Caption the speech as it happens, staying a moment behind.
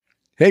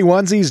Hey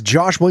onesies,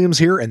 Josh Williams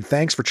here, and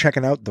thanks for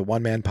checking out the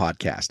One Man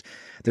Podcast.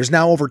 There's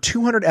now over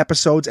 200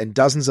 episodes and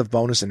dozens of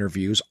bonus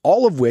interviews,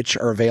 all of which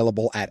are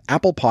available at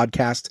Apple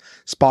Podcasts,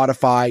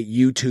 Spotify,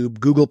 YouTube,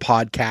 Google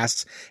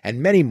Podcasts,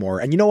 and many more.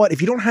 And you know what? If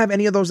you don't have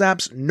any of those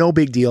apps, no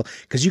big deal,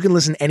 because you can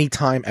listen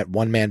anytime at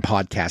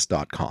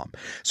onemanpodcast.com.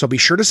 So be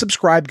sure to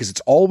subscribe because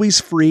it's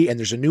always free and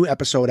there's a new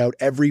episode out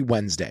every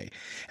Wednesday.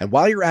 And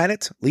while you're at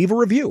it, leave a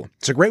review.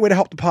 It's a great way to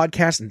help the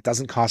podcast and it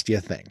doesn't cost you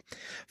a thing.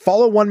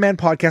 Follow One Man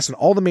Podcast on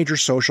all the major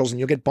socials and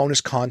you'll get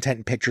bonus content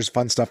and pictures,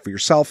 fun stuff for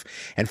yourself.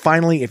 And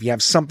finally, if you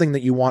have something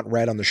that you want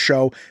read on the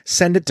show,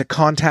 send it to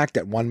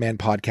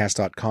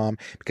contact@onemanpodcast.com,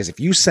 because if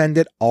you send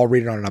it, I'll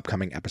read it on an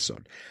upcoming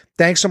episode.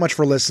 Thanks so much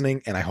for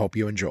listening, and I hope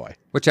you enjoy.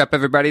 What's up,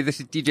 everybody? This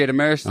is DJ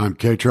Demers. I'm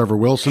K. Trevor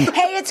Wilson.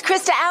 Hey, it's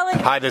Krista Allen.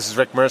 Hi, this is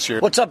Rick Mercier.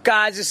 What's up,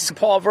 guys? This is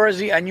Paul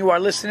Verzi, and you are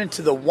listening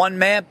to the One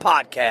Man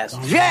Podcast.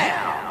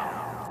 Yeah!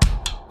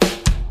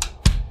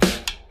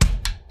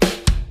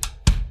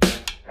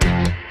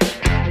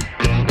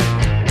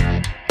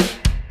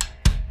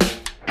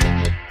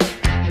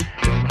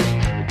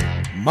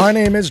 My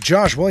name is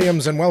Josh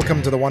Williams, and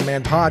welcome to the One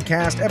Man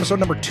Podcast, episode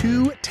number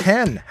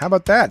 210. How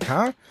about that,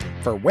 huh?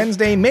 For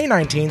Wednesday, May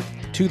 19th,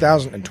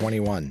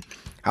 2021.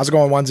 How's it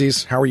going,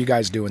 onesies? How are you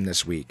guys doing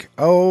this week?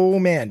 Oh,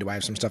 man, do I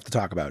have some stuff to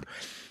talk about.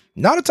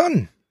 Not a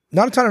ton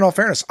in all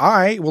fairness.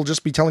 I will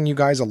just be telling you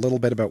guys a little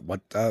bit about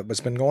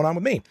what's been going on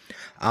with me.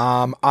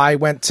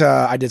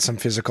 I did some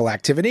physical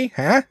activity,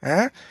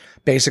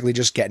 basically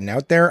just getting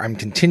out there. I'm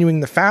continuing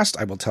the fast.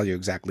 I will tell you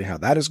exactly how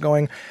that is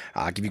going.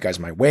 I'll give you guys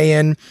my weigh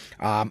in.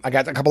 I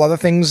got a couple other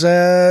things,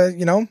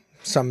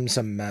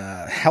 some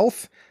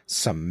health,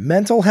 some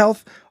mental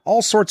health,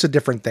 all sorts of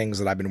different things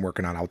that I've been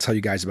working on. I'll tell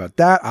you guys about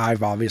that.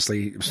 I've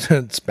obviously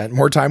spent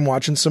more time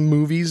watching some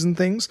movies and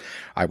things.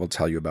 I will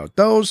tell you about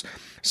those.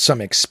 Some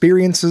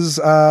experiences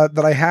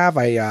that I have.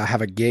 I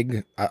have a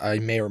gig. I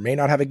may or may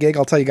not have a gig.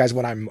 I'll tell you guys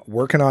what I'm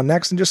working on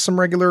next, and just some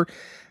regular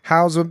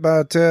how's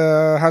about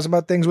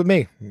things with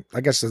me.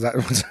 I guess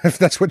if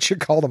that's what you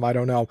call them, I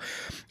don't know.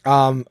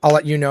 I'll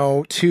let you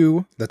know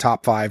too, the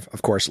top 5,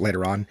 of course,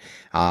 later on.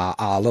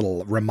 A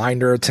little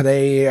reminder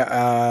today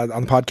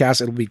on the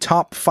podcast, it'll be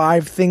top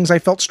 5 things I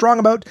felt strong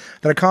about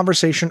that a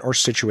conversation or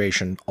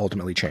situation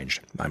ultimately changed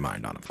my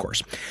mind on, of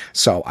course.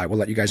 So I will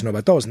let you guys know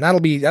about those, and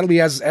that'll be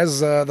as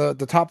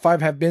the top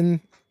 5 have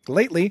been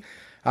lately.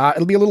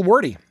 It'll be a little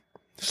wordy,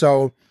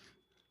 so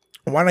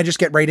why don't I just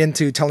get right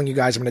into telling you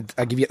guys. I'm going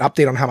to give you an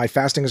update on how my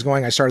fasting is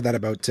going. I started that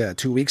about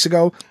 2 weeks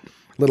ago,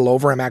 a little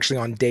over. I'm actually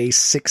on day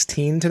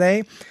 16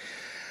 today.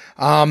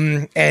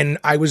 And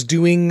I was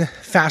doing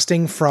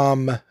fasting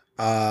from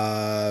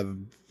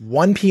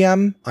 1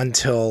 p.m.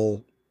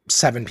 until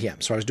 7 p.m.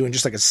 So I was doing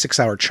just like a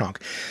 6-hour chunk.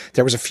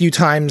 There was a few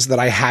times that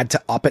I had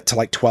to up it to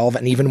like 12.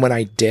 And even when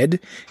I did,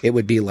 it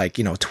would be like,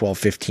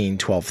 12:15,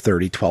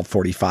 12:30,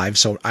 12:45.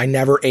 So I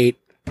never ate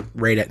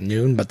right at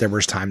noon, but there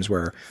was times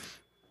where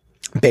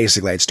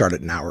basically I'd started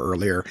an hour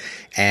earlier,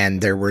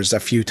 and there was a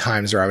few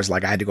times where I was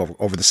like, I had to go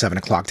over the 7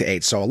 o'clock to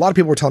 8. So a lot of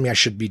people were telling me I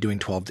should be doing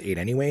 12 to 8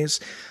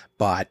 anyways.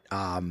 But,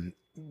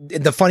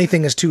 the funny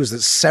thing is too, is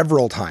that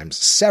several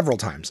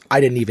times, I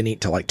didn't even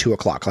eat till like 2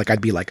 o'clock. Like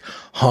I'd be like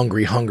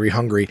hungry.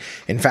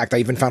 In fact, I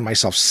even found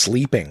myself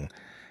sleeping.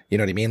 You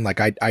know what I mean? Like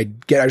I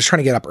was trying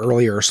to get up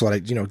earlier so that I,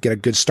 get a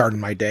good start in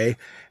my day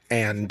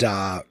and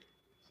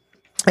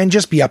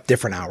just be up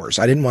different hours.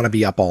 I didn't want to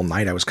be up all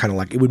night. I was kind of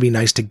like, it would be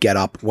nice to get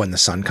up when the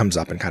sun comes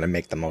up and kind of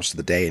make the most of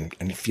the day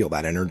and feel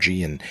that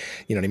energy. And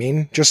you know what I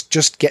mean?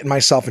 Just getting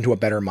myself into a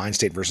better mind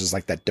state versus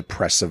like that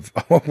depressive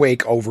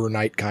awake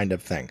overnight kind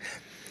of thing.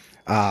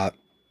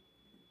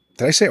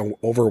 Did I say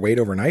overweight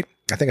overnight?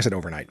 I think I said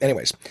overnight.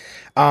 Anyways,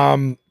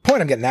 point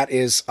I'm getting at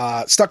is,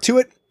 stuck to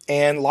it.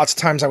 And lots of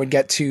times I would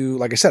get to,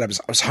 like I said, I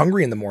was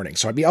hungry in the morning.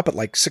 So I'd be up at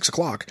like 6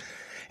 o'clock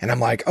and I'm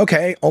like,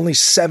 okay, only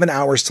 7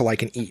 hours till I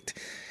can eat.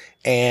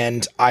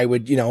 And I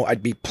would,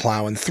 I'd be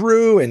plowing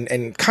through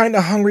and kind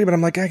of hungry, but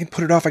I'm like, I can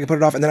put it off. And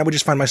then I would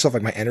just find myself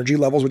like my energy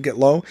levels would get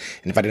low.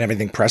 And if I didn't have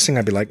anything pressing,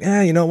 I'd be like,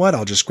 you know what?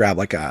 I'll just grab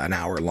like an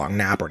hour long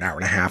nap or an hour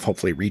and a half,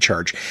 hopefully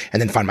recharge. And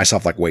then find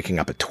myself like waking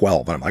up at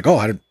 12. And I'm like, oh,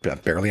 I had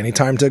barely any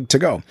time to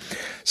go.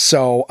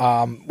 So,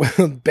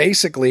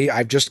 basically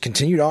I've just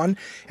continued on.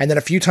 And then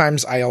a few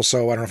times I don't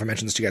know if I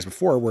mentioned this to you guys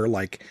before, where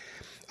like,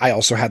 I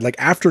also had like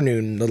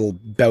afternoon little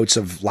bouts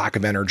of lack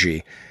of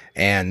energy.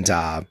 And,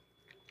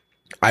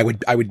 I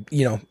would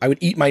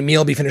eat my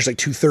meal, be finished like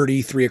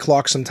 2:30, 3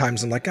 o'clock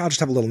sometimes. I'm like, I'll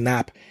just have a little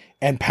nap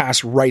and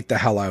pass right the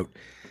hell out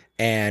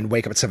and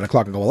wake up at 7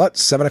 o'clock and go, well,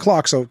 it's 7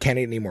 o'clock, so can't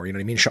eat anymore. You know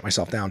what I mean? Shut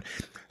myself down.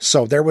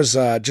 So there was,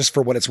 just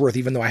for what it's worth,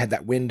 even though I had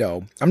that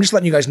window, I'm just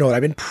letting you guys know that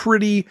I've been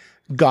pretty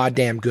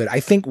goddamn good. I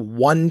think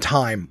one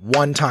time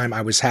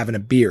I was having a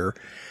beer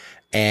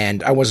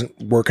and I wasn't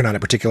working on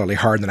it particularly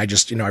hard. And then I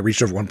just, I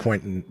reached over one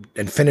point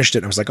and finished it.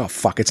 And I was like, oh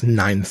fuck, it's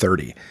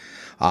 9:30.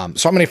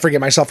 So I'm going to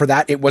forgive myself for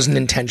that. It wasn't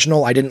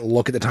intentional. I didn't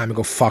look at the time and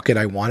go, fuck it,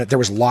 I want it. There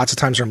was lots of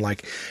times where I'm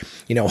like,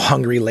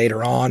 hungry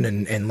later on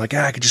and like,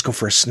 I could just go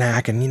for a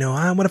snack and,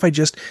 what if I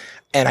just,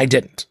 and I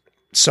didn't.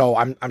 So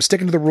I'm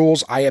sticking to the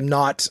rules. I am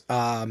not,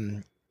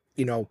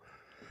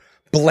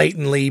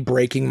 blatantly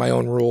breaking my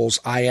own rules.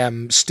 I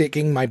am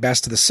sticking my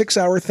best to the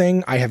 6-hour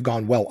thing. I have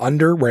gone well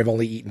under, where I've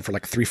only eaten for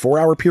like a 3-4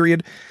 hour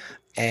period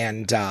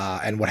and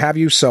what have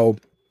you. So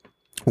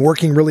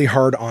working really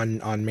hard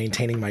on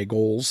maintaining my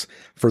goals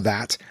for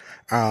that.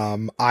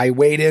 I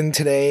weighed in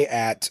today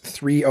at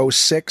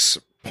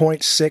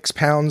 306.6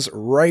 pounds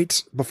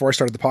right before I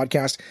started the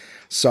podcast.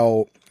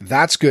 So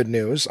that's good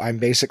news. I'm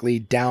basically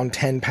down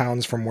 10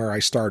 pounds from where I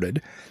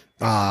started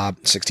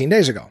 16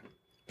 days ago.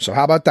 So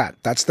how about that?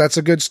 That's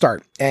a good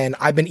start. And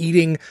I've been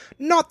eating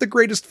not the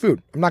greatest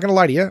food. I'm not going to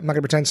lie to you. I'm not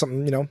going to pretend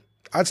something,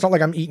 it's not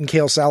like I'm eating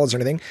kale salads or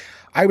anything.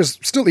 I was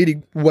still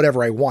eating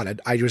whatever I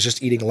wanted. I was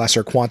just eating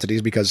lesser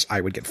quantities because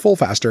I would get full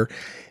faster.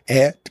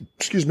 And,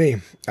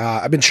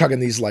 I've been chugging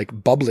these like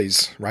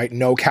bubblies, right?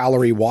 No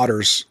calorie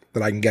waters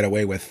that I can get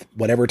away with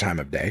whatever time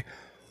of day.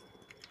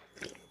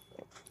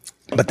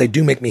 But they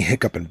do make me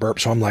hiccup and burp.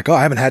 So I'm like,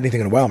 I haven't had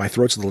anything in a while. My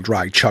throat's a little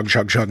dry. Chug,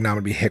 chug, chug. Now I'm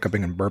going to be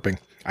hiccuping and burping.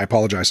 I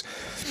apologize.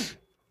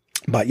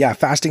 But yeah,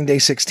 fasting day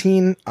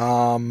 16.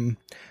 I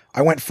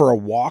went for a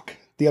walk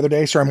the other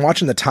day. So I'm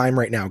watching the time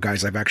right now,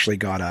 guys. I've actually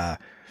got a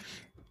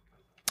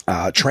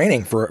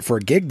training for a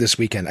gig this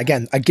weekend.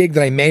 Again, a gig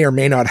that I may or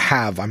may not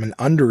have. I'm an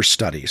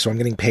understudy, so I'm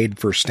getting paid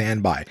for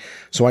standby.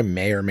 So I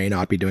may or may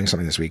not be doing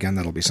something this weekend.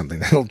 That'll be something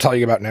that I'll tell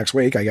you about next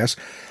week, I guess.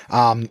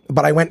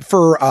 But I went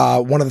for,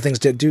 one of the things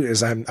to do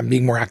is I'm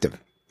being more active.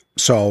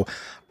 So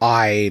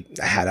I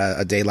had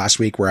a day last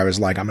week where I was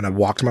like, I'm going to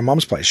walk to my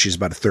mom's place. She's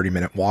about a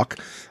 30-minute walk.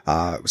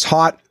 It was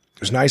hot.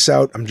 It was nice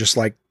out. I'm just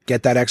like,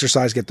 get that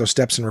exercise, get those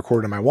steps in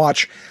recorded on my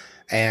watch.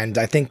 And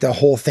I think the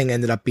whole thing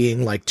ended up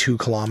being like 2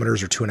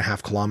 kilometers or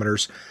 2.5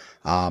 kilometers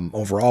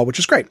overall, which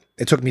is great.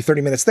 It took me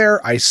 30 minutes there.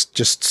 I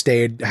just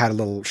stayed, had a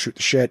little shoot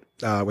the shit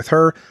with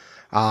her.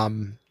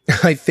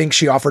 I think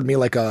she offered me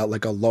like a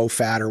low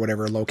fat or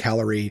whatever, low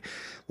calorie,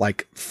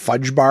 like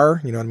fudge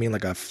bar. You know what I mean?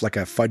 Like a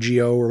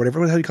Fudgio or whatever.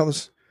 What do you call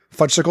this?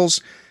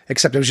 Fudgesicles.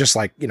 Except it was just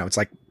like, it's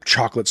like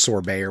chocolate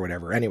sorbet or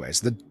whatever.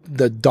 Anyways,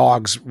 the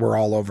dogs were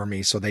all over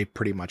me, so they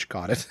pretty much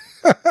got it.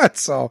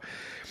 So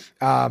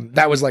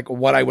that was like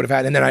what I would have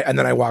had. And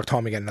then I walked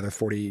home again, another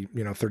 30,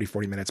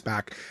 40 minutes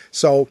back.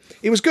 So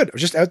it was good. I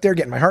was just out there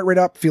getting my heart rate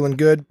up, feeling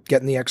good,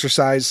 getting the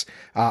exercise.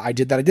 I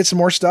did that. I did some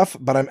more stuff,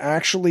 but I'm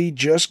actually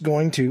just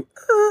going to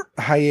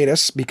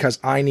hiatus because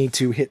I need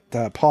to hit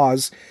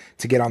pause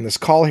to get on this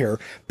call here.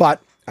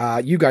 But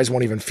you guys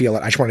won't even feel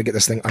it. I just want to get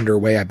this thing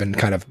underway. I've been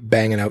kind of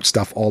banging out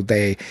stuff all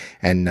day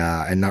and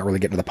not really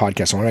getting to the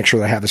podcast. So I want to make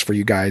sure that I have this for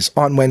you guys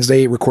on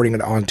Wednesday, recording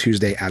it on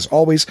Tuesday as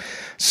always.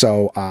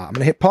 So I'm going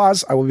to hit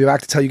pause. I will be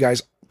back to tell you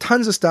guys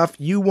tons of stuff.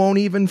 You won't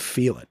even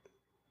feel it.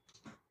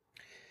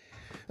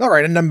 All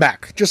right. And I'm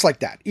back just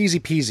like that.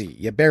 Easy peasy.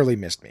 You barely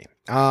missed me.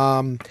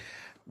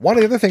 One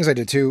of the other things I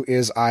did too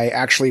is I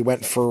actually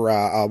went for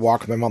a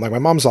walk with my mom. Like my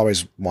mom's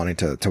always wanting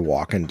to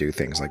walk and do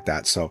things like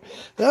that. So,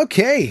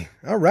 okay.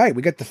 All right.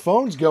 We got the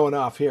phones going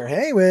off here.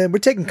 Hey, we're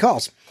taking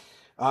calls.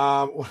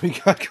 What do we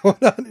got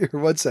going on here?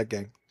 1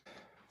 second.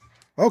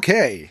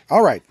 Okay.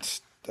 All right.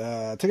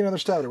 Take another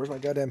stab. Where's my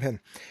goddamn pen?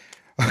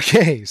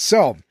 Okay.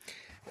 So,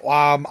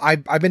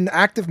 I've been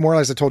active more,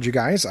 as I told you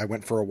guys. I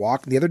went for a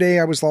walk. The other day,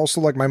 I was also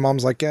like, my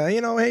mom's like, hey,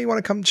 you want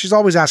to come? She's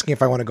always asking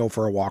if I want to go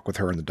for a walk with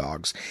her and the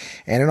dogs.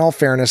 And in all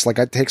fairness, like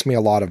it takes me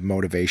a lot of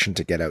motivation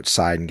to get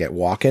outside and get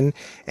walking.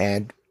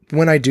 And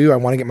when I do, I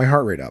want to get my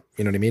heart rate up.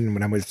 You know what I mean?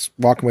 When I'm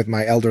walking with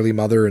my elderly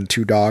mother and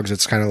 2 dogs,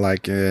 it's kind of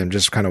like I'm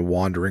just kind of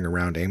wandering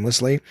around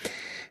aimlessly.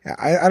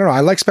 I don't know.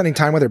 I like spending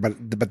time with her,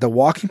 but the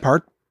walking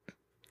part,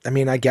 I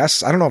mean, I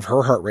guess, I don't know if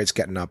her heart rate's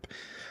getting up.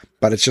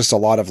 But it's just a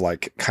lot of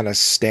like kind of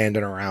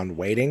standing around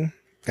waiting.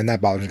 And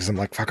that bothers me because I'm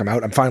like, fuck, I'm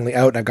out. I'm finally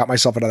out and I've got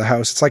myself out of the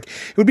house. It's like,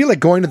 it would be like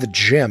going to the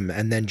gym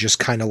and then just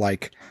kind of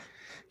like,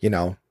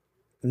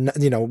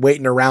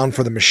 waiting around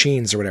for the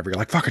machines or whatever. You're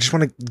like, fuck, I just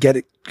want to get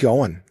it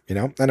going.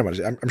 I'm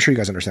sure you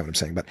guys understand what I'm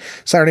saying. But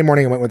Saturday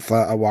morning, I went with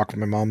a walk with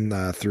my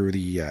mom through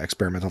the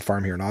experimental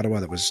farm here in Ottawa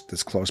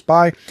that's close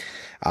by,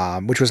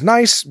 which was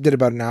nice. Did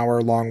about an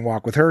hour long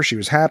walk with her. She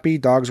was happy.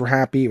 Dogs were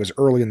happy. It was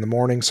early in the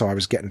morning, so I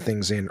was getting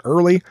things in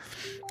early.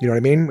 You know what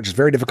I mean? Which is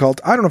very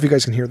difficult. I don't know if you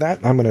guys can hear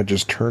that. I'm going to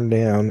just turn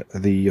down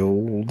the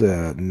old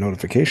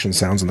notification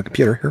sounds on the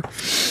computer here.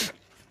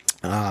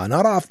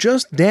 Not off,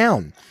 just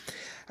down.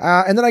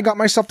 And then I got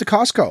myself to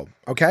Costco.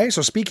 Okay.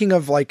 So speaking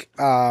of like,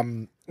 I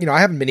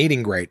haven't been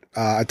eating great.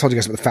 I told you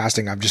guys about the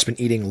fasting. I've just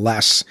been eating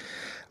less,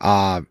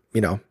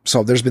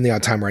 so there's been the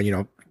odd time where,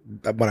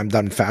 when I'm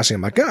done fasting,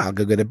 I'm like, I'll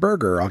go get a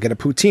burger. I'll get a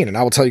poutine. And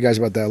I will tell you guys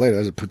about that later.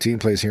 There's a poutine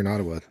place here in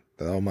Ottawa.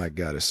 Oh my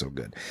God, it's so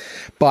good.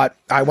 But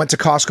I went to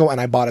Costco and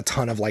I bought a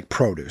ton of like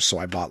produce. So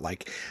I bought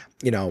like,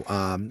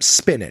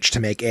 spinach to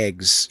make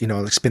eggs,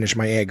 like spinach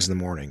my eggs in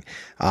the morning.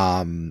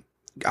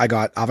 I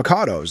got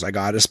avocados, I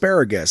got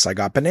asparagus, I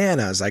got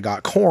bananas, I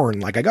got corn.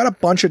 Like I got a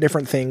bunch of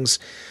different things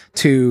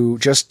to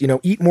just,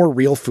 eat more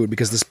real food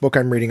because this book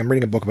I'm reading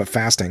a book about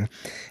fasting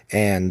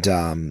and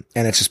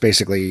it's just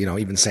basically,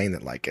 even saying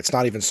that like, it's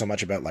not even so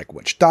much about like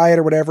which diet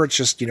or whatever. It's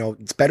just,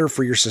 it's better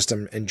for your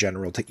system in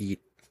general to eat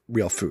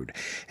real food.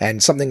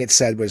 And something it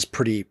said was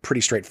pretty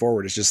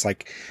straightforward. It's just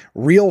like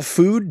real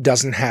food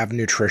doesn't have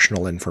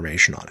nutritional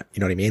information on it.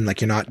 You know what I mean?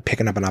 Like you're not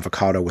picking up an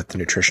avocado with the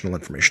nutritional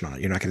information on it.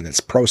 You're not getting this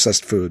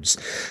processed foods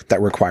that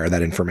require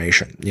that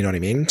information. You know what I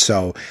mean?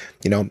 So,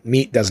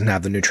 meat doesn't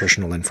have the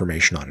nutritional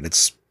information on it.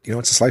 It's,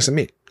 it's a slice of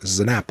meat. This is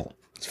an apple.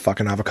 It's a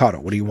fucking avocado.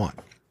 What do you want?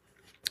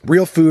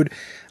 Real food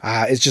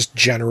is just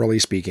generally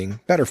speaking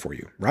better for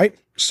you, right?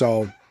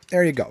 So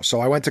there you go. So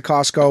I went to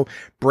Costco,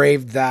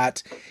 braved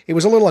that. It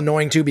was a little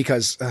annoying too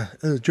because,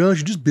 Josh, you're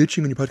just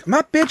bitching on your podcast. I'm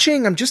not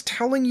bitching. I'm just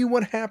telling you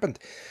what happened.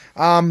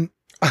 I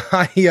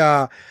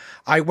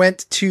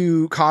went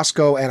to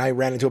Costco and I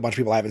ran into a bunch of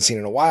people I haven't seen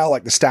in a while,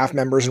 like the staff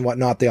members and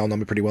whatnot. They all know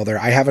me pretty well there.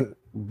 I haven't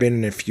been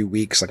in a few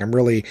weeks. Like I'm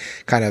really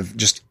kind of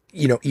just,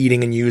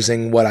 eating and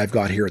using what I've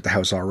got here at the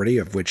house already,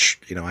 of which,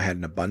 I had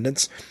an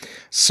abundance.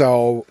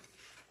 So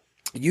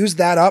used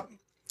that up.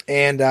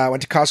 And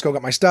went to Costco,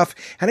 got my stuff,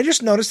 and I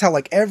just noticed how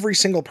like every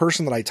single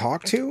person that I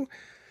talked to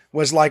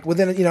was like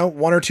within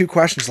one or two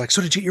questions, like,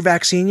 so did you get your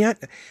vaccine yet?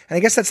 And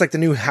I guess that's like the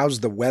new how's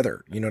the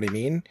weather, you know what I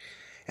mean?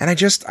 And I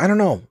don't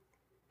know.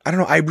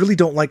 I really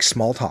don't like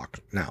small talk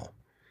now.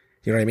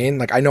 You know what I mean?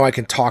 Like I know I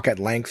can talk at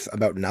length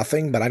about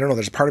nothing, but I don't know.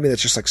 There's a part of me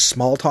that's just like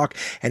small talk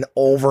and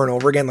over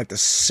again, like the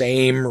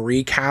same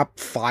recap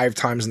 5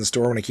 times in the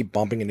store when I keep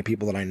bumping into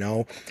people that I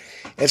know.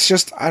 It's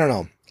just I don't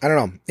know.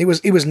 It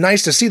was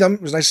nice to see them.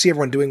 It was nice to see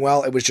everyone doing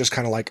well. It was just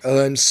kind of like,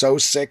 I'm so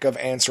sick of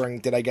answering,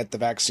 did I get the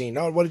vaccine?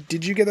 No,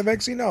 did you get the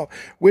vaccine? No.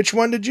 Which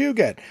one did you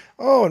get?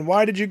 Oh, and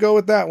why did you go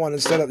with that one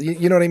instead of,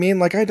 you know what I mean?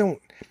 Like,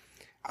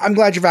 I'm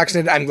glad you're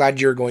vaccinated. I'm glad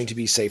you're going to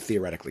be safe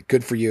theoretically.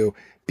 Good for you.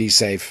 Be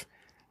safe.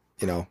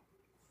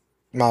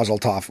 Mazel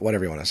tov,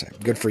 whatever you want to say.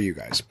 Good for you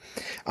guys.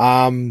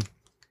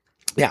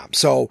 Yeah.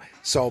 So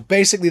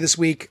basically this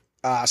week,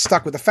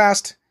 stuck with the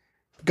fast,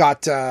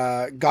 got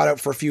out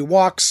for a few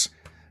walks,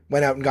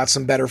 went out and got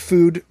some better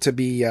food to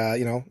be,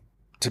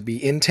 to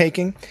be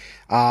intaking.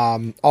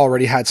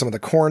 Already had some of the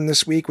corn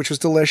this week, which was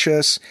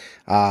delicious.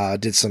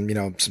 Did some,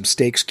 some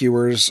steak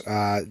skewers.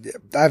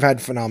 I've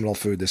had phenomenal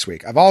food this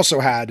week. I've also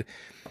had,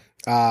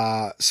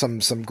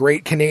 some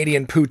great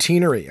Canadian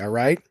poutineery. All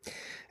right.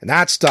 And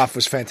that stuff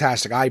was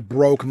fantastic. I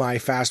broke my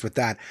fast with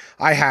that.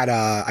 I had,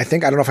 I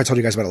don't know if I told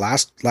you guys about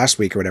it last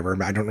week or whatever.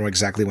 I don't know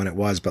exactly when it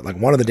was, but like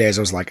one of the days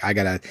I was like, I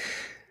gotta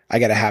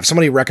have,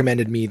 somebody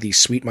recommended me the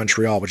Sweet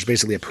Montreal, which is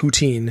basically a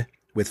poutine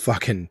with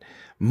fucking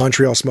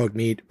Montreal smoked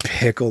meat,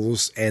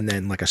 pickles, and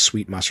then like a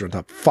sweet mustard on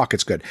top. Fuck,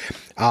 it's good.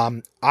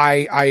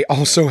 I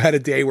also had a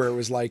day where it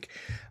was like,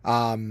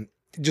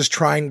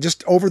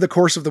 just over the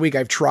course of the week,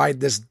 I've tried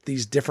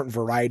these different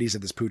varieties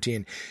of this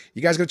poutine.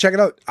 You guys go check it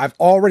out. I've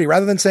already,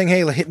 rather than saying,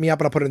 hey, hit me up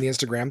and I'll put it in the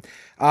Instagram.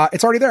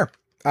 It's already there.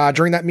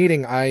 During that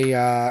meeting,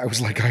 I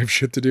was like, I have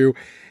shit to do.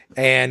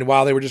 And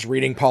while they were just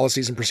reading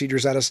policies and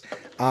procedures at us,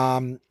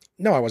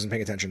 no, I wasn't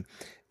paying attention.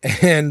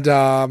 And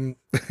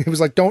it was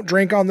like, don't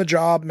drink on the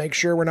job. Make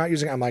sure we're not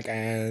using it. I'm like,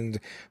 and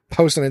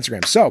post on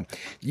Instagram. So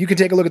you can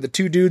take a look at the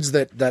 2 dudes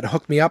that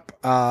hooked me up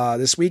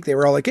this week. They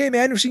were all like, hey,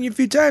 man, we've seen you a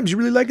few times. You're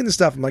really liking this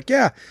stuff. I'm like,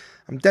 yeah,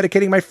 I'm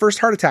dedicating my first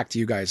heart attack to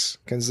you guys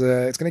because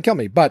it's going to kill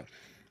me. But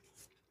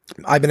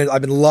I've been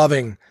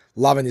loving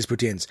these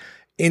poutines.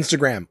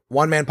 Instagram,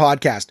 One Man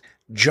Podcast.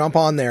 Jump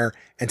on there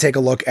and take a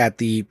look at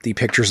the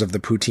pictures of the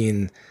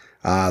poutine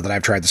that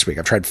I've tried this week.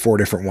 I've tried 4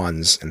 different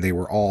ones and they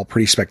were all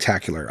pretty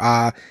spectacular.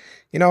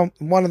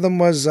 One of them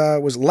was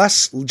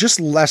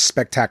less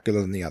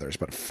spectacular than the others,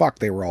 but fuck,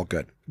 they were all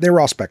good. They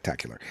were all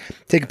spectacular.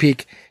 Take a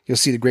peek. You'll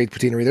see the great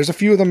poutineery. There's a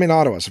few of them in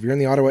Ottawa. So if you're in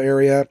the Ottawa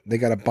area, they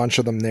got a bunch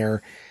of them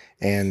there.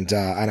 And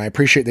I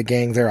appreciate the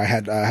gang there. I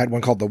had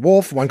one called the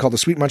Wolf, one called the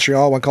Sweet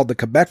Montreal, one called the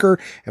Quebecer,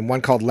 and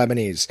one called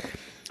Lebanese.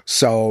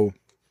 So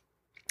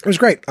it was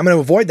great. I'm going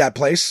to avoid that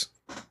place.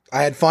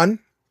 I had fun,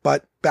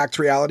 but back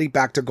to reality,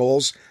 back to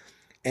goals.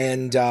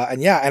 And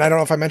yeah, and I don't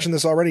know if I mentioned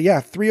this already.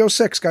 Yeah,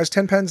 306, guys,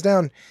 10 pens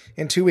down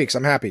in 2 weeks.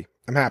 I'm happy.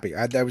 I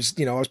was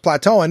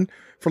plateauing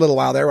for a little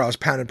while there where I was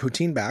pounding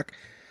poutine back.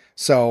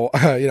 So,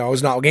 I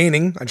was not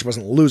gaining. I just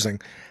wasn't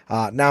losing.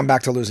 Now I'm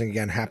back to losing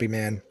again. Happy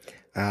man.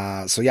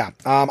 So yeah,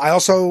 I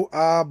also,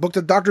 booked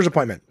a doctor's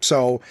appointment.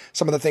 So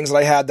some of the things that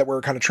I had that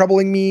were kind of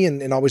troubling me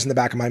and always in the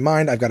back of my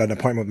mind, I've got an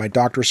appointment with my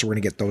doctor. So we're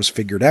going to get those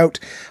figured out.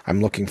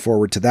 I'm looking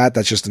forward to that.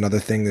 That's just another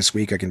thing this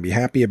week I can be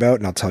happy about.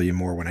 And I'll tell you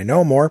more when I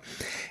know more.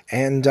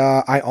 And,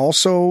 I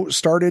also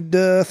started,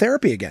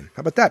 therapy again.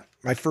 How about that?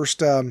 My first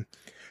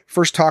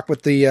talk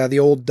with the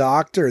old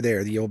doctor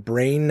there, the old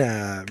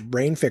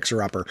brain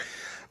fixer upper.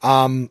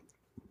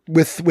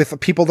 With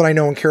people that I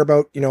know and care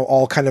about,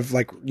 all kind of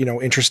like,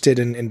 interested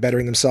in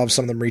bettering themselves,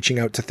 some of them reaching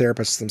out to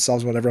therapists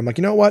themselves, whatever. I'm like,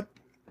 you know what?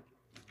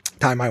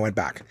 Time I went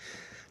back.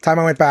 time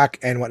I went back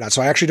and whatnot.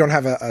 So I actually don't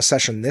have a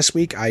session this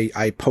week.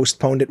 I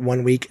postponed it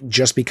 1 week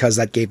just because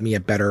that gave me a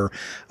better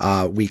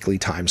weekly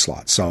time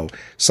slot. So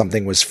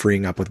something was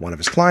freeing up with one of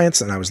his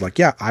clients, and I was like,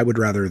 yeah, I would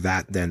rather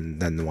that than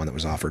the one that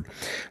was offered.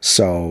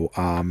 So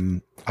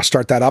I'll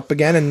start that up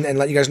again and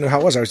let you guys know how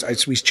it was.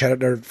 We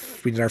did our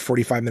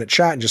 45-minute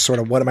chat and just sort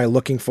of, what am I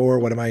looking for?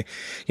 What am I,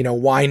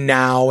 why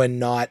now and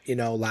not,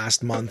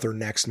 last month or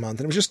next month?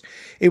 And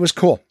it was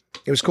cool.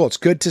 It was cool. It's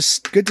good to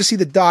see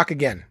the doc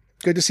again.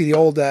 Good to see the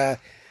old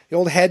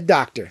head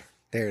doctor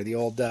there, the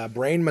old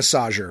brain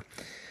massager.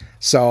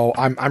 So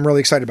I'm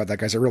really excited about that,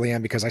 guys. I really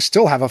am, because I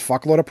still have a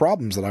fuckload of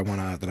problems that I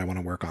want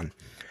to work on.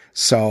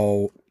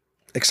 So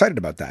excited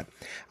about that.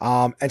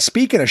 And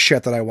speaking of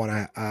shit that I want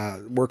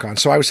to work on,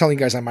 so I was telling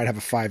you guys I might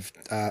have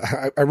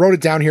I wrote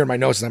it down here in my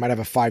notes, and I might have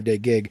a 5-day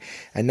gig,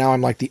 and now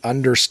I'm like the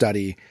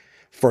understudy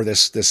for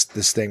this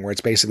thing where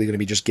it's basically going to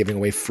be just giving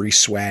away free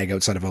swag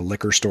outside of a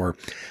liquor store.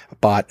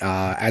 But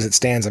as it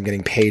stands, I'm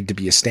getting paid to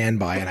be a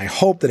standby, and I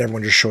hope that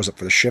everyone just shows up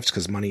for the shifts,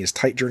 because money is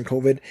tight during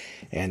COVID,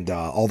 and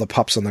all the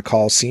pups on the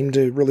call seem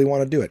to really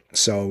want to do it.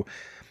 So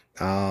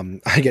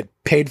I get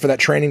paid for that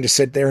training to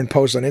sit there and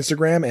post on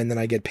Instagram, and then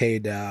I get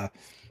paid to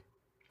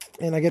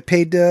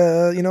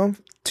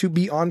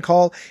be on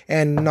call,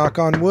 and knock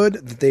on wood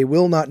that they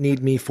will not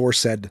need me for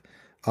said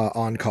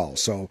on call.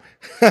 So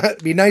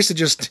it'd be nice to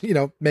just,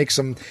 make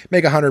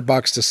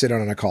 $100 to sit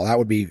on a call. That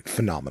would be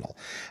phenomenal.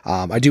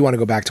 I do want to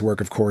go back to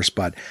work, of course,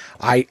 but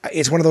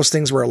it's one of those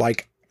things where,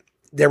 like,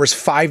 there was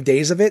 5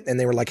 days of it, and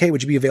they were like, hey,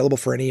 would you be available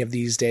for any of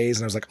these days?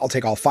 And I was like, I'll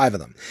take all 5 of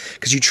them,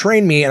 because you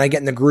train me and I get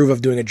in the groove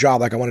of doing a job.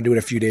 Like, I want to do it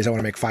a few days. I want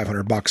to make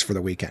 $500 for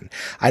the weekend.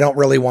 I don't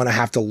really want to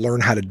have to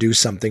learn how to do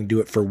something, do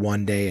it for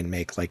one day and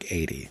make like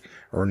 80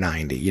 or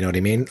 90. You know what I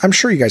mean? I'm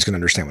sure you guys can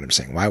understand what I'm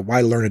saying. Why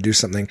learn to do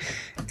something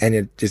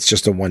and it's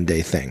just a 1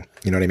 day thing?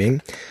 You know what I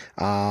mean?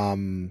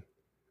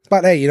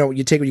 But hey,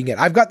 you take what you can get.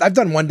 I've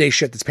done 1 day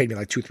shit that's paid me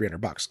like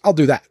 $200-300. I'll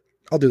do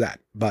that.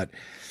 But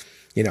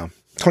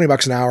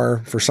 $20 an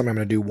hour for something I'm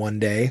going to do 1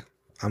 day.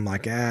 I'm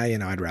like,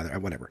 I'd rather,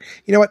 whatever.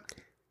 You know what?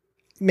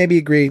 Maybe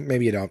agree,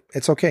 maybe you don't.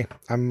 It's okay.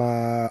 I'm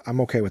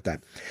okay with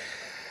that.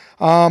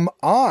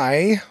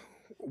 I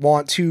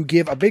want to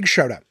give a big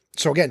shout out.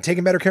 So again,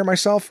 taking better care of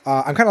myself.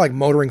 I'm kind of like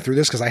motoring through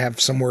this because I have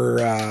somewhere,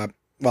 I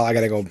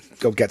got to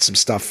go get some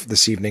stuff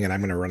this evening, and I'm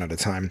going to run out of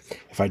time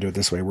if I do it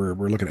this way. We're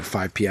looking at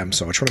 5 p.m.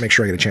 So I just want to make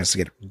sure I get a chance to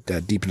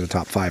get deep into the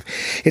top 5.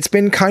 It's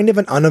been kind of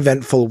an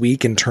uneventful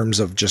week in terms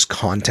of just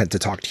content to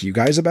talk to you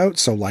guys about.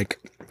 So like,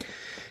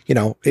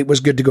 it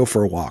was good to go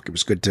for a walk. It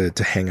was good to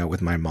hang out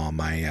with my mom.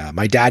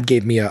 My dad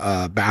gave me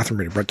a bathroom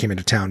reader. Brett came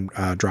into town,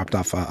 dropped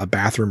off a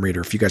bathroom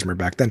reader. If you guys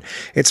remember back then,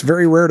 it's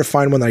very rare to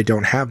find one that I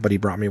don't have, but he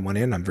brought me one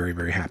in. I'm very,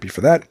 very happy for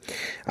that.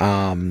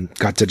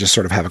 Got to just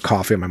sort of have a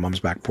coffee on my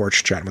mom's back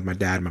porch, chatting with my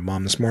dad and my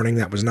mom this morning.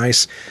 That was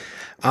nice.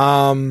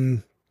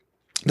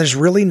 There's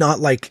really not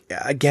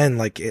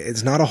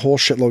it's not a whole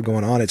shitload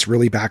going on. It's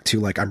really back to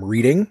like, I'm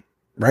reading,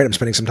 right? I'm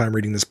spending some time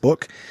reading this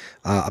book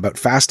about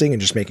fasting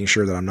and just making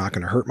sure that I'm not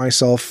going to hurt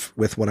myself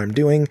with what I'm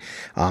doing.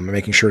 I'm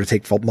making sure to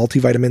take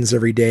multivitamins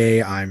every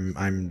day.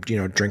 I'm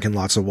drinking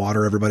lots of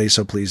water, everybody.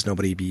 So please,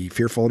 nobody be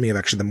fearful of me.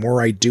 Actually, the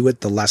more I do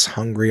it, the less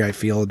hungry I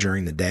feel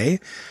during the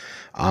day,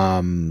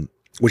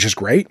 which is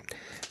great.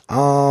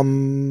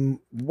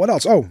 What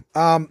else?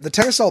 The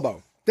tennis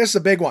elbow. This is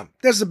a big one.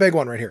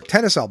 Right here.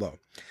 Tennis elbow.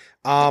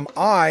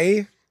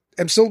 I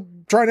am still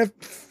trying to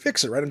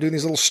fix it, right? I'm doing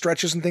these little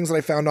stretches and things that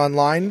I found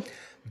online,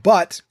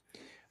 but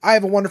I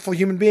have a wonderful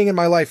human being in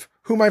my life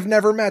whom I've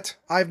never met.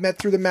 I've met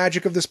through the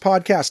magic of this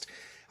podcast.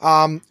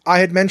 I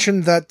had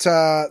mentioned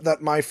that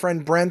my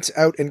friend Brent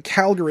out in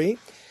Calgary,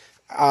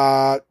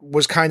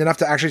 was kind enough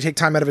to actually take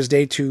time out of his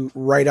day to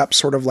write up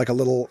sort of like a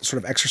little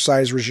sort of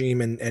exercise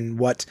regime and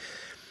what,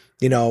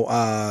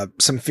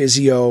 some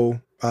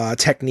physio,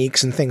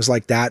 techniques and things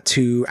like that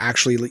to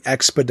actually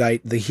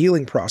expedite the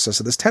healing process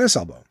of this tennis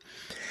elbow.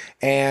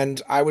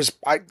 And I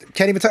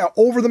can't even tell,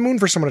 over the moon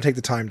for someone to take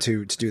the time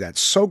to do that.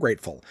 So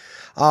grateful.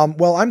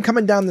 Well, I'm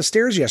coming down the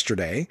stairs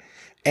yesterday,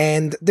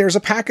 and there's a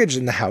package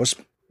in the house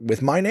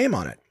with my name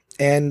on it.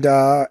 And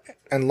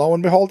lo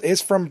and behold,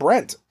 it's from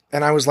Brent.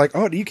 And I was like,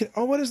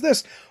 what is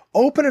this?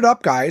 Open it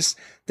up, guys.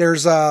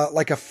 There's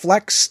like a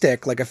flex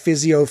stick, like a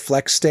physio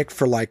flex stick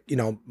for like,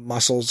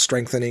 muscle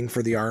strengthening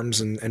for the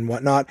arms and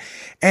whatnot.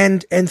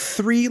 And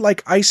 3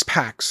 like ice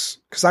packs.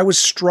 Cause I was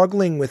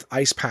struggling with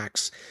ice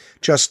packs,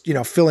 just,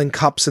 filling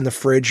cups in the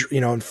fridge,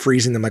 and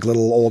freezing them like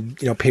little old,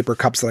 paper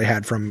cups that I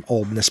had from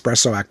old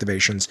Nespresso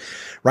activations,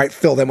 right?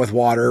 Fill them with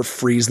water,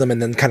 freeze them,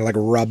 and then kind of like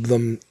rub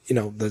them,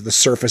 the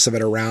surface of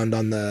it around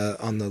on the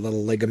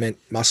little ligament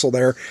muscle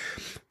there.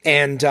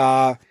 And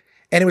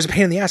it was a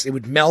pain in the ass. It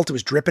would melt. It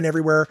was dripping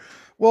everywhere.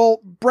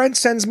 Well, Brent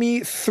sends me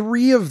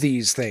 3 of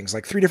these things,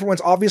 like 3 different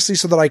ones, obviously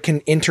so that I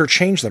can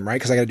interchange them, right?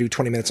 Because I got to do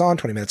 20 minutes on,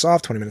 20 minutes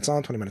off, 20 minutes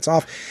on, 20 minutes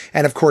off.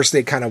 And of course,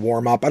 they kind of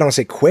warm up. I don't want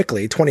to say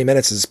quickly. 20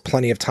 minutes is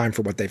plenty of time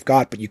for what they've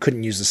got, but you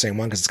couldn't use the same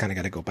one because it's kind of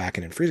got to go back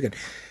in and freeze again.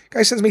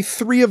 Guy sends me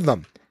 3 of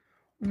them.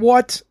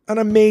 What an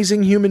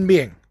amazing human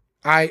being.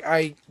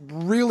 I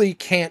really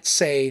can't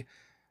say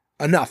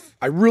enough.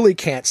 I really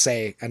can't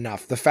say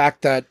enough. The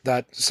fact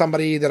that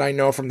somebody that I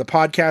know from the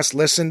podcast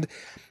listened,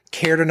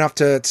 cared enough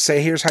to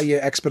say, here's how you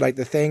expedite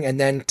the thing, and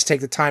then to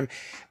take the time,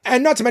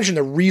 and not to mention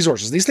the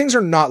resources. These things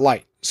are not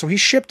light. So he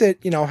shipped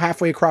it,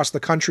 halfway across the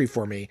country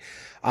for me.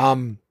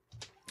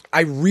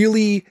 I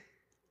really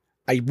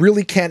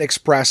can't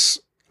express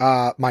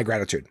my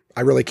gratitude.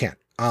 I really can't.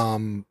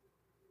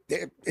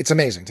 It's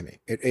amazing to me.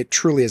 It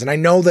truly is. And I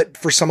know that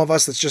for some of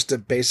us, that's just a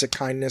basic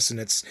kindness and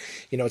it's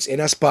in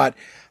us, but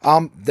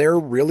there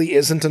really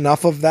isn't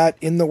enough of that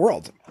in the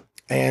world.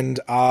 And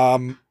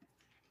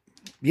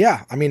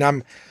yeah, I mean,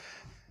 I'm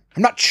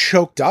not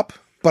choked up,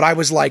 but I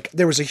was like,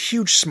 there was a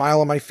huge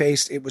smile on my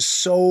face. It was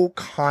so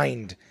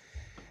kind.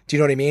 Do you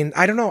know what I mean?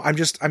 I don't know.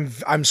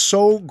 I'm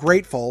so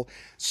grateful,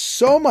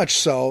 so much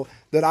so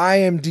that I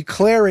am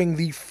declaring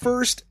the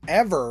first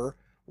ever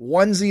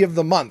onesie of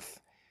the month.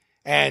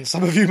 And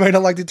some of you might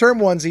not like the term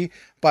onesie,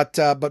 but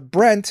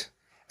Brent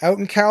out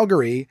in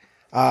Calgary,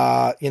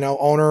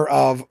 owner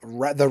of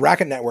the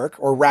Racket Network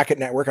or Racket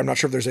Network. I'm not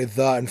sure if there's a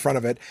 "the" in front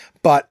of it,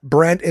 but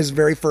Brent is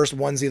very first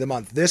onesie of the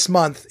month. This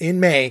month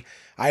in May,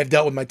 I have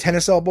dealt with my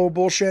tennis elbow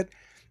bullshit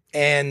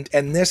and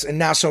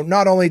now. So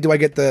not only do I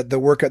get the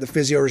workout, the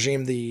physio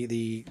regime,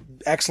 the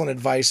excellent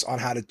advice on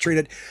how to treat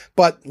it,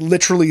 but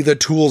literally the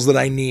tools that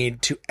I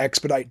need to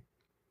expedite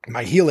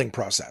my healing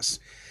process.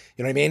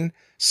 You know what I mean?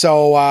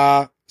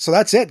 So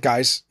that's it,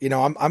 guys.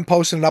 I'm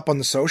posting it up on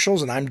the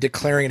socials and I'm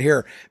declaring it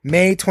here.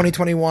 May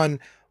 2021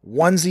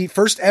 onesie,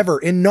 first ever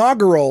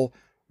inaugural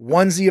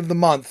onesie of the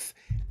month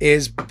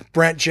is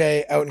Brent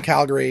J out in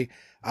Calgary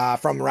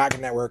from the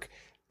Racket Network.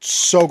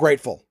 So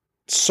grateful.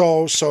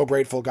 So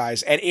grateful,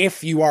 guys. And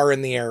if you are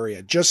in the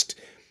area,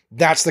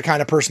 that's the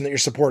kind of person that you're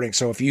supporting.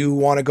 So if you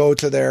want to go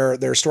to their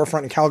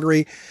storefront in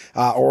Calgary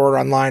or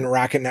online,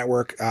 Racket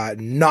Network,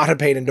 not a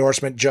paid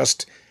endorsement,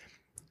 just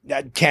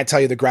I can't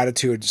tell you the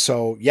gratitude.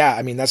 So yeah,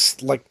 I mean,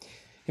 that's like,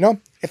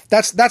 if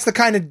that's the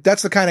kind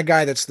of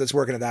guy that's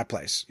working at that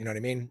place. You know what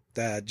I mean?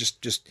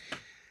 Just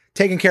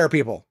taking care of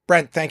people.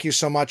 Brent, thank you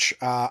so much.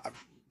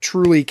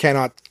 Truly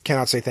cannot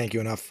say thank you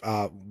enough.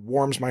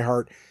 Warms my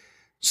heart.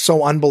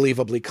 So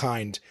unbelievably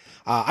kind.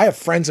 I have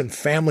friends and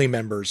family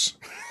members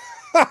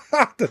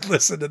that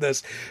listen to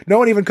this. No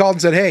one even called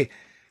and said, hey,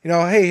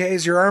 hey,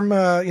 is your arm,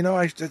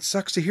 it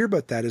sucks to hear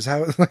about that. Is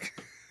how like,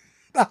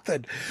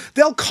 nothing.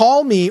 They'll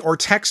call me or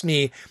text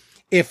me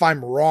if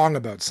I'm wrong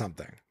about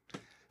something.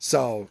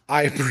 So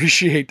I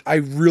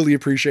really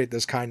appreciate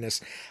this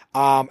kindness.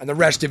 And the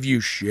rest of you,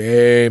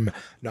 shame.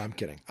 No, I'm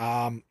kidding.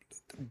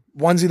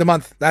 Onesie of the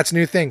month. That's a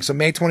new thing. So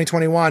May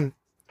 2021,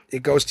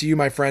 it goes to you,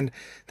 my friend.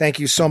 Thank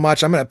you so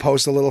much. I'm going to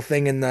post a little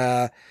thing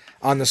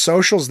on the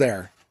socials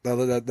there, the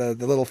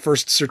little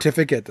first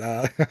certificate.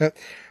 But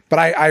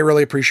I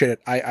really appreciate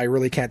it. I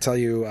really can't tell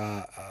you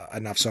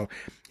enough. So,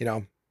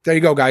 there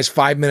you go, guys.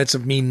 5 minutes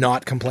of me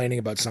not complaining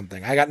about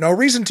something. I got no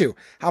reason to.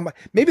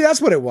 Maybe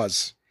that's what it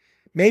was.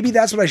 Maybe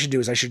that's what I should do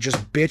is I should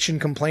just bitch and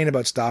complain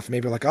about stuff.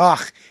 Maybe like,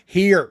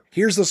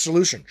 here's the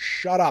solution.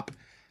 Shut up.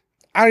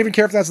 I don't even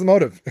care if that's the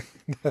motive.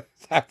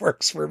 That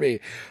works for me.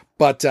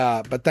 But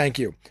thank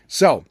you.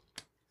 So,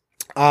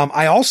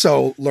 I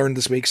also learned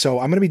this week, so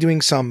I'm going to be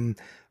doing some,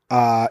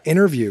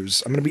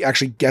 interviews. I'm going to be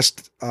actually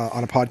guest,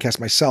 on a podcast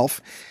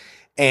myself,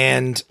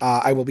 and,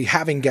 I will be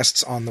having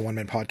guests on the One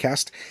Man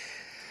Podcast.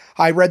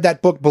 I read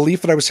that book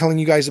Belief that I was telling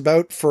you guys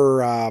about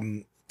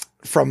from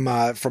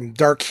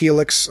Dark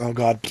Helix. Oh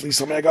God, please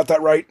tell me I got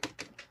that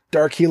right.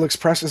 Dark Helix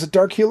Press. Is it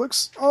Dark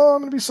Helix? Oh,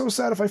 I'm going to be so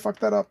sad if I fuck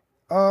that up.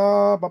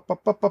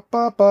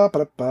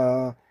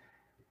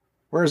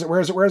 Where is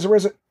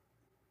it?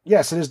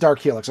 Yes, it is Dark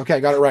Helix. Okay, I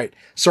got it right.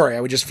 Sorry, I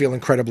would just feel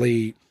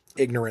incredibly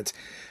ignorant.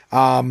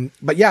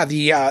 But yeah,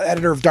 the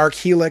editor of Dark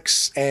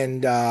Helix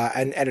and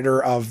an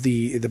editor of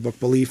the book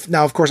Belief.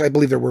 Now, of course, I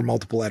believe there were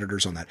multiple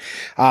editors on that.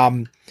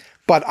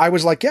 But I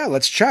was like, yeah,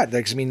 let's chat.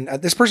 Because, I mean,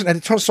 this person, and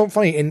it's so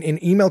funny,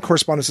 in email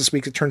correspondence this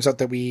week, it turns out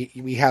that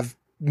we have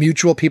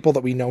mutual people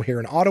that we know here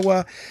in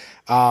Ottawa.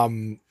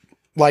 I'm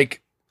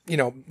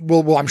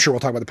sure we'll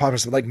talk about the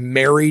podcast, but like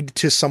married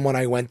to someone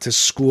I went to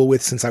school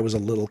with since I was a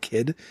little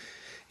kid.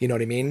 You know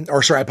what I mean?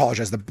 Or sorry, I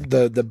apologize.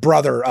 The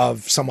brother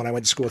of someone I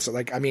went to school with. So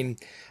like, I mean,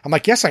 I'm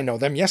like, yes, I know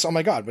them. Yes. Oh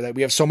my God.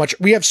 We have so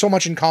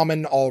much in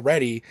common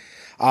already.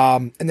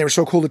 And they were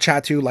so cool to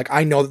chat to. Like,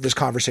 I know that this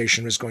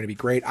conversation was going to be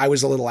great. I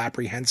was a little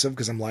apprehensive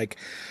because I'm like,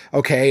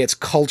 okay, it's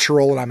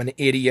cultural and I'm an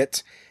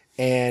idiot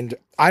and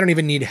I don't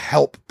even need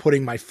help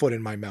putting my foot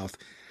in my mouth,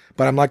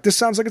 but I'm like, this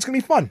sounds like it's going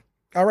to be fun.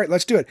 All right,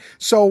 let's do it.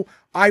 So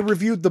I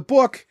reviewed the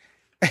book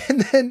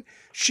and then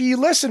she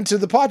listened to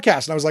the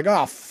podcast and I was like,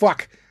 oh,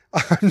 fuck.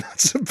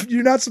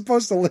 You're not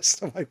supposed to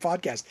listen to my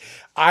podcast.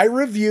 I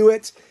review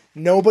it.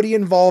 Nobody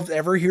involved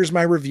ever hears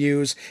my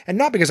reviews. And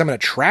not because I'm going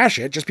to trash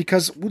it, just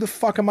because who the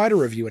fuck am I to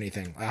review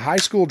anything? A high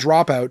school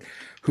dropout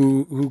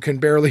who can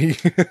barely,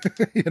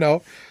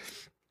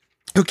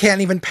 who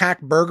can't even pack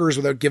burgers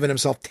without giving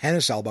himself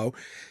tennis elbow.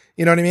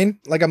 You know what I mean?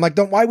 Like, I'm like,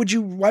 why would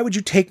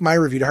you take my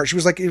review to heart? She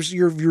was like,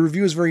 your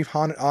review is very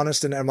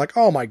honest. And I'm like,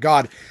 oh my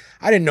God,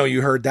 I didn't know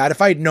you heard that.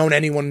 If I had known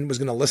anyone was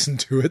going to listen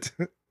to it,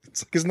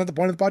 It's like, isn't that the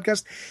point of the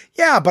podcast?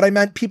 Yeah, but I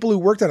meant people who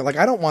worked on it. Like,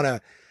 I don't want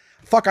to,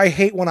 I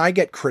hate when I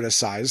get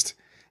criticized.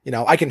 You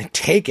know, I can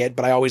take it,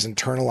 but I always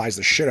internalize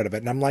the shit out of it.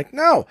 And I'm like,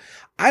 no,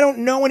 I don't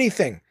know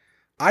anything.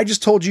 I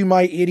just told you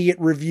my idiot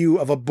review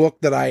of a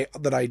book that I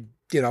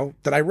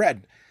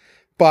read.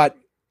 But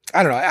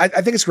I don't know. I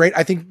think it's great.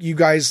 I think you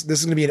guys, this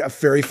is going to be a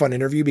very fun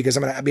interview because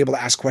I'm going to be able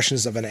to ask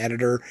questions of an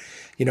editor,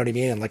 you know what I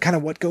mean? And like kind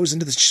of what goes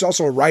into this. She's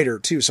also a writer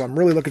too. So I'm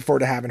really looking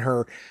forward to having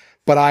her,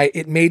 but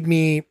it made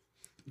me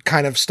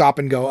kind of stop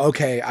and go,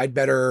 okay, I'd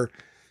better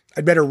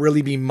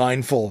really be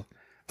mindful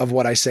of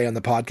what I say on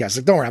the podcast.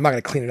 Like, don't worry, I'm not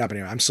going to clean it up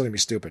anyway. I'm still going to be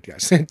stupid,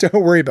 guys.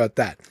 Don't worry about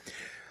that.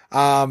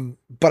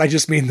 But I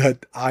just mean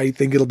that I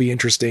think it'll be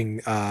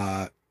interesting,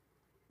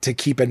 to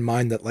keep in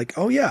mind that like,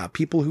 oh yeah,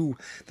 the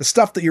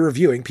stuff that you're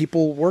reviewing,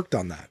 people worked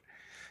on that,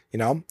 you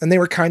know, and they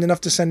were kind enough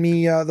to send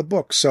me the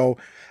book. So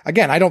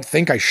again, I don't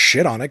think I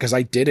shit on it because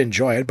I did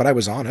enjoy it, but I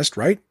was honest,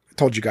 right? I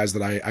told you guys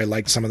that I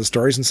liked some of the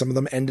stories and some of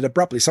them ended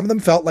abruptly. Some of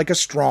them felt like a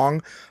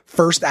strong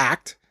first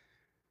act.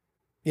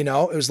 You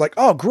know, it was like,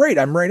 oh great,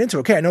 I'm right into it.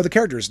 Okay, I know the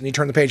characters. And you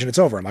turn the page and it's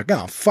over. I'm like,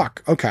 oh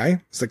fuck, okay.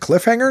 It's the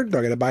cliffhanger. Do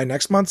I gotta buy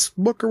next month's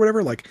book or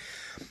whatever? Like,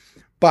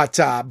 but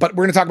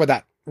we're gonna talk about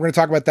that. We're going to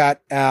talk about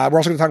that. We're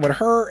also going to talk about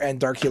her and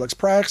Dark Helix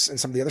Press and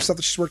some of the other stuff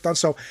that she's worked on.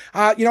 So,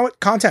 you know what?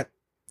 Content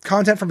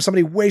from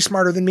somebody way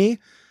smarter than me.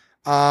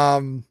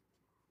 Can't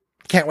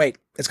wait.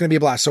 It's going to be a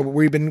blast. So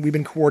we've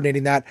been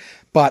coordinating that.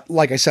 But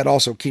like I said,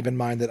 also keep in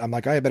mind that I'm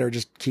like, I better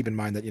just keep in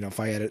mind that, you know,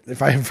 if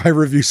I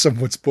review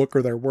someone's book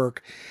or their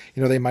work,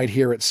 you know, they might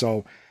hear it.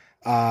 So,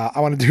 I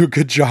want to do a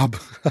good job.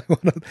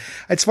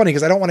 It's funny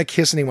because I don't want to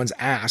kiss anyone's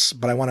ass,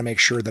 but I want to make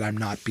sure that I'm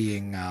not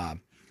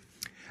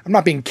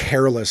being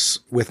careless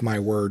with my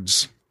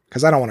words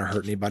because I don't want to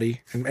hurt anybody.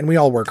 And we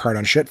all work hard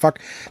on shit. Fuck.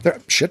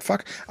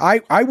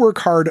 I work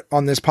hard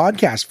on this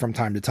podcast from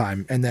time to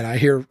time. And then I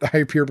hear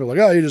people like,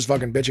 oh, you're just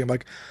fucking bitching. I'm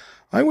like,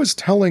 I was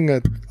telling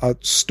a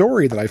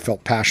story that I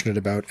felt passionate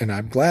about, and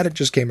I'm glad it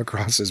just came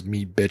across as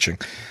me bitching.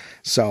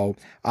 So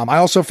I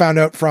also found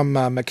out from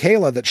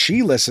Michaela that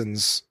she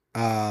listens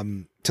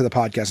to the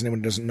podcast. Anyone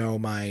who doesn't know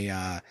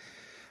my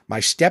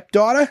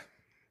stepdaughter,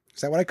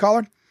 is that what I call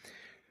her?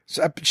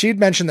 So she had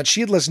mentioned that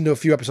she had listened to a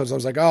few episodes. I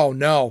was like, oh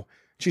no,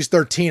 she's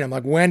 13. I'm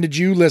like, when did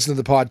you listen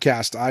to the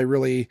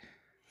podcast?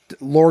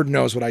 Lord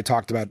knows what I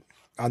talked about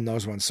on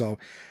those ones. So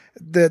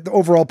the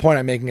overall point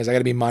I'm making is I got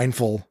to be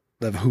mindful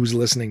of who's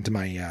listening to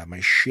my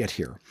shit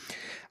here.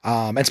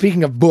 And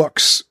speaking of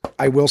books,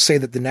 I will say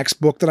that the next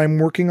book that I'm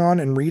working on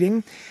and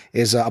reading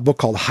is a book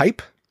called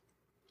Hype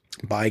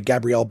by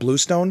Gabrielle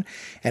Bluestone.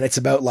 And it's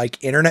about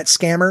like internet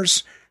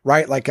scammers,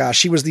 right? Like,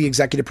 she was the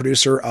executive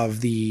producer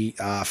of the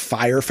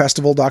Fire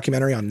Festival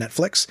documentary on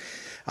Netflix.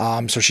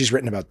 So she's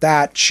written about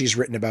that. She's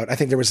written about, I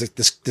think there was like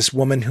this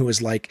woman who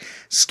was like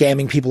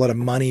scamming people out of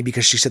money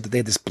because she said that they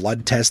had this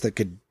blood test that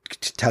could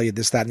tell you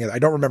this, that, and the other. I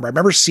don't remember. I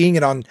remember seeing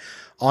it on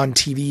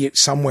TV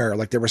somewhere.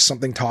 Like there was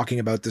something talking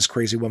about this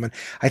crazy woman.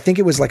 I think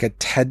it was like a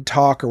TED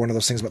talk or one of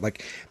those things about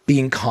like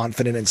being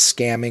confident and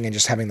scamming and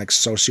just having like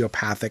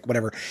sociopathic,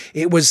 whatever.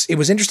 It was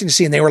interesting to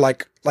see. And they were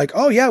like,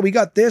 oh yeah, we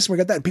got this and we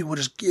got that. And people were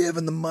just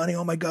giving the money.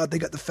 Oh my God, they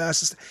got the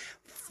fastest.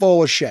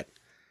 Full of shit.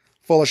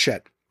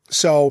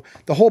 So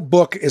the whole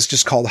book is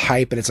just called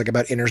Hype, and it's like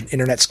about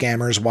internet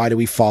scammers. Why do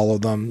we follow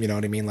them? You know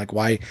what I mean? Like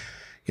why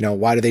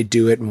do they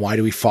do it and why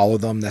do we follow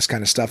them? This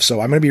kind of stuff.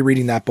 So I'm going to be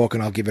reading that book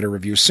and I'll give it a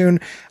review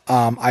soon.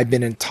 I've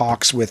been in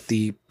talks with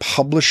the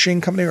publishing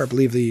company, or I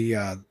believe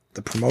the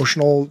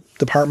promotional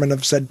department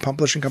of said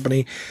publishing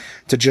company,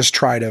 to just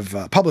try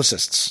to,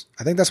 publicists.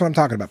 I think that's what I'm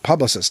talking about.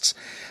 Publicists,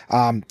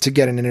 to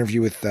get an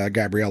interview with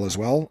Gabrielle as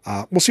well.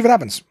 We'll see what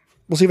happens.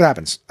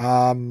 But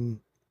I'm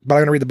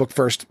going to read the book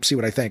first, see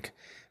what I think.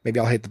 Maybe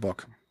I'll hate the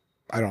book.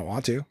 I don't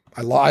want to.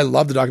 I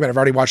love the documentary. I've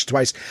already watched it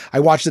twice. I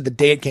watched it the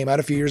day it came out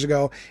a few years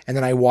ago, and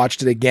then I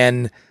watched it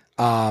again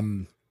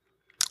the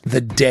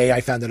day I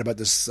found out about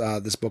this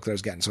book that I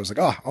was getting. So I was like,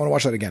 oh, I want to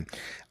watch that again.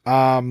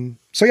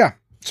 So yeah.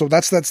 So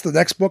that's the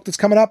next book that's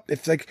coming up. I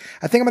think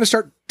I'm going to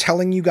start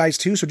telling you guys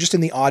too. So just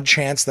in the odd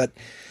chance that,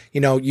 you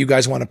know, you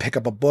guys want to pick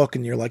up a book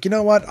and you're like, you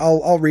know what,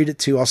 I'll read it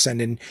too. I'll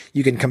send in.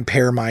 You can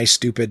compare my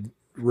stupid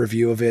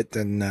review of it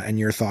and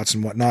your thoughts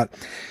and whatnot.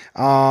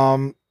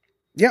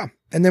 Yeah.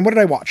 And then what did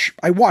I watch?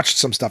 I watched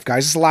some stuff, guys.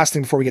 This is the last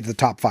thing before we get to the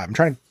top 5. I'm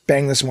trying to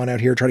bang this one out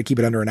here, try to keep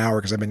it under an hour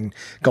because I've been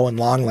going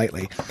long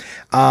lately.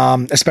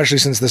 Especially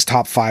since this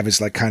top 5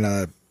 is like kind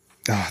of,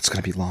 it's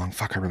going to be long.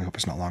 Fuck, I really hope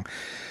it's not long.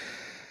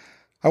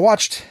 I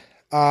watched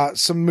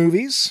some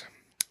movies.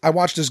 I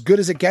watched As Good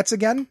as It Gets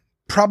again.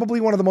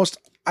 Probably one of the most,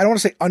 I don't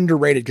want to say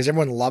underrated because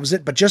everyone loves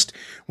it, but just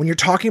when you're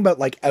talking about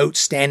like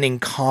outstanding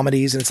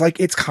comedies, and it's like,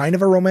 it's kind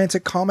of a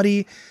romantic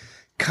comedy,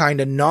 kind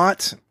of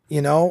not.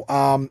 You know,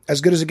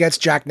 As Good as It Gets,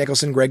 Jack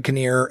Nicholson, Greg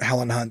Kinnear,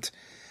 Helen Hunt.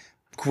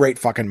 Great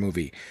fucking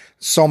movie.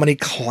 So many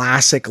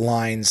classic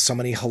lines, so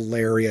many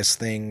hilarious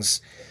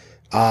things.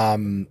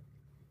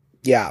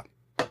 Yeah.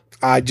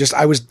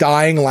 I was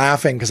dying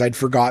laughing because I'd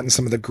forgotten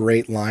some of the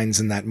great lines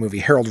in that movie.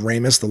 Harold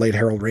Ramis, the late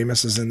Harold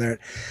Ramis, is in there.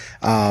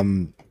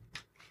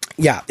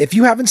 Yeah, if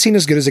you haven't seen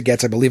As Good as It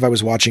Gets, I believe I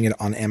was watching it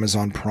on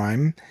Amazon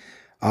Prime.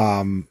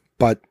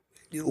 But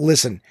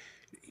listen,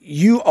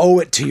 you owe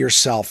it to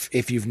yourself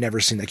if you've never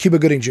seen that. Cuba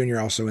Gooding Jr.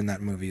 also in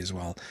that movie as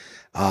well.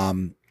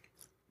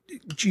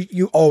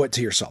 You owe it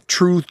to yourself.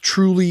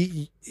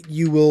 Truly,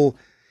 you will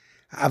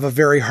have a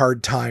very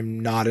hard time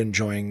not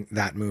enjoying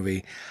that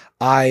movie.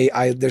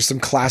 There's some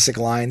classic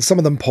lines, some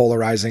of them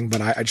polarizing,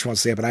 but I just want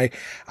to say it. But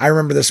I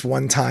remember this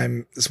one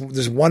time,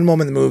 there's one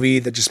moment in the movie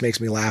that just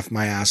makes me laugh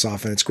my ass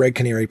off. And it's Greg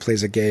Kinnear. He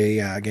plays a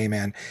gay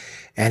man.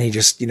 And he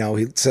just,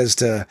 he says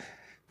to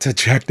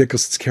Jack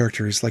Nicholson's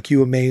character, he's like,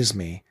 "You amaze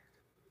me.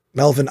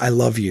 Melvin, I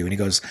love you." And he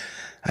goes,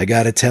 "I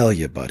gotta tell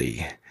you,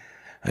 buddy,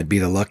 I'd be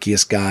the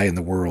luckiest guy in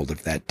the world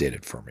if that did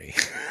it for me."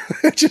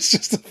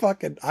 just a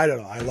fucking, I don't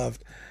know. I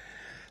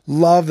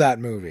love that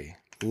movie.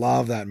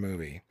 Love that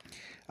movie.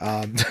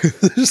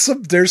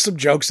 There's some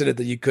jokes in it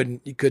that you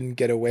couldn't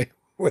get away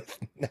with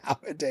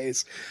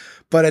nowadays,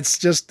 but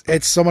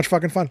it's so much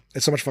fucking fun.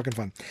 It's so much fucking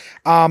fun.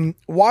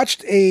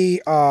 Watched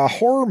a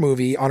horror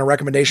movie on a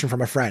recommendation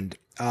from a friend.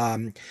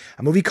 A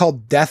movie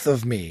called Death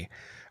of Me,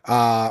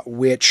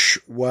 which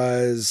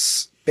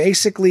was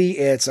basically,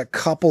 it's a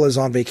couple is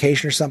on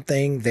vacation or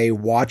something. They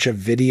watch a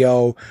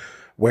video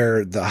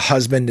where the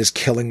husband is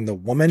killing the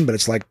woman, but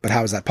it's like, but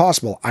how is that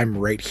possible? I'm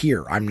right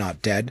here. I'm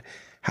not dead.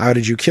 How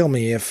did you kill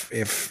me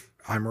if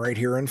I'm right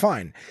here and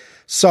fine?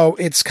 So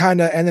it's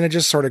kind of, and then it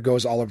just sort of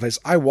goes all over the place.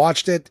 I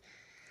watched it.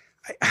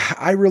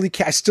 I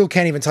still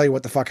can't even tell you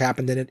what the fuck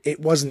happened in it.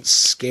 It wasn't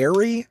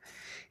scary.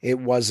 It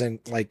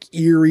wasn't like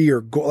eerie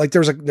or like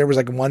there was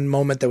like one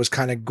moment that was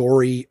kind of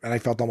gory and I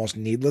felt almost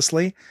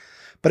needlessly,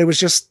 but it was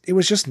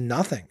just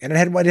nothing. And it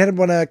had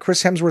one of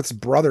Chris Hemsworth's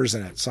brothers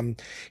in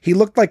it. He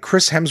looked like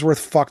Chris Hemsworth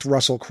fucked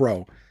Russell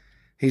Crowe.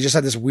 He just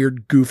had this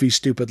weird, goofy,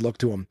 stupid look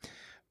to him.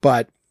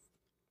 But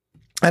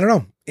I don't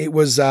know. It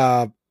was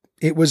bad.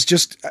 It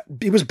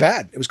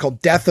was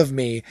called Death of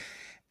Me.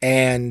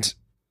 And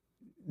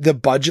the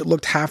budget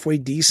looked halfway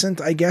decent,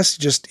 I guess.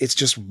 It's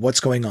just what's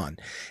going on.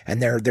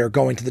 And they're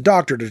going to the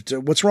doctor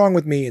to what's wrong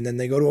with me. And then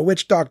they go to a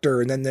witch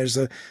doctor and then there's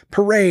a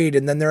parade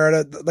and then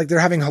they're they're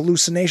having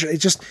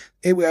hallucinations.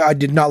 I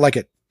did not like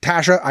it.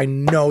 Tasha, I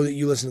know that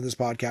you listen to this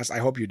podcast. I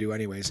hope you do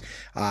anyways.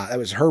 That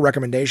was her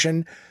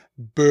recommendation.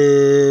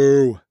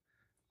 Boo.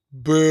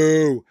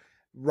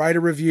 Write a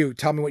review.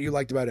 Tell me what you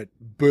liked about it.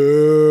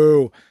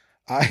 Boo.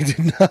 I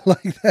did not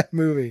like that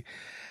movie.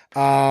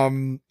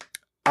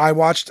 I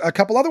watched a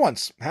couple other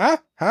ones.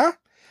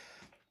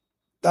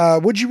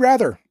 Would You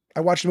Rather.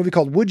 I watched a movie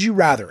called Would You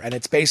Rather. And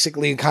it's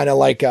basically kind of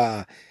like,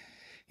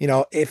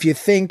 if you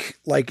think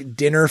like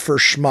Dinner for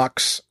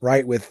Schmucks,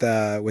 right? With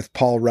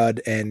Paul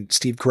Rudd and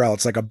Steve Carell,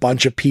 it's like a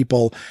bunch of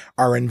people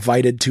are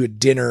invited to a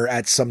dinner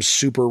at some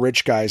super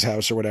rich guy's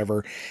house or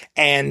whatever.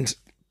 And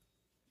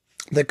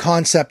the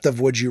concept of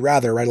Would You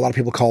Rather, right? A lot of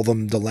people call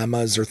them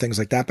dilemmas or things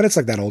like that, but it's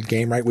like that old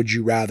game, right? Would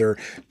you rather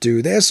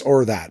do this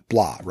or that?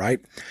 Blah, right?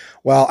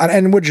 Well,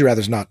 and Would You Rather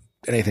is not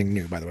anything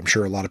new, by the way. I'm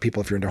sure a lot of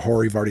people, if you're into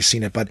horror, you've already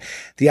seen it, but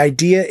the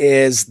idea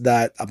is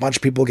that a bunch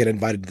of people get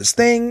invited to this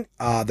thing.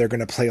 They're going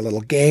to play a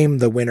little game.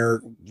 The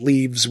winner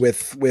leaves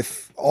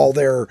with all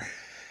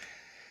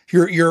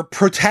your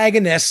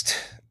protagonist,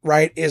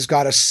 right, is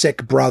got a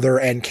sick brother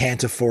and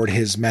can't afford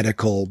his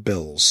medical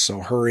bills.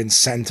 So her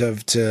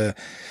incentive to,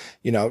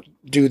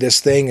 do this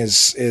thing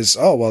is,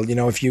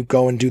 if you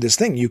go and do this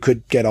thing, you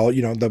could get all,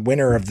 the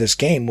winner of this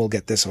game will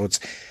get this. So it's,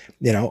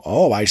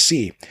 I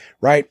see.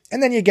 Right.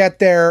 And then you get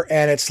there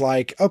and it's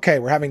like, okay,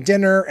 we're having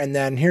dinner and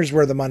then here's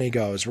where the money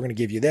goes. We're going to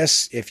give you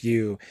this if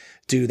you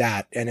do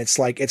that. And it's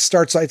like, it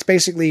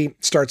basically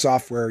starts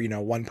off where,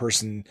 one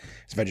person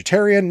is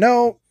vegetarian.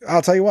 No,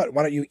 I'll tell you what,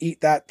 why don't you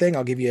eat that thing?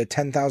 I'll give you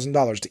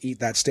 $10,000 to eat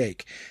that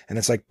steak. And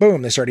it's like,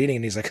 boom, they start eating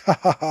and he's like, ha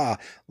ha ha,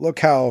 look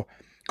how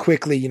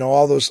quickly,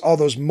 all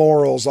those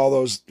morals,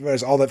 all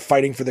that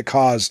fighting for the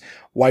cause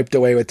wiped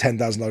away with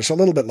 $10,000. So a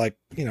little bit like,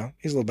 he's a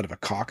little bit of a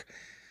cock,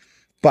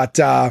 but,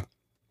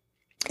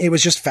 it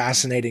was just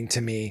fascinating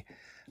to me.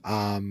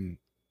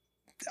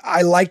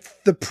 I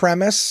liked the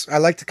premise. I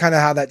liked kind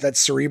of how that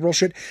cerebral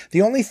shit.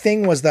 The only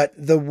thing was that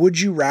the Would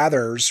You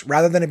Rathers,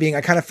 rather than it being,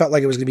 I kind of felt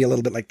like it was going to be a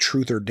little bit like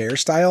Truth or Dare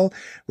style,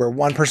 where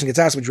one person gets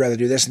asked, would you rather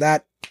do this and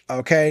that?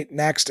 Okay,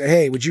 next.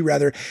 Hey, would you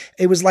rather?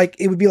 It was like,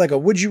 it would be like a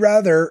would you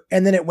rather,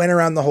 and then it went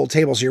around the whole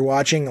table. So you're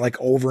watching like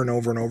over and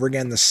over and over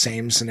again, the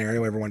same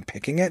scenario, everyone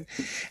picking it.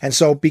 And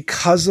so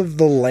because of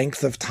the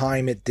length of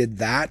time it did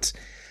that,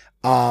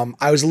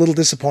 I was a little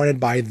disappointed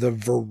by the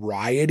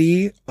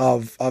variety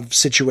of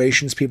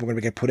situations people were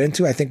going to get put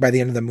into. I think by the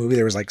end of the movie,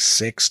 there was like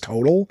 6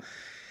 total.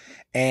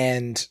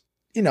 And,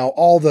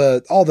 all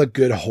the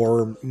good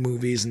horror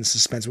movies and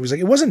suspense movies,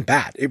 like it wasn't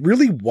bad. It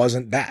really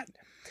wasn't bad.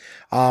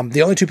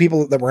 The only 2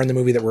 people that were in the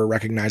movie that were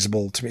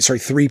recognizable to me,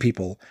 3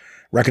 people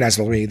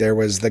recognizable to me. There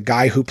was the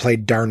guy who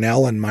played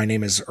Darnell and My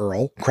Name is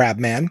Earl,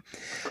 Crabman.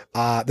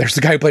 There's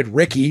the guy who played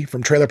Ricky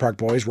from Trailer Park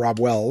Boys, Rob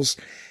Wells.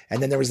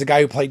 And then there was the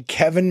guy who played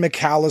Kevin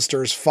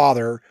McAllister's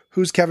father.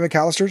 Who's Kevin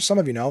McAllister? Some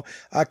of you know.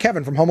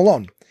 Kevin from Home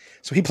Alone.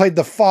 So he played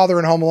the father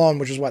in Home Alone,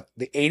 which was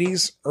the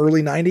 80s,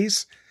 early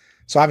 90s.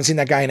 So I haven't seen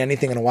that guy in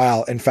anything in a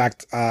while. In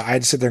fact, I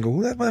had to sit there and go,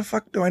 who the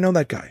fuck do I know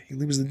that guy? He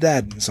was the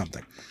dad in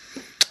something.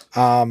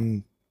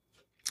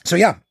 So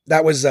yeah,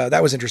 that was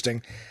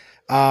interesting.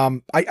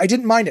 I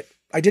didn't mind it.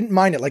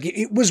 Like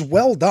it was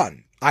well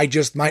done.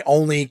 My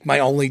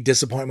only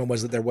disappointment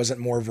was that there wasn't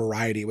more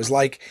variety. It was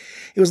like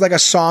a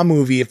Saw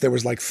movie if there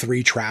was like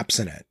 3 traps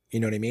in it. You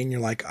know what I mean?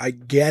 You're like, I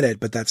get it,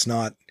 but that's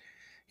not,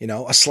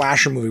 a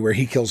slasher movie where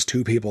he kills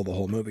 2 people the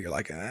whole movie. You're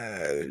like,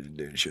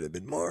 there should have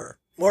been more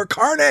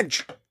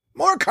carnage.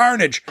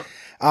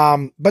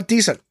 But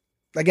decent.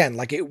 Again,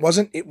 like it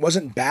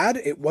wasn't bad.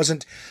 It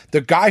wasn't,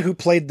 the guy who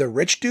played the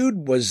rich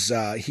dude was,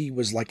 he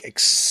was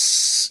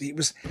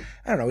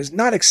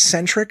not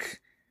eccentric.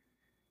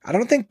 I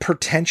don't think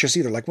pretentious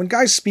either. Like when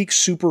guys speak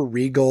super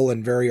regal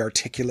and very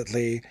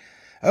articulately,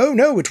 oh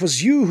no, it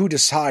was you who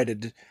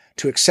decided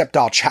to accept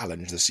our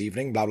challenge this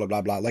evening, blah, blah,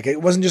 blah, blah. Like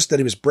it wasn't just that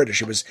he was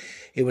British.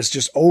 It was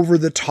just over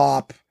the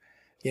top,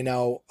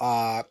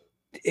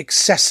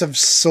 excessive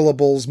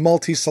syllables,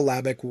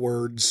 multisyllabic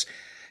words.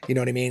 You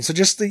know what I mean? So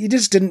he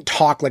just didn't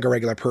talk like a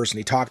regular person.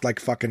 He talked like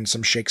fucking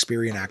some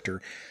Shakespearean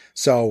actor.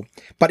 So,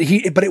 but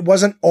it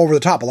wasn't over the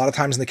top. A lot of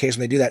times in the case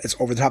when they do that, it's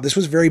over the top. This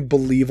was very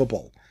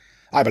believable.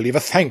 I believe a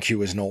thank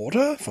you is in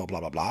order for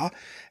blah, blah, blah.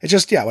 It's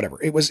just, yeah, whatever.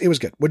 It was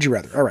good. Would you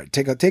rather? All right.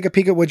 Take a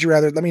peek at Would You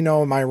Rather. Let me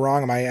know. Am I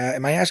wrong? Am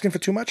I asking for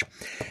too much?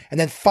 And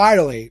then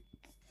finally,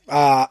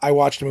 I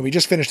watched a movie,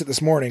 just finished it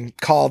this morning,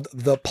 called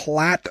The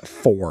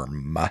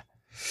Platform.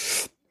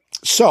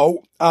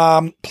 So,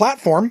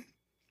 Platform,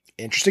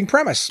 interesting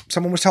premise.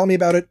 Someone was telling me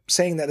about it,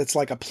 saying that it's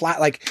like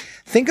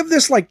think of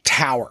this like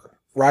tower,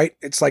 right?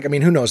 It's like, I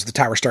mean, who knows if the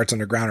tower starts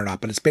underground or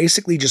not, but it's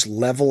basically just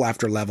level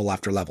after level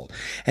after level.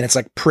 And it's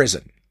like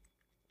prison.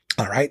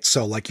 All right.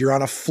 So like you're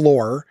on a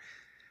floor,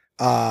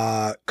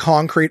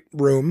 concrete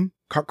room,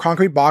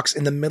 concrete box.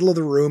 In the middle of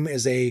the room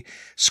is a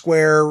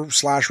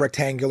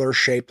square/rectangular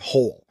shaped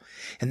hole.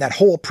 And that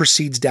hole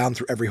proceeds down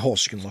through every hole.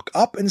 So you can look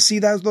up and see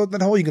that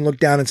hole. You can look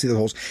down and see the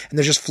holes. And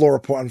there's just floor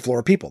upon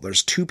floor people.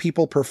 There's 2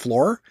 people per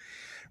floor,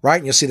 right?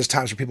 And you'll see there's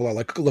times where people are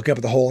like looking up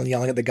at the hole and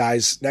yelling at the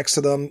guys next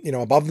to them,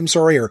 above them,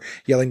 or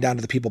yelling down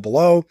to the people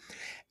below.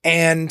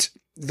 And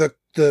the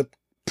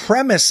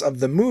premise of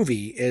the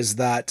movie is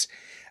that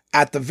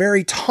at the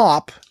very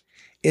top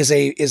is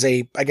a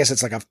I guess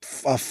it's like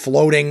a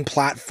floating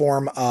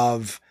platform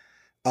of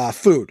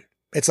food.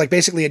 It's like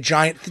basically a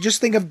giant,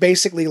 just think of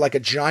basically like a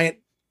giant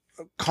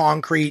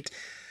concrete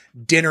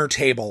dinner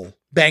table,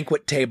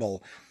 banquet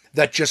table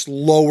that just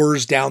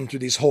lowers down through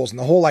these holes. And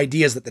the whole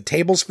idea is that the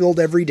table's filled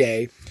every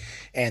day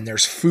and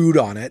there's food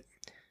on it,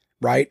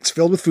 right? It's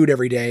filled with food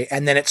every day.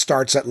 And then it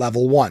starts at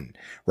level 1,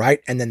 right?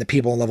 And then the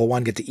people in level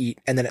 1 get to eat,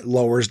 and then it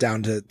lowers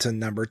down to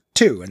number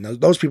 2, and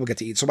those people get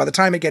to eat. So by the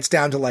time it gets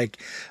down to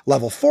like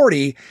level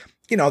 40,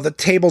 the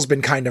table's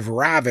been kind of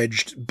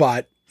ravaged,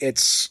 but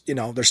it's,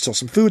 there's still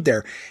some food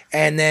there.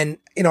 And then,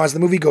 as the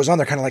movie goes on,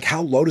 they're kind of like,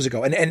 how low does it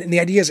go? And the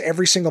idea is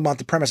every single month,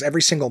 the premise,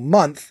 every single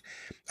month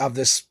of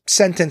this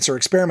sentence or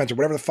experiment or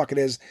whatever the fuck it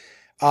is,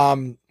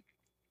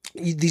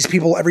 these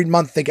people every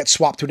month they get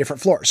swapped to a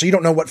different floor. So you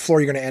don't know what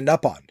floor you're going to end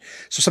up on.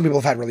 So some people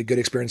have had really good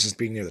experiences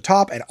being near the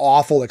top and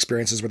awful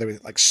experiences where they were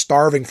like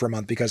starving for a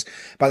month because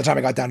by the time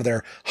I got down to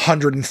their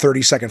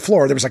 132nd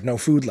floor, there was like no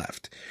food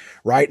left.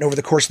 Right. And over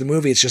the course of the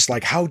movie, it's just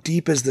like, how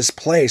deep is this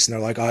place? And they're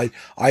like,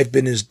 I've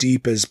been as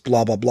deep as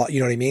blah, blah, blah.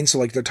 You know what I mean? So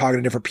like they're talking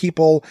to different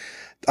people.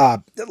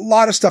 A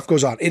lot of stuff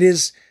goes on. It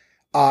is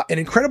an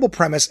incredible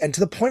premise. And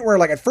to the point where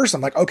like at first I'm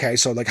like, okay,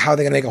 so like how are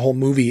they going to make a whole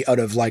movie out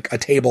of like a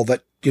table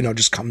that,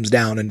 just comes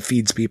down and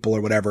feeds people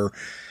or whatever?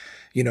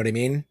 You know what I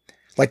mean?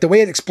 Like the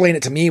way it explained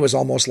it to me was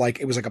almost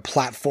like it was like a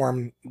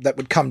platform that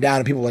would come down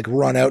and people like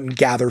run out and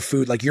gather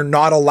food. Like you're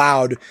not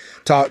allowed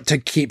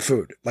to keep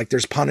food. Like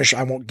there's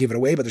I won't give it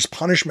away, but there's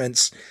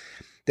punishments.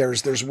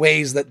 There's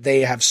ways that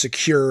they have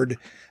secured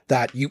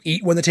that you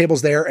eat when the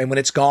table's there. And when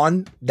it's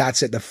gone,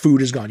 that's it. The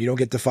food is gone. You don't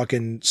get to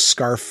fucking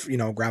scarf,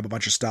 grab a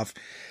bunch of stuff.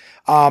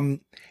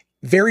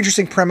 Very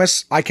interesting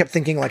premise. I kept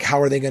thinking like,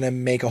 how are they going to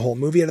make a whole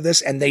movie out of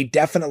this? And they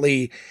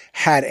definitely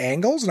had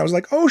angles. And I was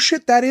like, oh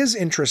shit, that is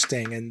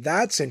interesting. And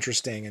that's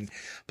interesting and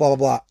blah, blah,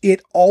 blah.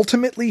 It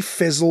ultimately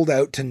fizzled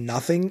out to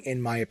nothing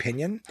in my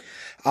opinion.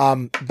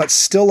 But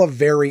still a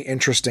very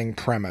interesting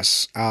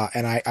premise.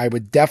 And I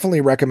would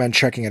definitely recommend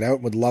checking it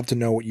out. Would love to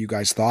know what you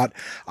guys thought.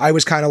 I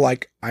was kind of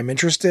like, I'm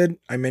interested.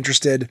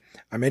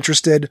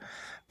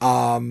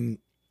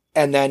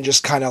 And then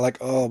just kind of like,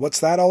 oh, what's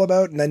that all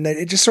about? And then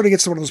it just sort of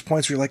gets to one of those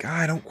points where you're like,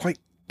 I don't quite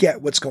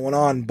get what's going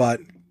on. But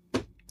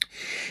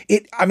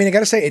I got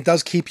to say, it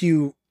does keep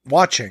you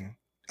watching.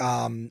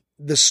 The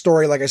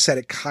story, like I said,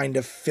 it kind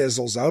of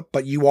fizzles out,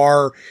 but you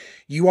are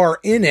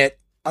in it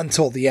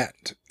until the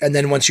end. And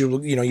then once you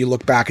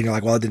look back and you're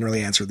like, well, it didn't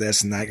really answer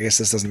this. And I guess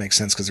this doesn't make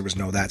sense because there was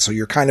no that. So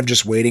you're kind of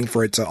just waiting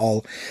for it to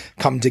all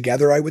come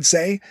together, I would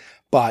say.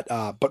 But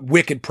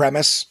wicked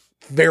premise,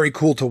 very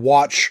cool to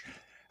watch.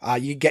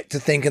 You get to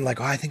thinking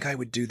like, oh, I think I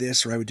would do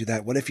this or I would do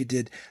that. What if you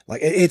did like,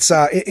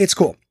 it's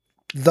cool.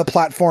 The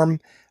Platform,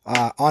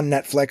 on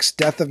Netflix.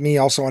 Death of Me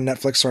also on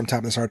Netflix. So I'm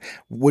tapping this hard.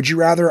 Would You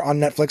Rather on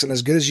Netflix, and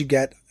As Good as You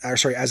Get,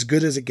 As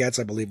Good as It Gets,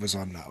 I believe was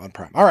on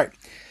Prime. All right.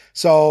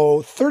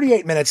 So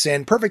 38 minutes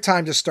in, perfect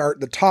time to start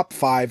the top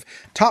five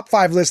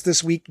list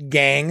this week,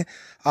 gang.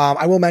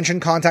 I will mention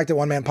contact at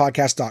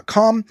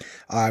onemanpodcast.com.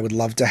 I would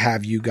love to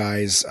have you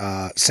guys,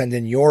 send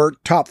in your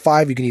top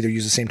five. You can either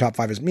use the same top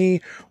five as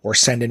me or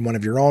send in one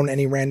of your own,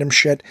 any random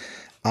shit.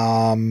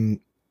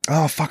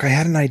 Oh fuck. I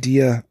had an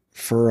idea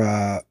for,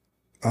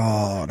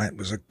 that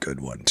was a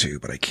good one too,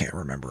 but I can't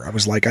remember. I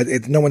was like,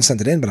 no one sent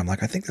it in, but I'm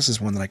like, I think this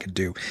is one that I could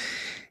do.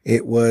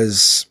 It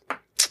was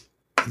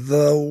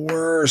the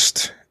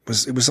worst.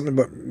 It was something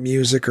about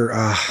music or,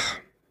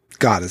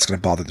 God, it's going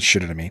to bother the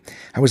shit out of me.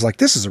 I was like,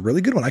 this is a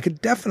really good one. I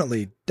could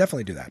definitely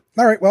do that.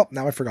 All right. Well,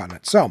 now I've forgotten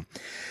it. So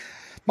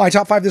my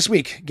top five this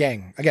week,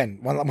 gang. Again,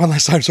 one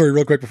last time. Sorry,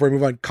 real quick before we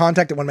move on.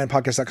 Contact at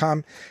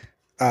onemanpodcast.com.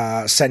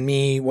 Send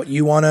me what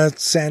you want to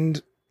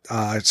send.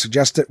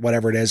 Suggest it,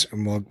 whatever it is,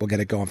 and we'll get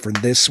it going. For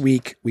this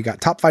week, we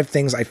got top five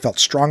things I felt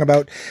strong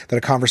about that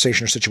a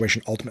conversation or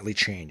situation ultimately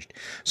changed.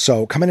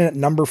 So coming in at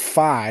number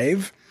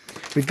 5,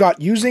 we've got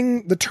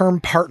using the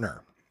term partner.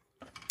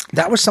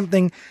 That was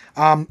something,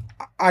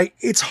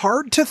 it's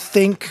hard to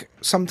think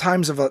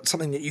sometimes of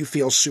something that you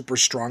feel super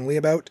strongly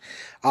about,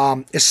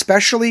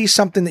 especially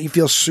something that you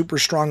feel super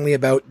strongly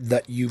about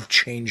that you've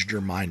changed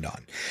your mind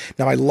on.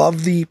 Now, I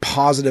love the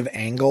positive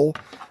angle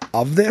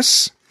of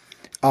this,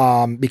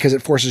 because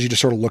it forces you to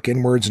sort of look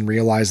inwards and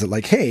realize that,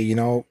 like, hey, you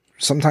know,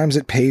 sometimes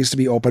it pays to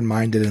be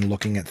open-minded and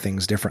looking at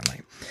things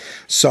differently.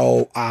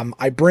 So,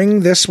 I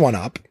bring this one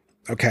up.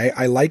 Okay.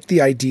 I like the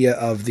idea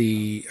of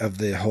the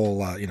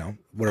whole,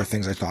 what are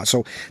things I thought.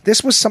 So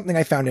this was something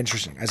I found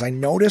interesting as I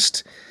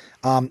noticed,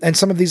 and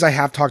some of these I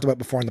have talked about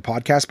before in the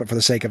podcast, but for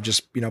the sake of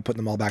just, putting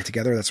them all back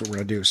together, that's what we're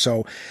going to do.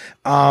 So,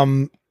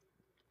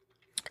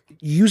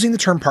 using the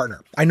term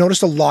partner, I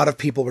noticed a lot of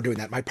people were doing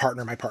that. My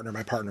partner.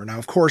 Now,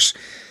 of course,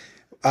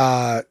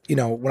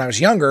 when I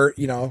was younger,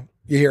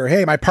 you hear,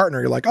 hey, my partner,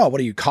 you're like, oh,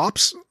 what are you,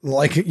 cops?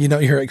 Like,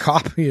 you're a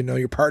cop,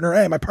 your partner,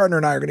 hey, my partner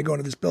and I are going to go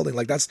into this building.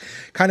 Like, that's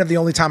kind of the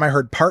only time I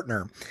heard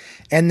partner.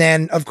 And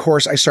then, of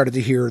course, I started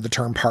to hear the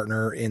term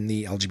partner in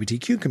the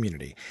LGBTQ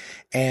community.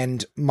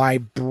 And my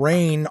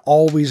brain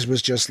always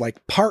was just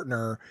like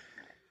partner,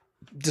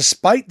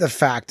 despite the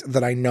fact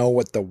that I know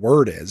what the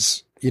word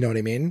is, you know what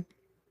I mean?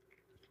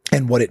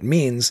 And what it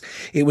means,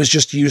 it was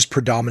just used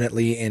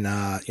predominantly in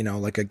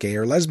like a gay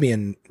or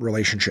lesbian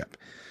relationship.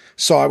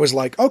 So I was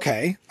like,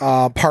 okay,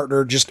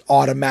 partner just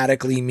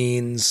automatically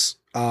means,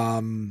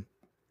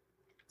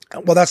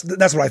 well, that's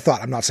what I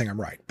thought. I'm not saying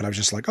I'm right, but I was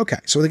just like, okay.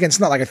 So again, it's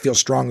not like I feel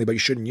strongly, but you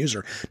shouldn't use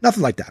her.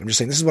 Nothing like that. I'm just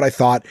saying this is what I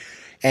thought.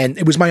 And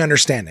it was my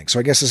understanding. So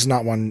I guess this is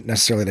not one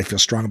necessarily that I feel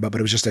strong about, but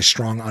it was just a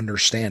strong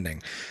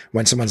understanding.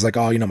 When someone's like,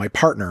 oh, my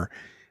partner,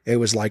 it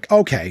was like,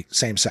 okay,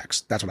 same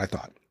sex. That's what I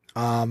thought.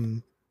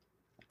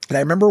 And I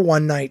remember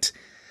one night,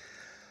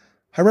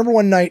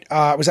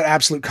 I was at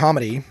Absolute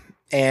Comedy,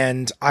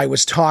 and I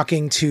was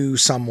talking to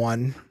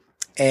someone,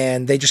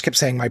 and they just kept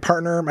saying, my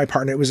partner.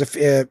 It was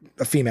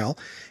a female.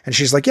 And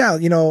she's like, yeah,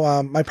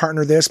 my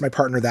partner this, my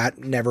partner that,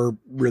 never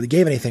really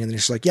gave anything. And then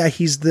she's like, yeah,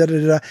 he's da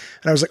da da.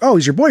 And I was like, oh,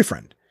 he's your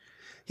boyfriend.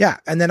 Yeah.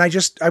 And then I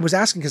was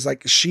asking, cause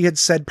like she had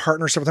said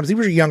partner several times. These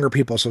were younger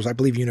people. So it was, I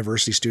believe,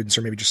 university students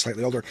or maybe just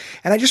slightly older.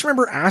 And I just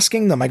remember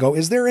asking them, I go,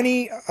 is there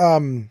any,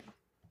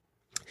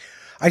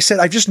 I said,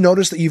 I've just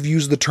noticed that you've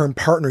used the term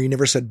partner. You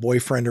never said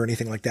boyfriend or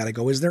anything like that. I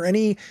go, is there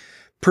any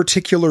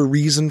particular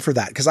reason for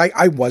that? Because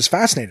I was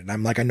fascinated.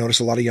 I'm like, I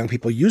noticed a lot of young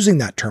people using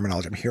that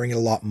terminology. I'm hearing it a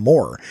lot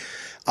more.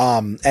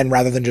 And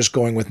rather than just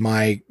going with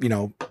my,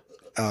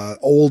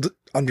 old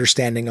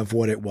understanding of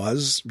what it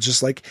was,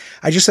 just like,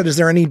 I just said, is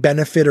there any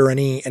benefit or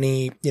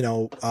any,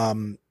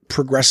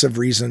 progressive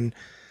reason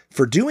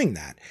for doing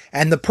that?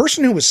 And the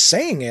person who was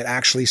saying it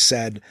actually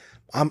said,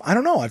 I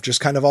don't know. I've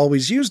just kind of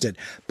always used it.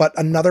 But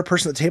another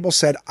person at the table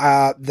said,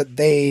 that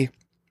they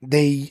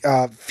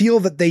feel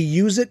that they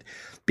use it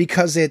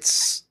because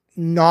it's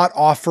not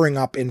offering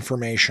up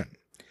information.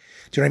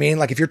 Do you know what I mean?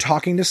 Like if you're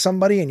talking to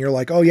somebody and you're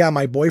like, oh yeah,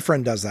 my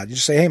boyfriend does that. You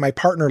just say, hey, my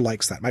partner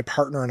likes that. My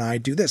partner and I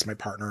do this. My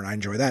partner and I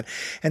enjoy that.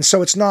 And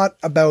so it's not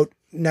about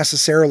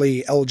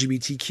necessarily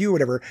LGBTQ or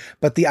whatever,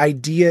 but the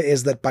idea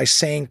is that by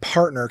saying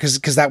partner, cause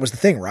that was the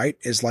thing, right?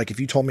 Is like, if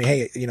you told me,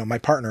 hey, my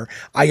partner,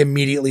 I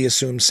immediately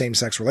assumed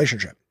same-sex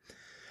relationship,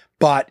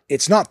 but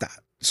it's not that.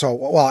 So,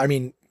 well, I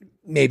mean,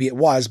 maybe it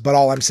was, but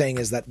all I'm saying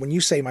is that when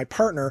you say my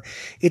partner,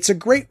 it's a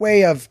great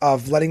way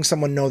of letting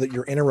someone know that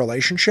you're in a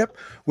relationship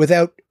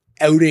without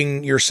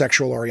outing your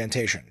sexual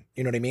orientation.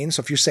 You know what I mean?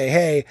 So if you say,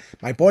 hey,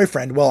 my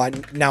boyfriend, well,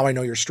 now I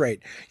know you're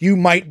straight. You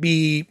might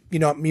be, you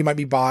might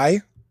be bi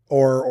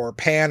or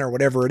pan or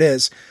whatever it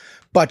is,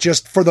 but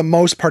just for the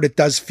most part, it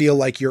does feel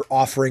like you're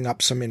offering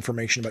up some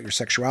information about your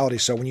sexuality.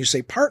 So when you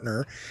say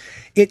partner,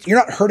 you're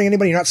not hurting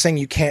anybody. You're not saying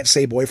you can't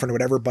say boyfriend or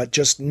whatever, but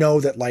just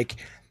know that like,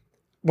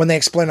 when they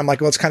explain, I'm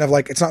like, well, it's kind of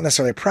like, it's not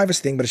necessarily a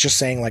privacy thing, but it's just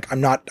saying like, I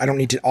don't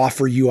need to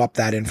offer you up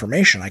that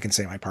information. I can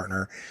say my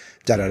partner,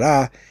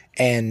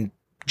 and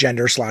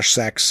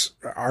gender/sex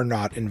are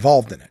not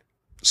involved in it.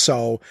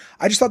 So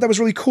I just thought that was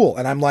really cool.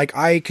 And I'm like,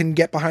 I can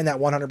get behind that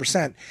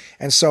 100%.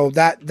 And so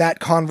that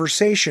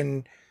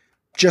conversation,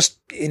 just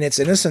in its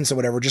innocence or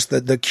whatever, just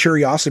the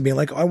curiosity being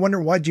like, oh, I wonder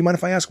why, do you mind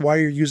if I ask why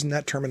you're using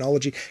that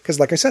terminology?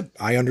 Because like I said,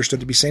 I understood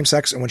to be same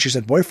sex. And when she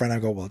said boyfriend, I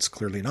go, well, it's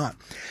clearly not.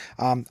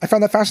 I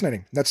found that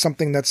fascinating. That's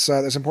something that's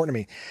important to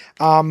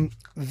me.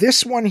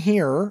 This one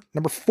here,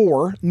 number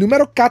 4,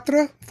 numero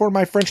 4 for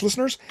my French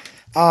listeners.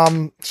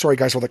 Sorry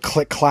guys, all the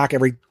click clack,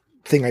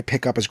 everything I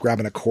pick up is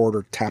grabbing a cord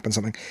or tapping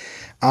something.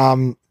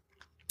 The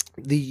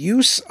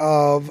use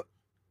of,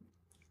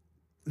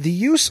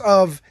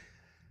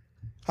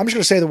 I'm just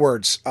going to say the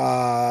words,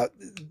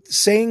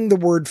 saying the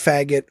word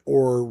faggot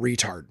or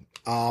retard.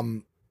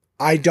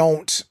 I've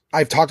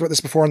talked about this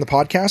before on the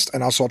podcast,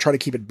 and also I'll try to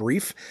keep it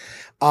brief.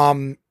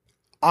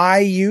 I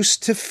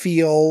used to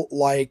feel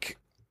like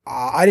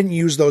I didn't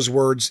use those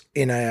words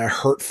in a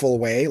hurtful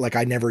way. Like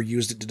I never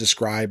used it to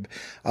describe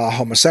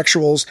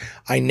homosexuals.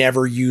 I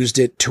never used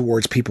it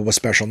towards people with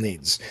special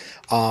needs.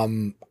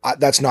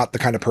 That's not the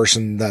kind of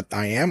person that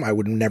I am. I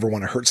would never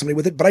want to hurt somebody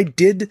with it, but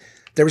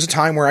there was a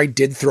time where I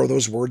did throw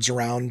those words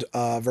around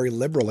very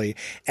liberally,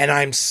 and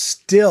I'm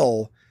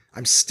still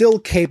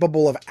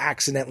capable of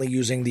accidentally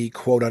using the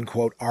quote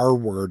unquote R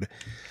word.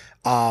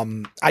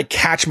 I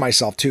catch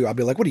myself too. I'll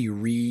be like, what are you,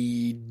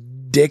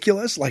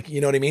 ridiculous? Like,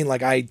 you know what I mean?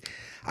 Like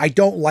I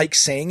don't like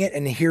saying it.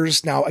 And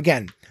here's now,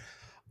 again,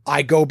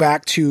 I go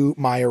back to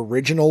my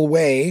original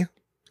way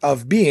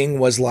of being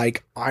was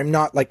like, I'm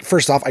not like,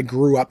 first off, I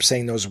grew up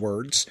saying those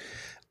words.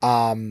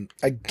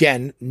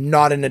 Again,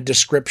 not in a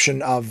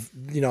description of,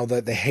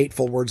 the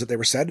hateful words that they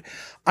were said.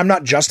 I'm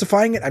not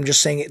justifying it. I'm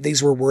just saying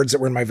these were words that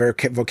were in my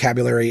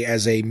vocabulary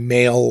as a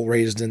male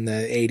raised in the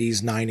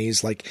 80s,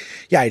 90s. Like,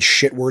 yeah, I had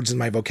shit words in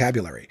my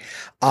vocabulary.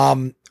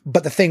 But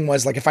the thing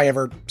was, like, if I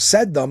ever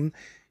said them,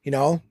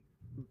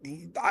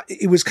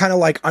 it was kind of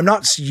like, I'm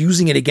not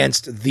using it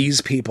against these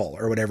people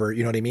or whatever,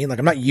 you know what I mean? Like,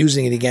 I'm not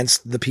using it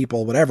against the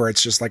people, whatever.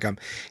 It's just like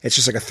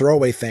a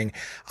throwaway thing.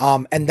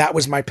 And that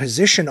was my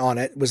position on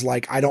it, was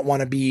like, I don't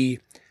want to be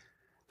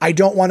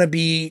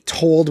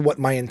told what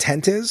my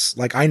intent is.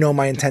 Like, I know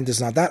my intent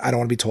is not that. I don't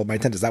want to be told my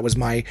intent is. That was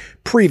my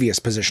previous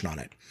position on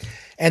it.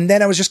 And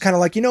then I was just kind of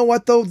like, you know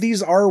what though?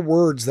 These are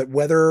words that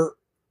whether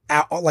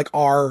like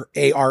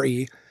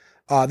R-A-R-E,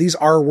 these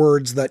are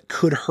words that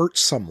could hurt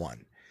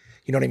someone.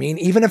 You know what I mean?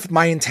 Even if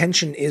my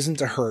intention isn't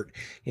to hurt,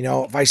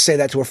 if I say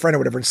that to a friend or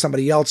whatever, and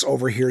somebody else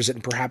overhears it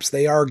and perhaps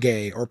they are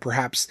gay, or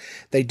perhaps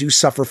they do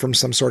suffer from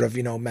some sort of,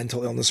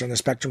 mental illness or on the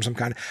spectrum, some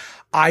kind,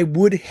 I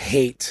would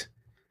hate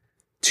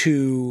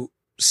to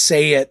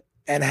say it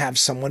and have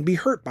someone be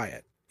hurt by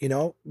it,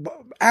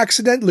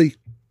 accidentally,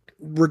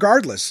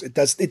 regardless. It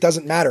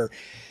doesn't matter.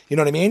 You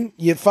know what I mean?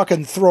 You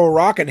fucking throw a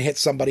rock and hit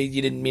somebody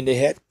you didn't mean to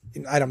hit.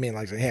 I don't mean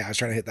like, hey, I was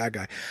trying to hit that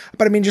guy,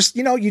 but I mean, just,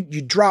 you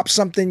drop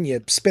something,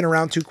 you spin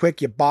around too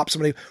quick, you bop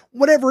somebody,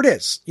 whatever it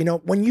is,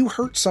 when you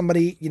hurt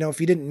somebody, if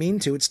you didn't mean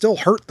to, it still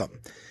hurt them.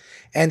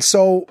 And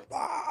so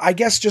I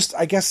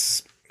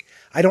guess,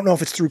 I don't know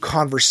if it's through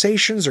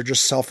conversations or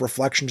just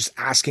self-reflection, just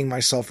asking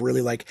myself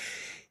really like,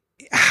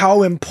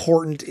 how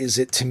important is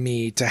it to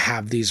me to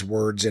have these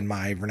words in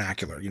my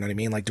vernacular? You know what I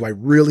mean? Like, do I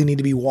really need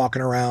to be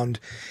walking around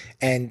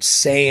and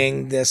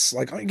saying this?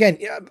 Like, again,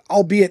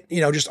 albeit,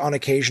 just on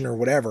occasion or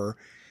whatever,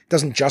 it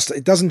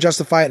doesn't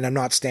justify it. And I'm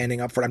not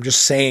standing up for it. I'm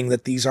just saying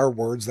that these are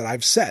words that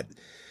I've said.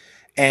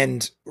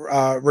 And,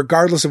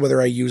 regardless of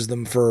whether I use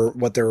them for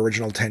what their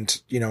original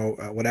intent,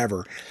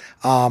 whatever,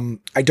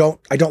 I don't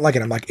like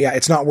it. I'm like, yeah,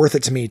 it's not worth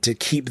it to me to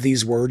keep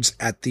these words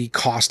at the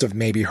cost of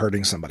maybe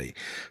hurting somebody.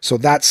 So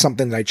that's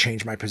something that I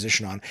changed my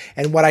position on.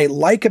 And what I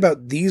like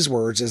about these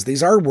words is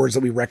these are words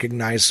that we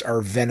recognize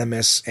are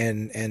venomous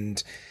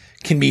and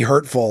can be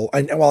hurtful.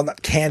 And well,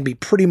 not can be,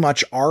 pretty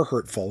much are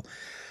hurtful.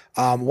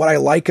 What I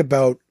like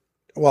about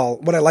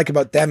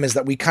them is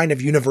that we kind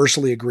of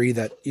universally agree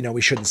that,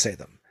 we shouldn't say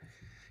them.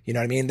 You know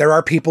what I mean? There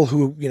are people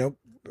who,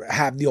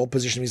 have the old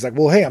position. He's like,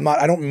 well, hey,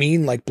 I don't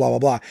mean like blah, blah,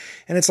 blah.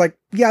 And it's like,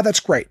 yeah, that's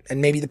great.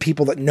 And maybe the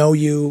people that know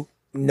you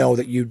know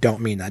that you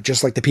don't mean that.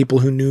 Just like the people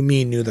who knew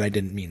me knew that I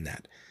didn't mean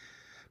that.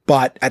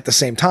 But at the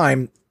same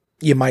time,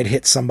 you might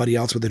hit somebody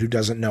else with it who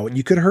doesn't know it.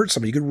 You could hurt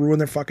somebody. You could ruin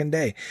their fucking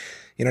day.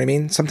 You know what I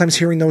mean? Sometimes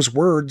hearing those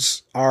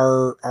words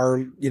are,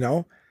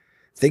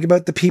 think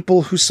about the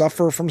people who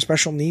suffer from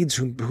special needs,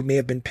 who may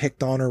have been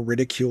picked on or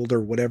ridiculed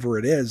or whatever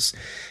it is.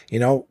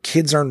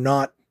 Kids are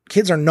not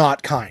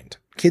kind.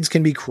 Kids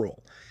can be cruel.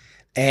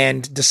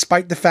 And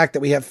despite the fact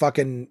that we have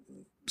fucking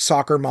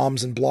soccer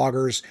moms and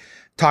bloggers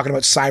talking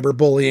about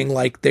cyberbullying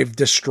like they've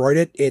destroyed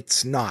it,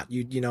 it's not.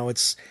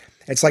 It's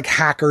like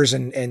hackers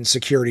and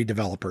security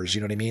developers,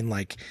 you know what I mean?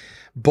 Like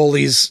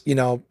bullies,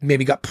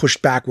 maybe got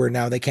pushed back where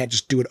now they can't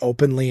just do it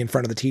openly in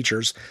front of the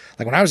teachers.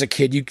 Like when I was a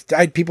kid, I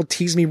had people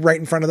tease me right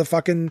in front of the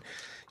fucking,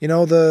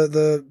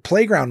 the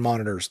playground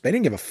monitors. They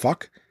didn't give a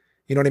fuck.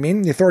 You know what I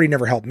mean? The authority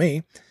never helped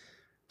me.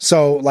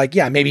 So like,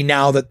 yeah, maybe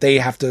now that they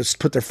have to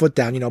put their foot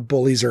down,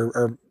 bullies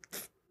are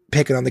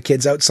picking on the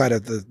kids outside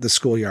of the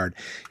schoolyard,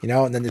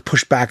 and then they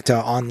push back to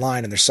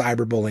online and they're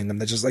cyberbullying them.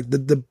 They're just like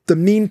the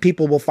mean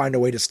people will find a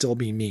way to still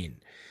be mean.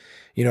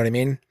 You know what I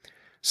mean?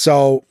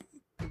 So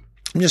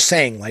I'm just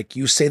saying, like,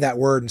 you say that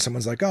word and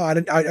someone's like, oh, I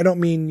don't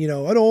mean, you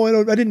know, I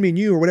didn't mean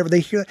you, or whatever. They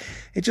hear that,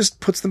 it just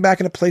puts them back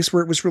in a place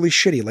where it was really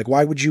shitty. Like,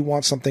 why would you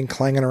want something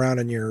clanging around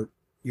in your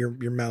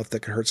mouth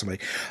that could hurt somebody?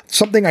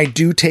 Something I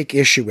do take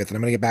issue with, and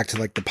I'm going to get back to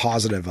like the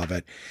positive of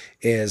it,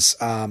 is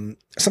something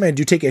I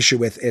do take issue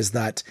with is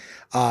that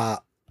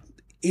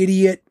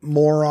idiot,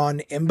 moron,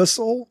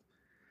 imbecile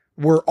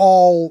were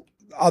all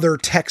other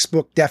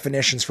textbook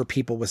definitions for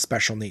people with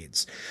special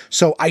needs.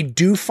 So I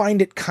do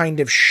find it kind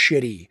of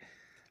shitty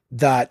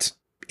that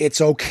it's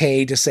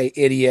okay to say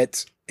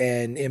idiot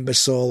and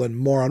imbecile and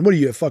moron. What are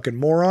you, a fucking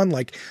moron?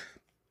 Like,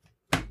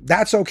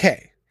 that's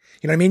okay.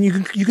 You know what I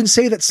mean? You can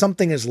say that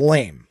something is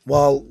lame.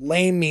 Well,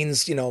 lame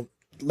means, you know,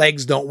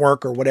 legs don't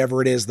work or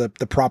whatever it is, the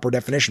proper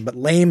definition. But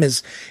lame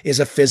is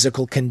a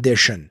physical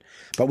condition.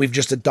 But we've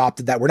just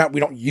adopted that. We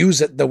don't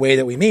use it the way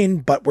that we mean,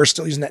 but we're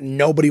still using that.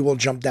 Nobody will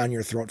jump down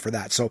your throat for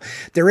that. So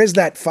there is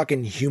that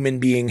fucking human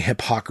being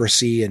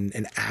hypocrisy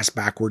and ass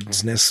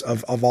backwardsness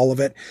of all of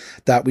it,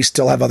 that we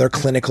still have other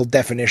clinical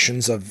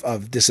definitions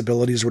of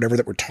disabilities or whatever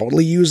that we're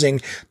totally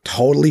using,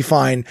 totally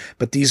fine.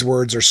 But these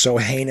words are so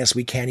heinous,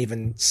 we can't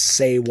even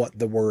say what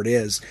the word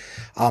is.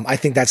 I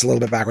think that's a little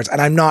bit backwards.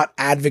 And I'm not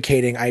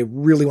advocating, I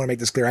really want to make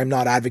this clear, I'm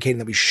not advocating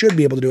that we should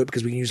be able to do it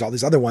because we can use all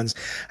these other ones.